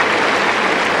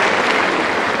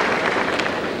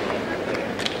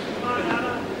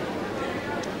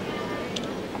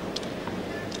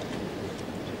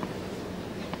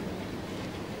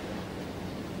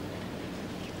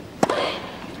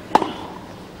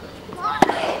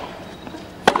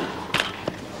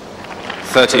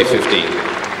 $30-15.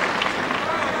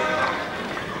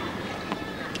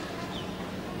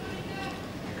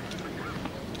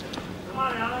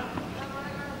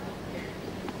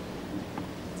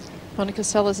 Monica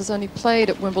Seles has only played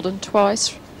at Wimbledon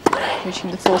twice, reaching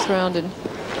the 4th round in 40-15.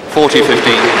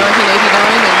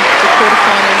 1989 and the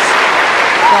quarterfinals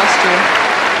last year.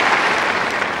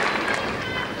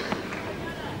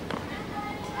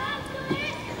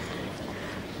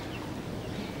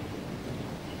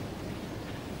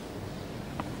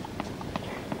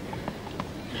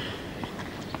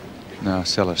 Now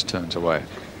Seles turns away.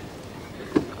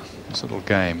 This little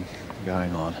game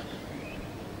going on. Game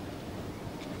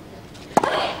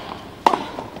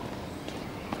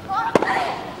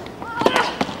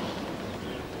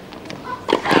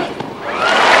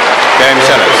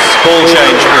Seles. Ball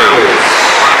change, please.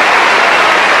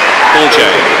 Ball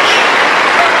change.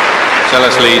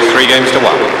 Seles leads 3-1.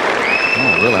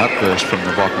 Oh, real outburst from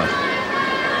Novotna.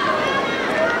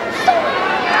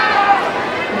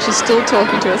 And she's still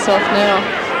talking to herself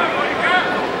now.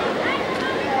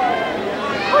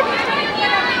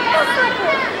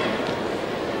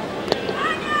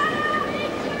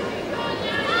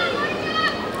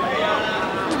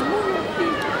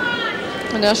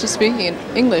 And now she's speaking in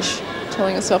English,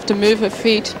 telling herself to move her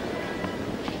feet.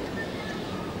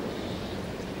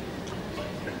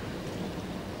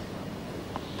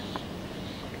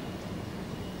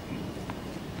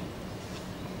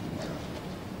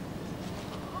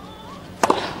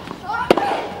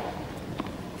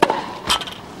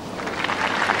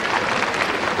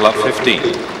 Love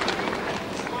 15.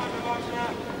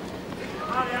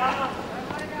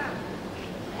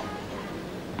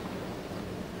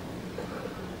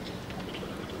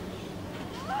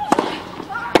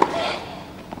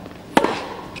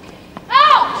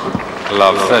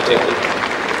 Love 30.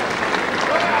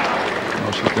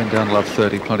 Well, she's been down love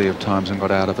 30 plenty of times and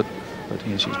got out of it, but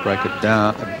here she's break it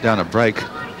down a break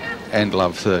and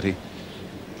love 30.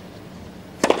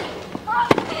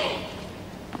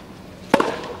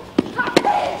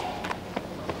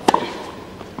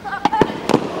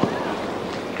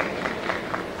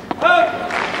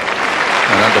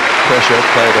 And under pressure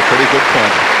played a pretty good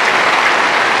point.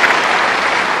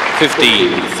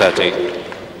 15-30.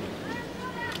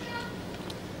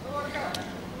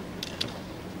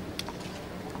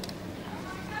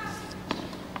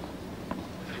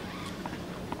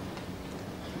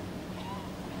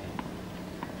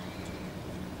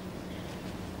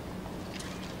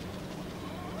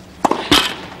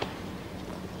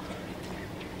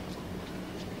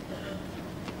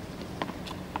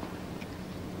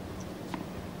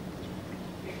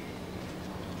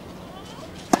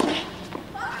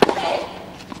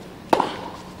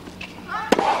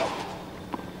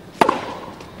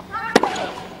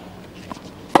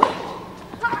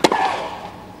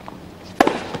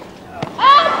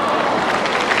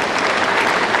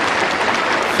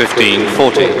 And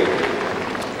 15-40.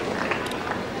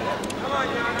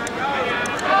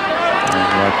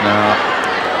 right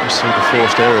now, you see the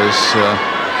forced errors,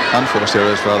 unforced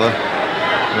errors rather,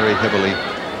 very heavily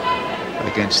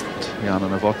against Jana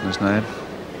Novotna's name.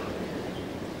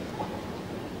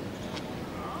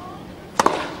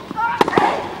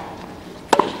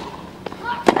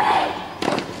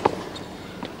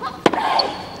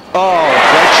 Oh,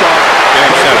 great shot.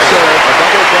 Great serve. A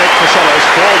double break for Seles.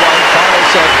 4-1, final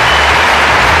set.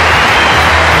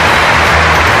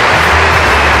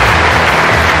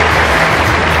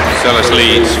 Seles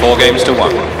leads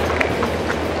 4-1.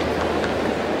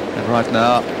 And right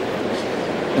now,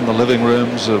 in the living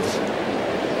rooms of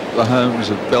the homes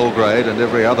of Belgrade and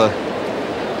every other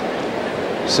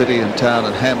city and town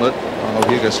and hamlet of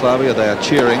Yugoslavia, they are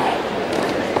cheering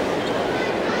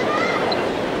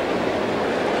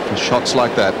for shots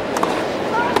like that.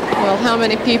 Well, how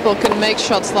many people can make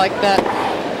shots like that?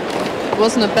 It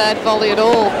wasn't a bad volley at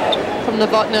all from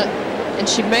Novotna, and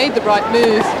she made the right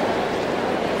move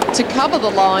to cover the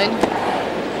line,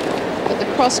 but the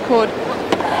cross-court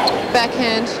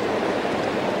backhand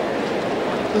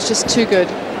was just too good.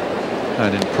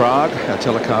 And in Prague, our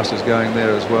telecast is going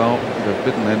there as well. They've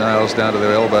bitten their nails down to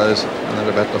their elbows and they're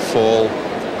about to fall,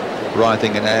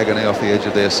 writhing in agony off the edge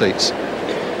of their seats.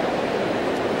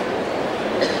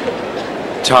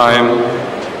 Time.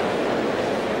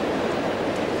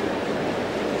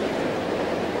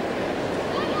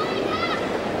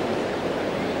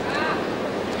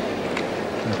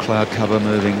 The cloud cover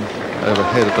moving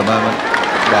overhead at the moment,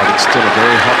 but it's still a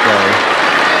very hot day.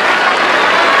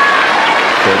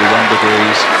 31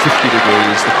 degrees, 50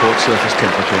 degrees, the court surface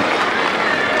temperature.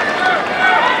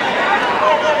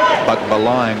 But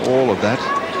belying all of that,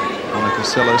 Monica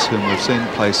Seles, whom we've seen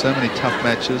play so many tough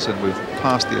matches, and we've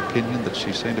passed the opinion that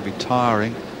she seemed to be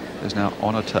tiring, is now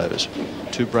on her toes.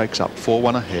 2 breaks up,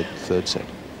 4-1 ahead, third set.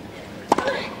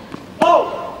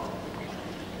 Oh!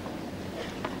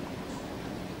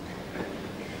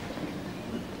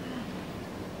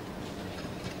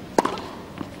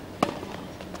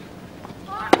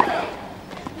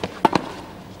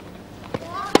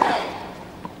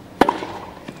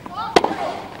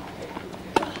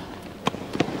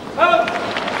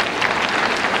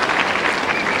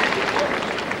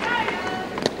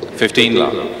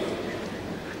 Love.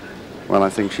 Well, I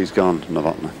think she's gone,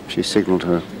 Novotna. She signalled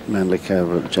her Manley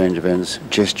Cover at the change of ends,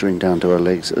 gesturing down to her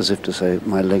legs as if to say,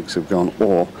 my legs have gone,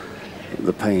 or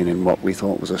the pain in what we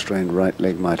thought was a strained right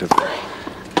leg might have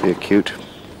been acute.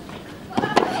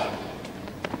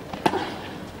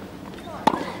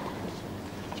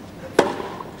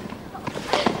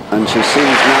 And she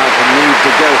seems now to need to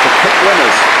go for quick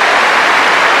winners.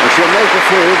 And she'll make a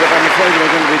few, but I'm afraid there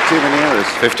are going to be too many errors.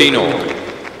 15 all.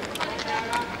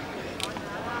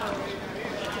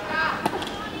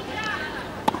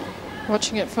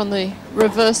 Watching it from the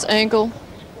reverse angle.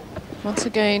 Once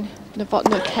again,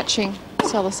 Novotna catching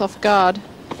Seles off guard.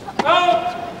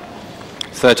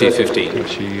 30-15.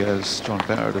 She, as John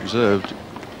Barrett observed,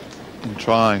 in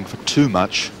trying for too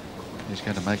much, he's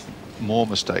going to make more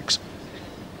mistakes.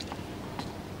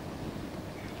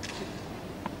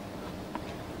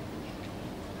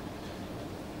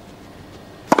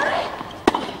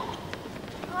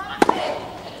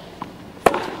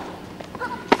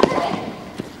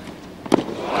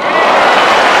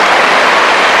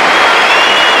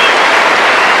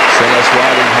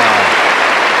 Riding high.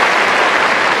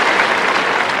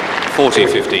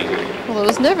 40-15. Well, there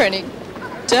was never any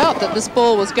doubt that this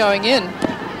ball was going in.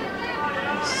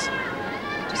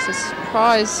 Just a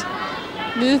surprise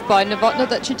move by Novotna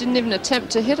that she didn't even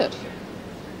attempt to hit it.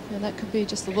 And that could be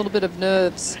just a little bit of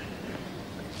nerves.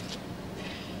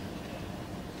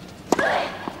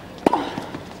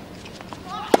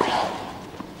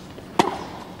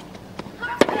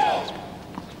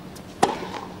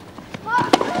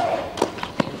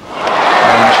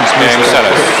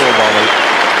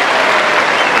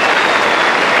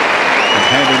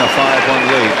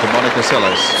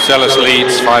 Seles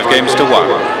leads 5 games to 1.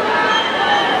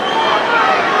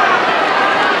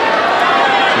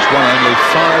 She's won only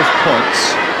 5 points,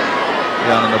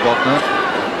 Jana Novotna,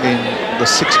 in the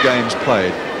 6 games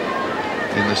played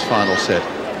in this final set.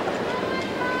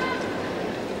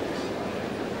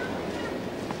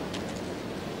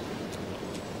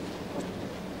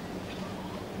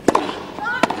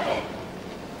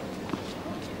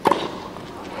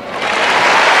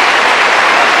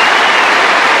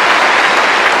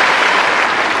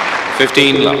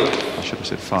 I should have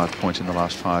said 5 points in the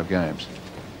last 5 games.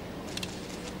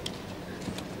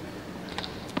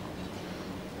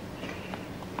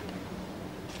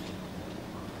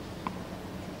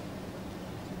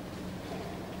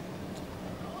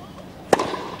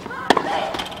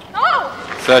 Oh!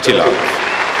 30 love.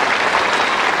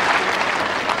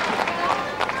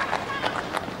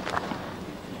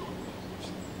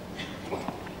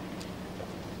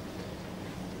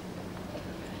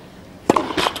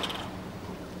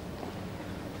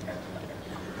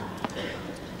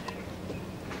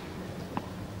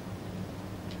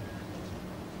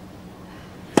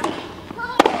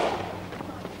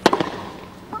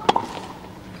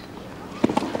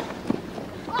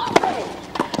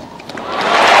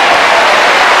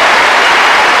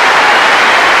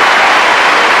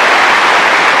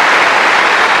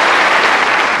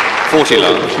 She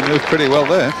moved pretty well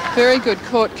there. Very good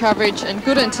court coverage and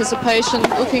good anticipation.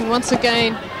 Looking once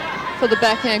again for the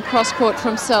backhand cross court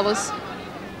from Seles.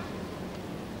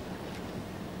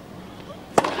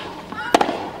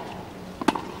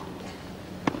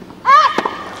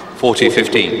 Well,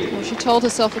 she told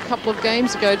herself a couple of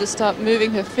games ago to start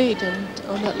moving her feet, and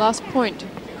on that last point,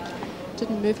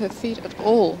 didn't move her feet at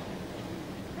all.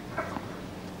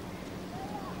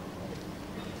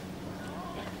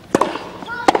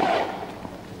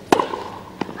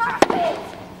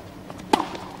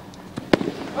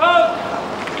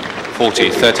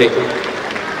 .30.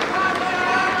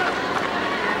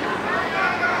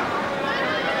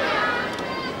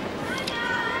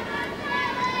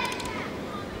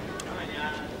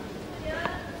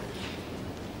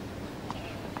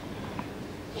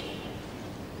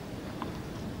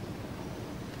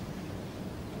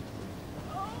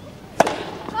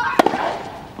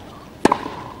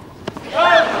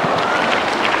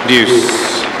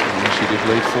 Deuce. She did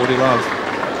lead 40 love.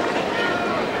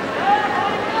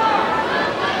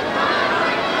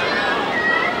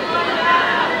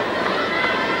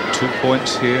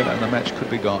 Points here and the match could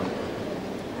be gone.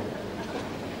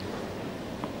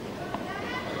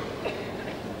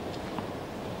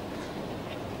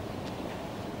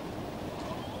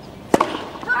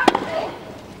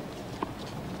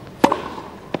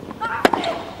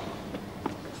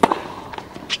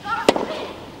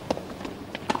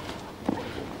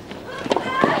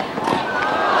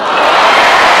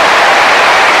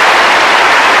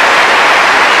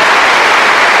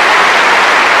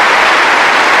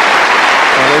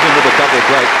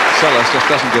 Seles just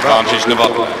doesn't give up. Advantage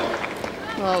Novotna.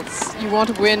 Well, you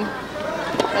want to win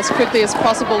as quickly as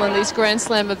possible in these Grand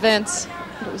Slam events.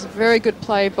 But it was a very good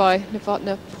play by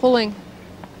Novotna, pulling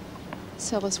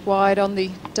Seles wide on the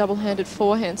double-handed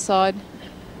forehand side.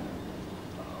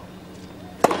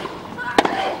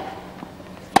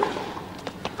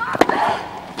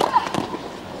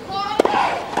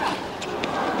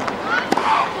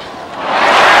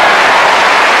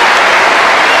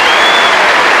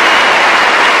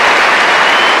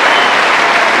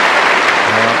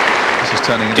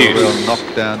 Turning into a real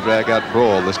knockdown, drag-out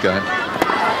brawl, this game.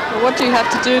 Well, what do you have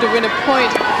to do to win a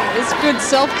point? It's good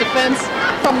self-defense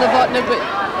from Novotna, but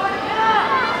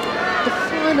the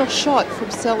final shot from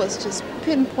Seles, just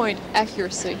pinpoint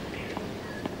accuracy.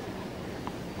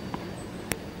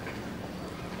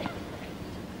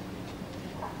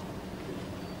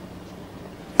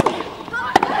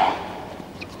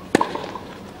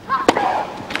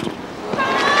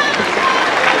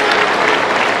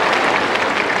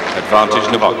 Advantage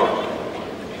Novotna.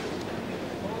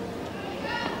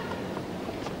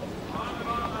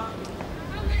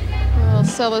 Well,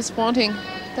 Seles wanting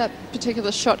that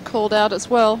particular shot called out as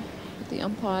well, but the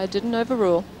umpire didn't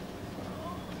overrule.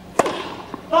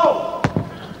 Oh.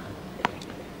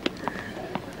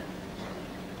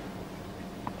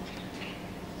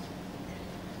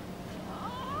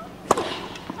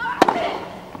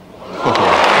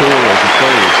 Cool as you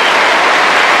please.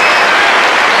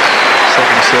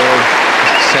 Second serve,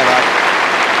 set up.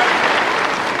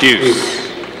 Deuce.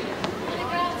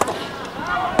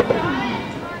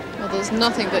 Well, there's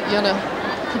nothing that Jana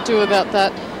could do about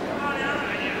that.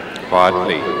 Quiet,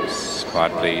 please.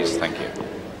 Quiet, please. Thank you.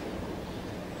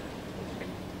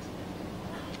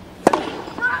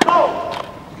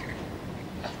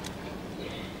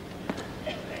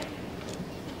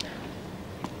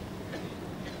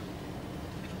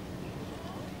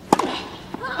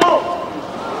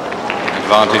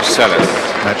 Advantage Seles.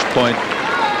 Match point,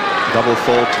 double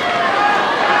fault.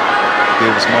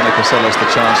 Gives Monica Seles the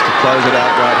chance to close it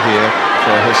out right here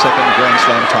for her second Grand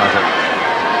Slam title.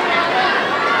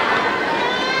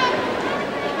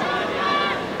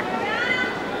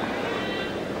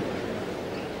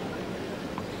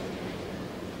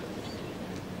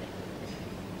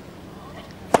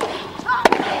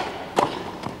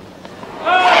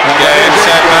 Game,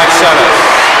 set, match Seles.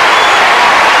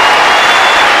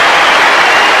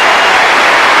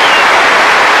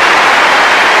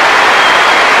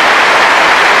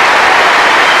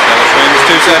 Wins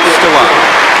 2 sets to 1.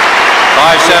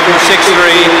 5-7,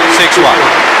 6-3, 6-1.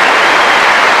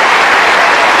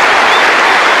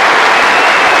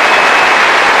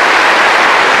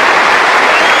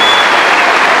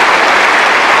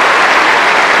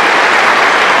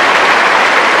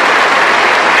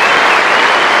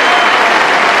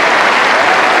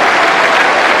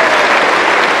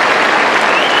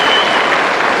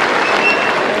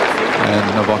 And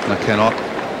Novotna cannot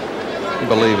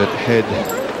believe it. Head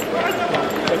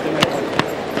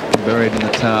buried in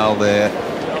the towel there.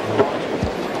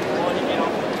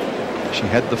 She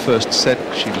had the first set.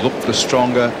 She looked the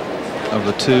stronger of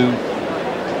the two.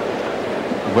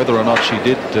 Whether or not she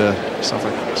did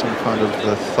suffer some kind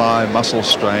of thigh muscle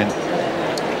strain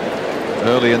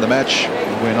early in the match,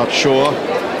 we're not sure.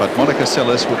 But Monica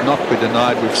Seles would not be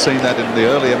denied. We've seen that in the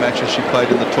earlier matches she played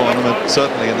in the tournament,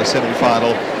 certainly in the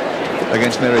semi-final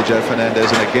against Mary Jo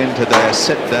Fernandez, and again today a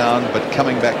set down, but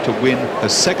coming back to win her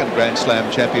second Grand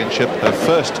Slam championship, her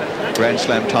first Grand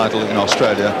Slam title in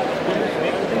Australia.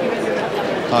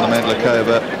 Hana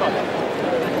Mandlikova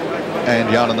and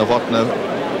Jana Novotna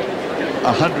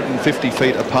 150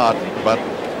 feet apart, but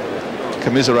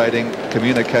commiserating,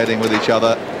 communicating with each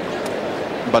other,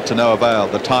 but to no avail.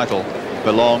 The title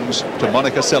belongs to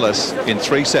Monica Seles in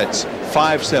 3 sets,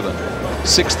 5-7,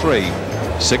 6-3,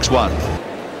 6-1.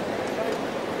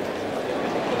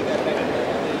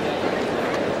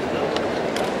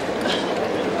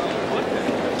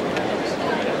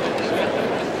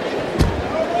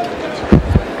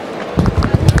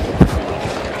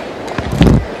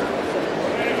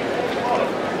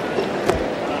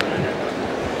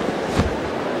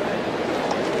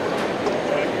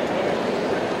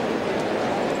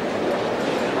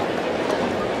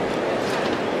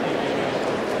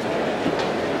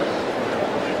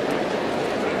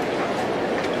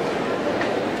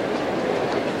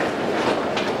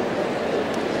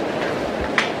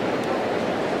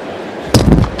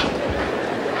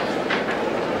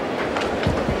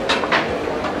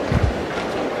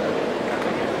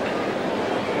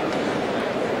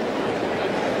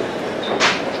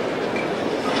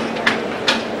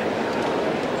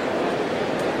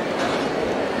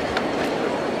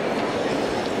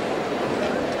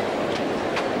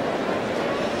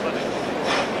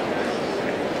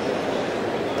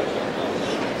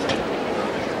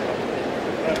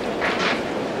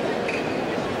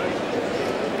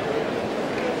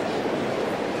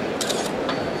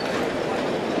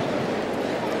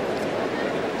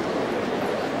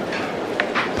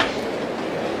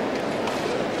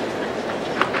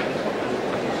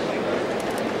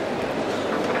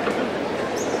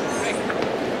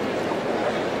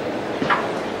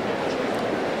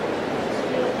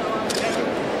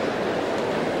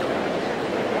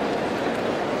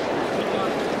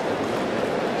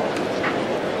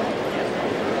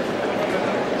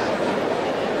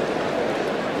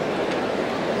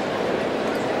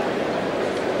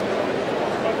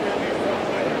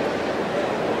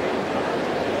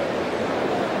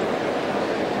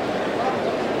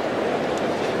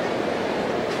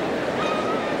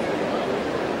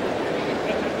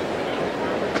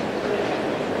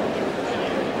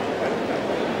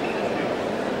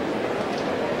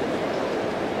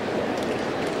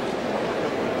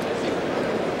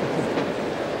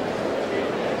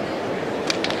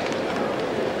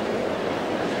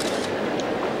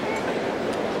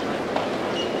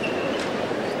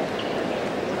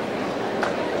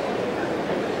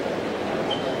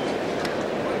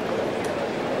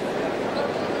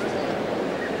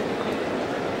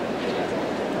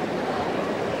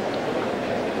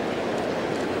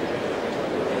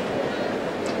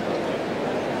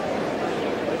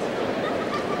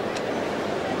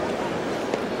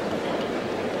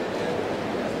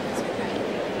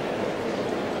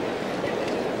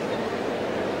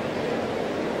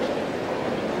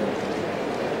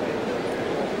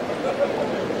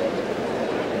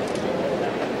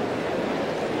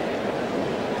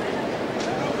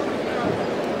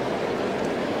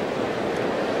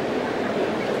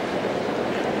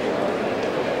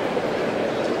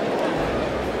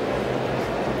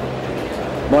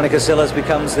 Monica Seles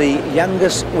becomes the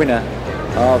youngest winner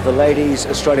of the Ladies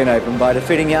Australian Open by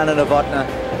defeating Jana Novotna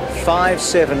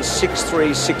 5-7,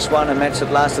 6-3, 6-1, a match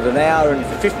that lasted an hour and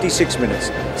 56 minutes.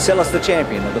 Seles the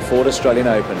champion of the Ford Australian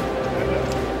Open.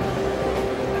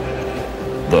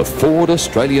 The Ford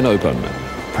Australian Open,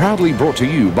 proudly brought to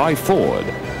you by Ford,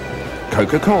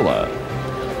 Coca-Cola,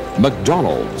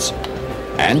 McDonald's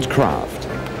and Kraft.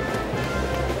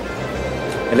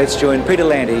 And let's join Peter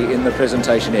Landy in the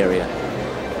presentation area.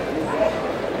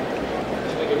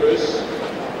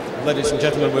 Ladies and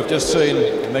gentlemen, we've just seen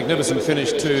a magnificent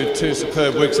finish to two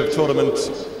superb weeks of tournament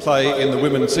play in the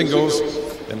women's singles,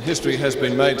 and history has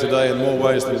been made today in more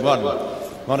ways than one.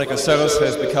 Monica Seles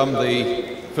has become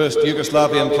the first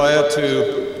Yugoslavian player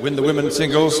to win the women's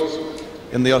singles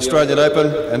in the Australian Open,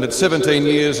 and at 17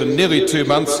 years and nearly 2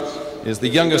 months is the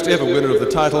youngest ever winner of the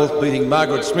title, beating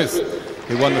Margaret Smith,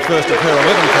 who won the first of her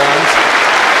 11 crowns.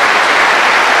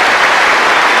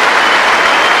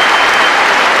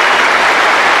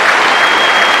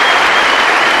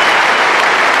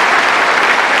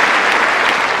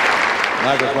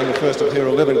 Margaret won the first of her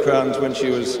 11 crowns when she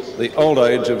was the old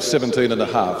age of 17 and a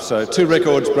half. So 2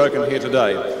 records broken here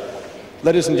today.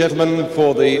 Ladies and gentlemen,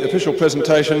 for the official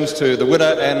presentations to the winner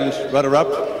and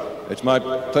runner-up, it's my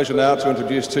pleasure now to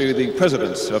introduce to you the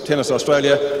presidents of Tennis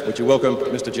Australia. Would you welcome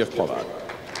Mr. Jeff Pollard.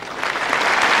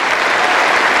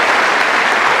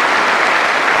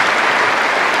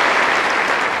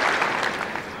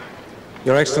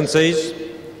 Your Excellencies,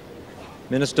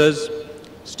 Ministers,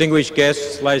 distinguished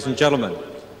guests, ladies and gentlemen.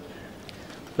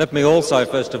 Let me also,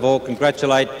 first of all,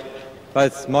 congratulate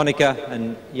both Monica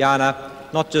and Jana,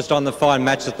 not just on the fine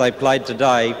match that they played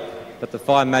today, but the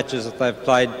fine matches that they've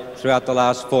played throughout the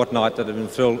last fortnight that have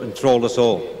enthralled us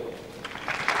all.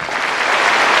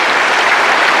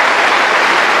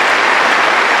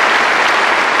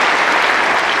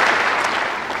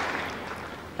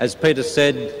 As Peter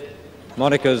said,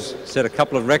 Monica's set a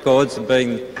couple of records,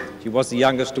 being she was the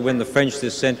youngest to win the French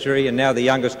this century and now the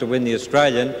youngest to win the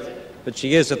Australian, but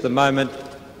she is at the moment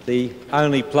the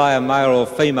only player, male or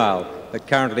female, that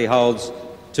currently holds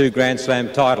 2 Grand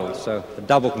Slam titles. So a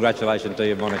double congratulations to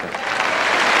you, Monica.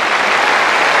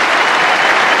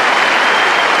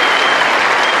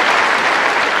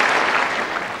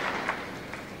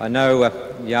 I know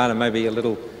Jana may be a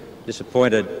little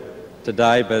disappointed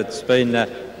today, but it's been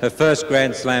her first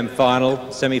Grand Slam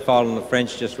final, semi-final in the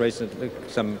French just recently,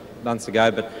 some months ago,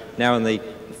 but now in the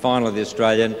final of the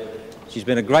Australian. She's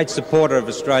been a great supporter of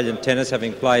Australian tennis,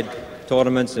 having played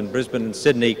tournaments in Brisbane and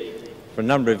Sydney for a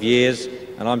number of years,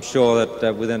 and I'm sure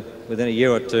that within a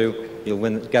year or two you'll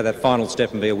go that final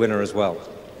step and be a winner as well.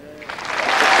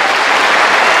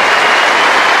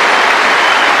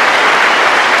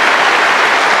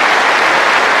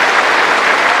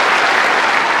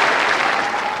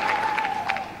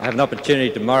 I have an opportunity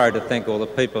tomorrow to thank all the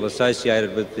people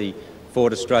associated with the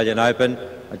Ford Australian Open.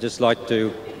 I'd just like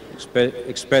to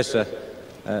express a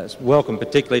welcome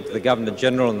particularly to the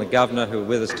Governor-General and the Governor who are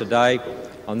with us today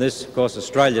on this, of course,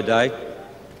 Australia Day.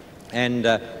 And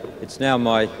it's now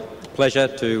my pleasure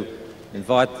to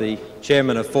invite the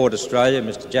Chairman of Ford Australia,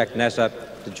 Mr. Jack Nasser,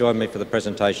 to join me for the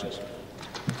presentations.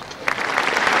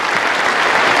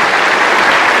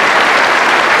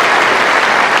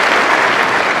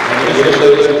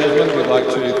 Ladies and gentlemen, we'd like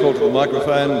to call to the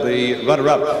microphone the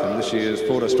runner-up in this year's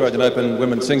Ford Australian Open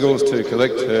Women's Singles to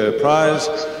collect her prize.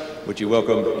 Would you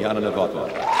welcome Jana Novotna?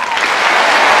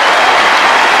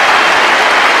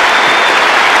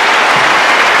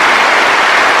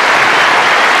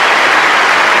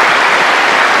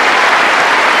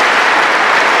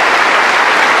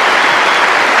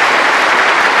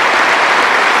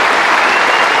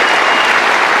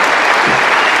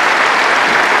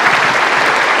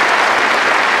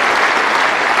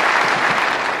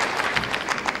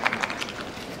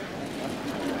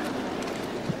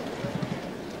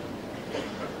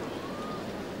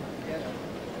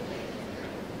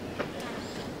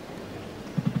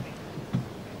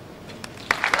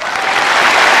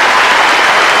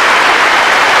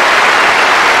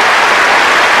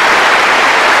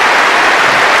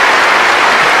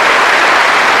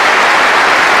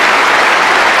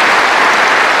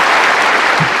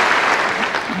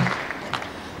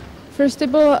 First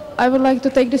of all, I would like to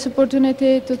take this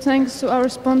opportunity to thank to our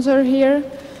sponsor here,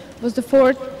 was the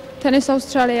Ford, Tennis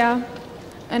Australia,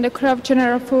 and the Kraft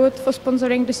General Food for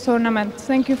sponsoring this tournament.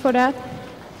 Thank you for that.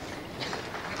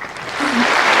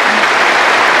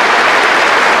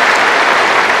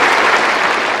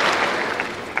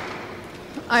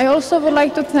 I also would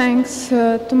like to thank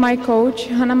to my coach,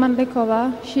 Hanna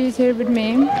Mandlikova. She is here with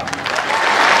me.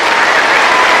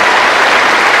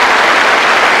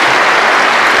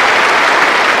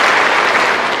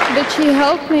 She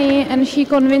helped me and she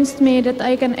convinced me that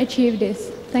I can achieve this.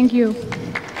 Thank you.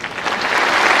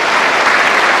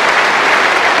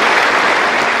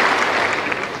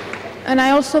 And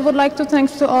I also would like to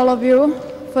thank to all of you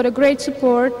for the great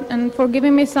support and for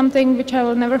giving me something which I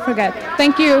will never forget.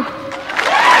 Thank you.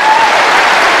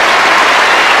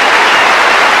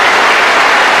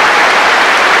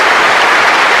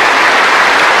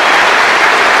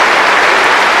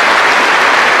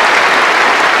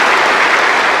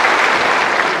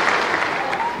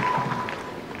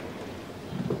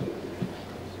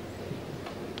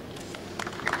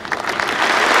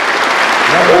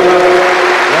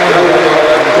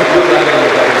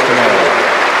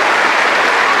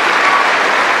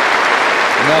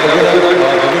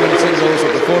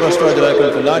 Australian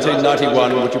Open for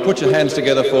 1991. Would you put your hands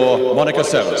together for Monica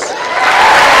Seles?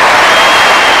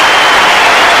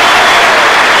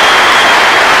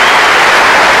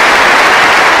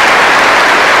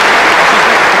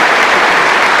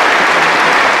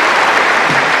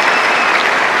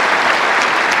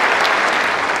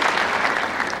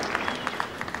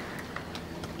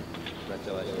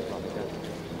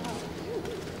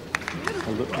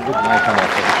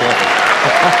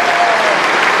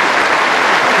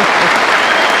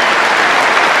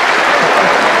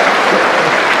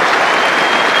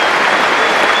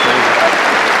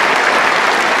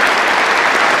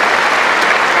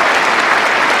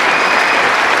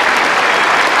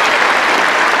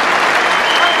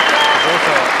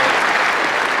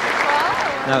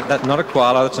 No, that's not a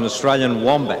koala, that's an Australian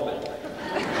wombat.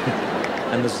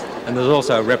 and there's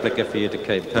also a replica for you to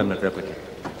keep, permanent replica.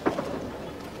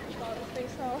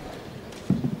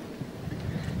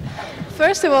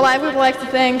 First of all, I would like to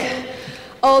thank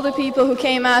all the people who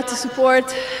came out to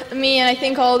support me, and I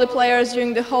think all the players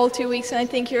during the whole 2 weeks, and I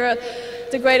think you're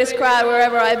the greatest crowd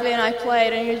wherever I've been, I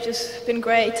played, and you've just been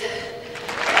great.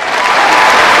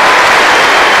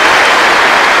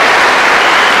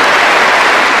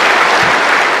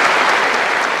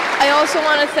 I also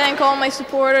want to thank all my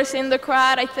supporters in the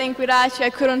crowd. I think without you I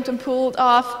couldn't have pulled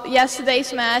off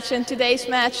yesterday's match and today's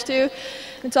match too.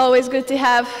 It's always good to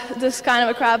have this kind of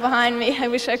a crowd behind me. I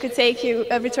wish I could take you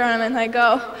every tournament I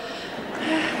go.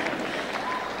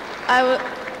 I would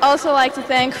also like to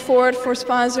thank Ford for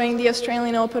sponsoring the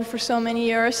Australian Open for so many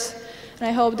years, and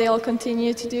I hope they'll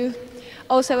continue to do.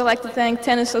 Also, I would like to thank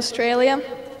Tennis Australia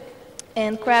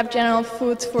and Kraft General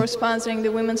Foods for sponsoring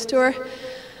the Women's Tour.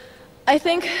 I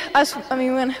think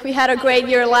when we had a great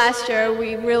year last year,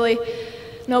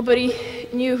 nobody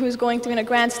knew who's going to win a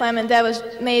Grand Slam, and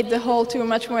that made the whole tour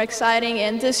much more exciting.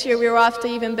 And this year we were off to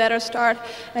an even better start.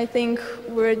 I think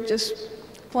we're just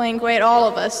playing great, all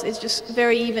of us. It's just a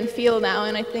very even field now,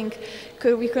 and I think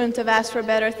we couldn't have asked for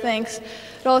better things.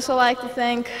 I'd also like to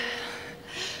thank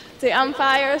the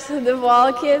umpires, the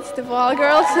ball kids, the ball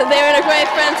girls. They were great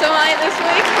friends of mine this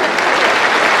week.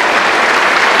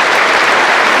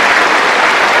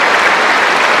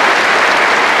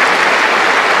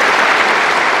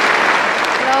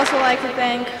 I'd also like to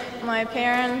thank my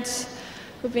parents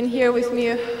who've been here with me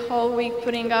a whole week,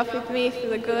 putting up with me for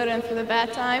the good and for the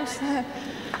bad times.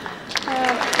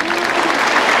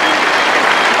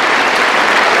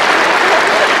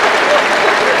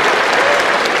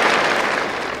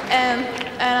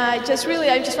 And I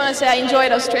just want to say I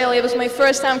enjoyed Australia. It was my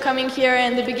first time coming here,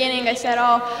 and in the beginning I said,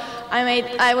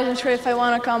 I wasn't sure if I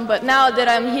want to come, but now that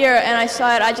I'm here and I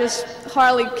saw it, I just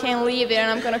hardly can't leave it, and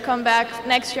I'm going to come back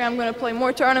next year. I'm going to play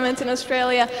more tournaments in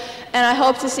Australia, and I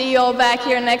hope to see you all back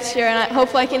here next year, and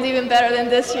hopefully I can do even better than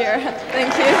this year.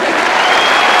 Thank you.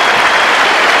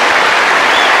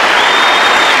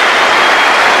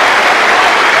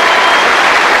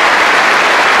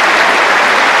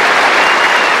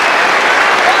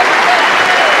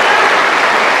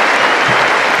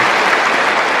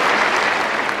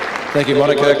 Thank you,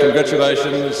 Monica.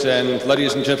 Congratulations. And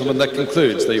ladies and gentlemen, that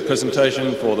concludes the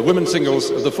presentation for the women's singles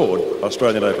of the Ford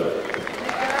Australian Open.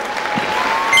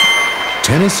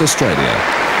 Tennis Australia.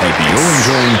 Hope you're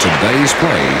enjoying today's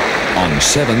play on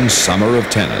 7 Summer of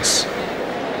Tennis.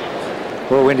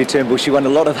 Well, Wendy Turnbull, she won a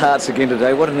lot of hearts again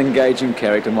today. What an engaging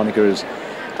character Monica is.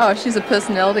 Oh, she's a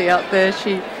personality out there.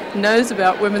 She knows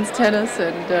about women's tennis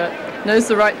and knows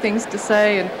the right things to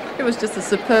say, and it was just a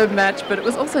superb match, but it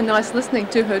was also nice listening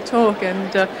to her talk,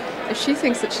 and if she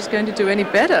thinks that she's going to do any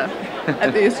better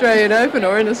at the Australian Open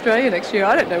or in Australia next year,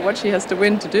 I don't know what she has to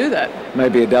win to do that.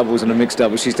 Maybe a doubles and a mixed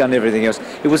doubles. She's done everything else.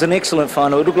 It was an excellent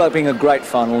final. It looked like being a great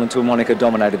final until Monica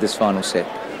dominated this final set.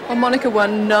 Well, Monica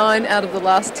won 9 out of the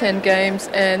last 10 games,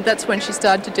 and that's when she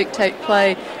started to dictate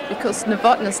play, because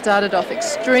Novotna started off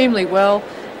extremely well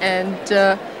and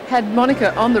had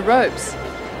Monica on the ropes.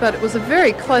 but it was a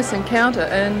very close encounter,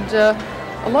 and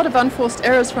a lot of unforced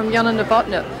errors from Jana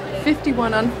Novotna.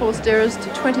 51 unforced errors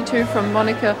to 22 from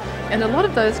Monica, and a lot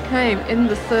of those came in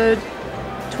the third,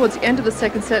 towards the end of the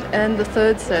second set and the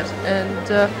third set,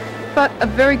 and but a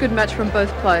very good match from both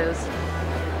players.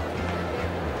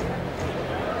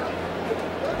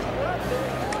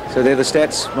 So there are the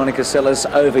stats. Monica Seles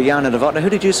over Jana Novotna. Who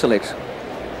did you select?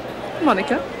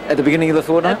 Monica. At the beginning of the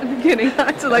fortnight? At the beginning.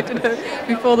 I selected her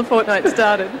before the fortnight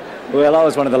started. Well, I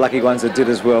was one of the lucky ones that did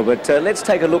as well, but let's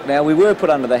take a look now. We were put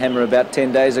under the hammer about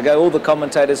 10 days ago, all the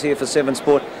commentators here for 7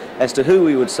 Sport, as to who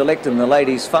we would select in the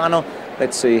ladies' final.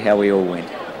 Let's see how we all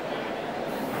went.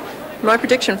 My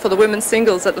prediction for the women's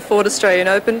singles at the Ford Australian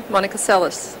Open, Monica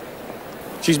Seles.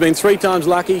 She's been 3 times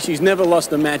lucky. She's never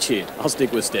lost a match here. I'll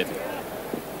stick with Steffi.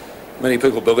 Many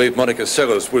people believe Monica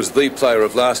Seles was the player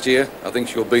of last year. I think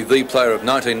she'll be the player of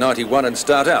 1991 and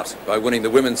start out by winning the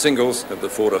women's singles of the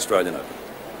Ford Australian Open.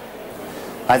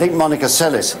 I think Monica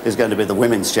Seles is going to be the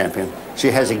women's champion.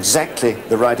 She has exactly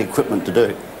the right equipment to do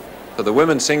it. For the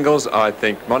women's singles, I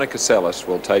think Monica Seles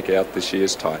will take out this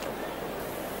year's title.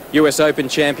 US Open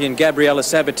champion Gabriella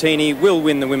Sabatini will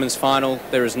win the women's final.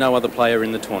 There is no other player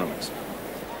in the tournament.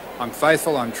 I'm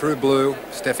faithful, I'm true blue.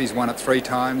 Steffi's won it 3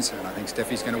 times, and I think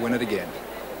Steffi's going to win it again.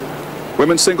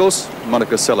 Women's singles,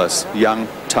 Monica Seles, young,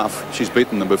 tough. She's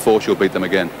beaten them before, she'll beat them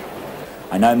again.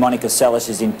 I know Monica Seles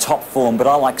is in top form, but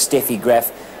I like Steffi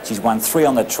Graf. She's won 3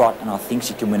 on the trot, and I think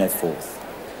she can win her 4th.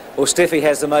 Well, Steffi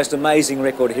has the most amazing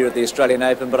record here at the Australian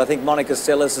Open, but I think Monica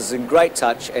Seles is in great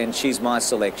touch, and she's my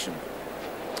selection.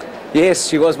 Yes,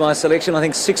 she was my selection. I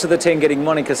think 6 of the 10 getting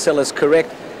Monica Seles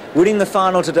correct. Winning the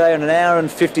final today in 1 hour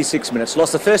and 56 minutes.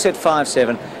 Lost the first set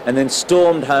 5-7 and then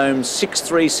stormed home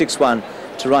 6-3,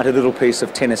 6-1 to write a little piece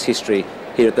of tennis history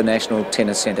here at the National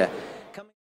Tennis Centre.